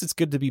couple of weeks. It's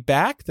good to be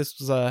back. This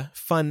was a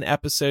fun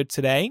episode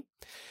today.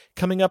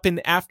 Coming up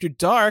in After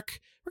Dark,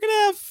 we're going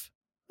to have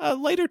a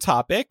later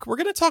topic. We're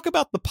going to talk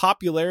about the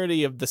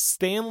popularity of the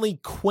Stanley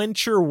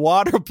Quencher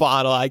water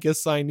bottle. I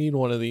guess I need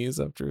one of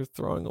these after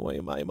throwing away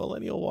my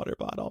millennial water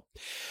bottle.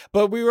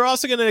 But we were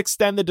also going to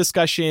extend the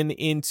discussion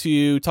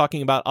into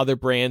talking about other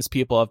brands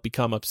people have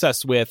become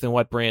obsessed with and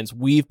what brands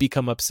we've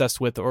become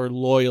obsessed with or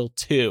loyal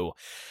to.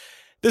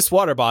 This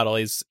water bottle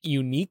is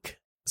unique,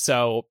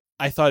 so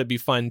I thought it'd be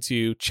fun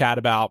to chat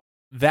about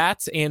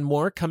that and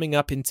more coming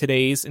up in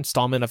today's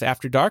installment of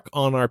After Dark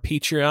on our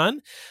Patreon.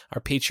 Our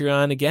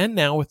Patreon, again,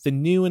 now with the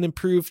new and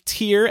improved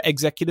tier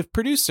Executive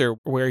Producer,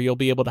 where you'll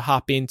be able to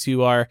hop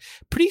into our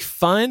pretty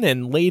fun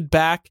and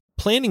laid-back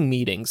planning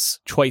meetings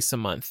twice a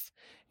month.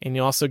 And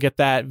you also get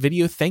that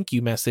video thank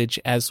you message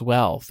as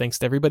well. Thanks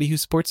to everybody who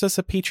supports us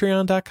at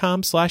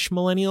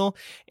patreon.com/millennial.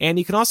 And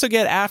you can also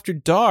get After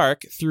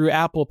Dark through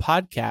Apple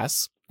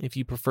Podcasts if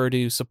you prefer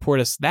to support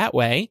us that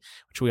way,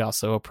 which we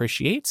also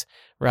appreciate,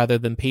 rather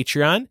than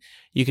Patreon.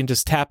 You can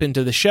just tap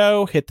into the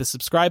show, hit the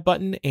subscribe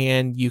button,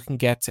 and you can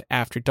get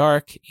After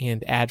Dark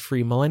and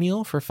ad-free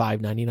Millennial for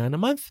 $5.99 a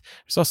month.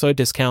 There's also a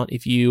discount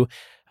if you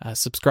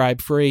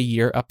subscribe for a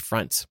year up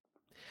front.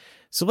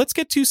 So let's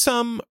get to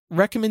some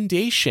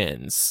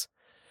recommendations.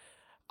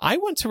 I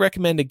want to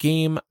recommend a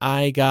game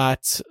I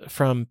got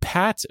from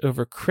Pat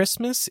over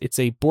Christmas. It's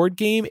a board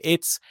game.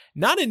 It's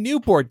not a new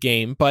board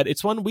game, but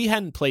it's one we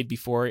hadn't played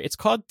before. It's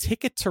called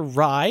Ticket to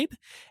Ride,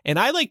 and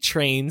I like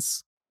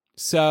trains,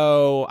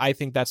 so I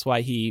think that's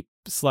why he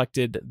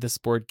selected this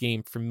board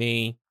game for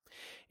me.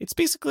 It's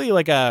basically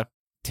like a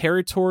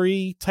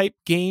territory type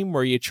game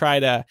where you try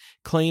to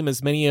claim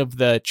as many of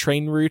the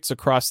train routes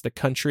across the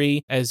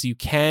country as you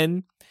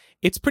can.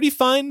 It's pretty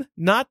fun,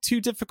 not too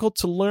difficult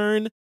to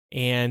learn.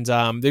 And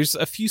there's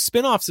a few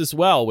spin-offs as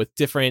well with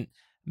different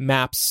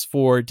maps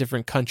for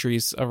different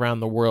countries around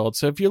the world.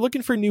 So if you're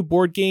looking for a new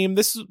board game,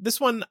 this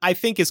one I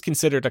think is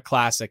considered a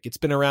classic. It's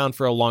been around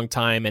for a long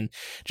time and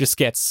just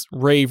gets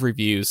rave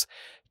reviews.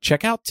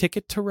 Check out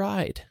Ticket to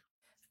Ride.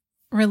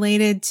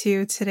 Related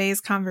to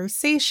today's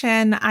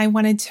conversation, I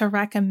wanted to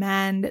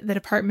recommend the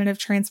Department of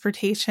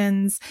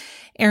Transportation's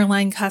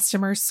Airline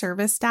Customer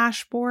Service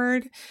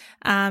Dashboard.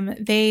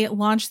 They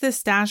launched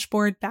this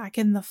dashboard back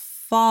in the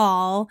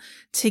fall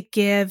to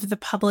give the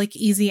public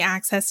easy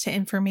access to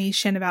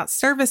information about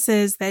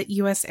services that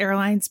U.S.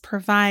 airlines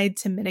provide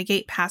to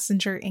mitigate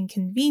passenger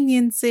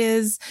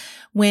inconveniences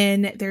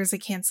when there's a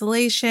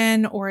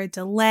cancellation or a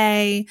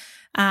delay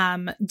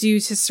due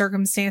to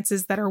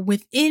circumstances that are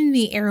within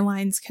the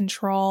airline's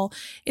control.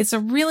 It's a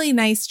really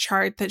nice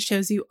chart that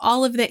shows you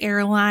all of the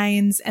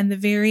airlines and the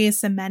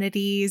various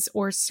amenities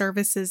or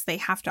services they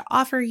have to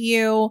offer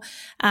you,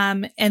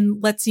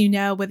 and lets you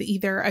know with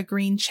either a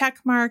green check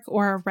mark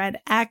or a red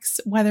X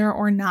whether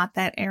or not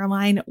that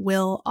airline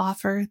will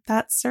offer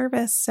that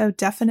service. So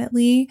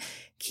definitely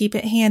keep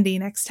it handy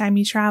next time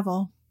you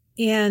travel.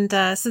 And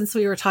since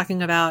we were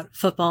talking about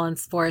football and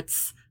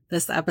sports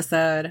this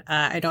episode,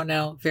 I don't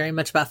know very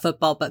much about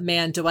football, but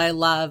man, do I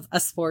love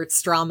a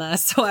sports drama.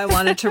 So I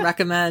wanted to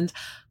recommend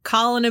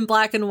Colin in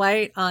Black and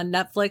White on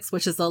Netflix,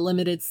 which is a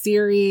limited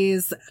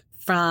series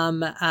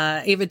from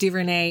Ava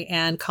DuVernay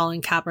and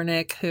Colin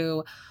Kaepernick,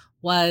 who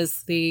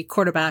was the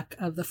quarterback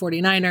of the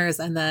 49ers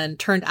and then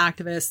turned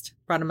activist,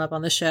 brought him up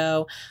on the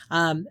show.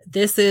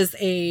 This is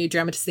a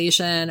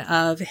dramatization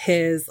of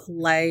his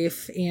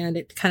life, and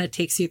it kind of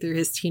takes you through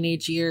his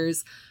teenage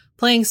years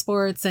playing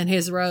sports and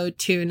his road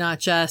to not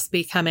just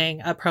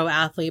becoming a pro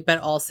athlete, but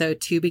also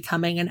to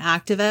becoming an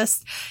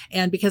activist.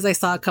 And because I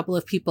saw a couple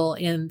of people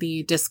in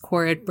the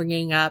Discord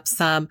bringing up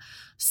some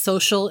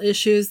social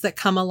issues that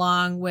come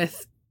along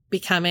with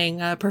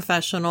becoming a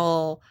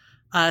professional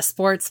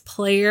sports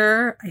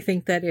player, I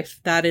think that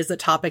if that is a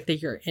topic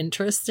that you're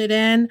interested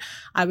in,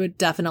 I would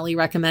definitely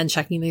recommend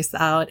checking this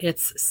out.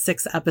 It's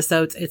 6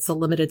 episodes. It's a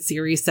limited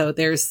series, so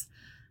there's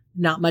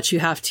not much you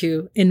have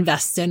to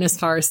invest in as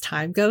far as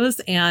time goes.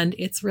 And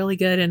it's really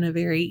good and a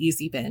very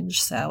easy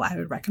binge. So I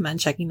would recommend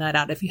checking that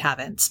out if you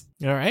haven't.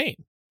 All right.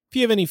 If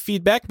you have any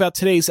feedback about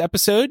today's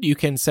episode, you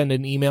can send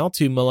an email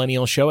to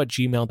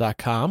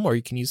millennialshow@gmail.com, or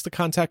you can use the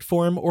contact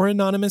form or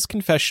anonymous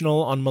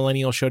confessional on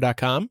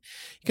millennialshow.com.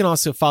 You can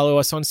also follow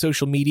us on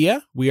social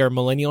media. We are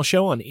Millennial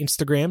Show on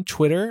Instagram,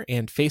 Twitter,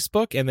 and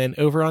Facebook. And then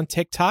over on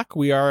TikTok,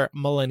 we are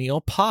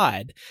Millennial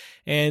Pod.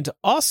 And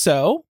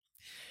also,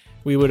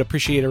 we would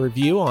appreciate a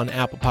review on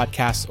Apple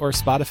Podcasts or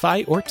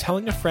Spotify, or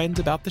telling a friend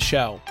about the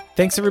show.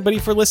 Thanks, everybody,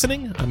 for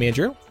listening. I'm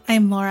Andrew.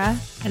 I'm Laura.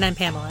 And I'm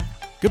Pamela.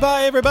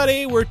 Goodbye,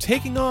 everybody. We're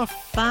taking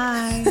off.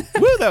 Bye.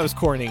 Woo, that was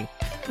corny.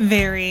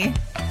 Very.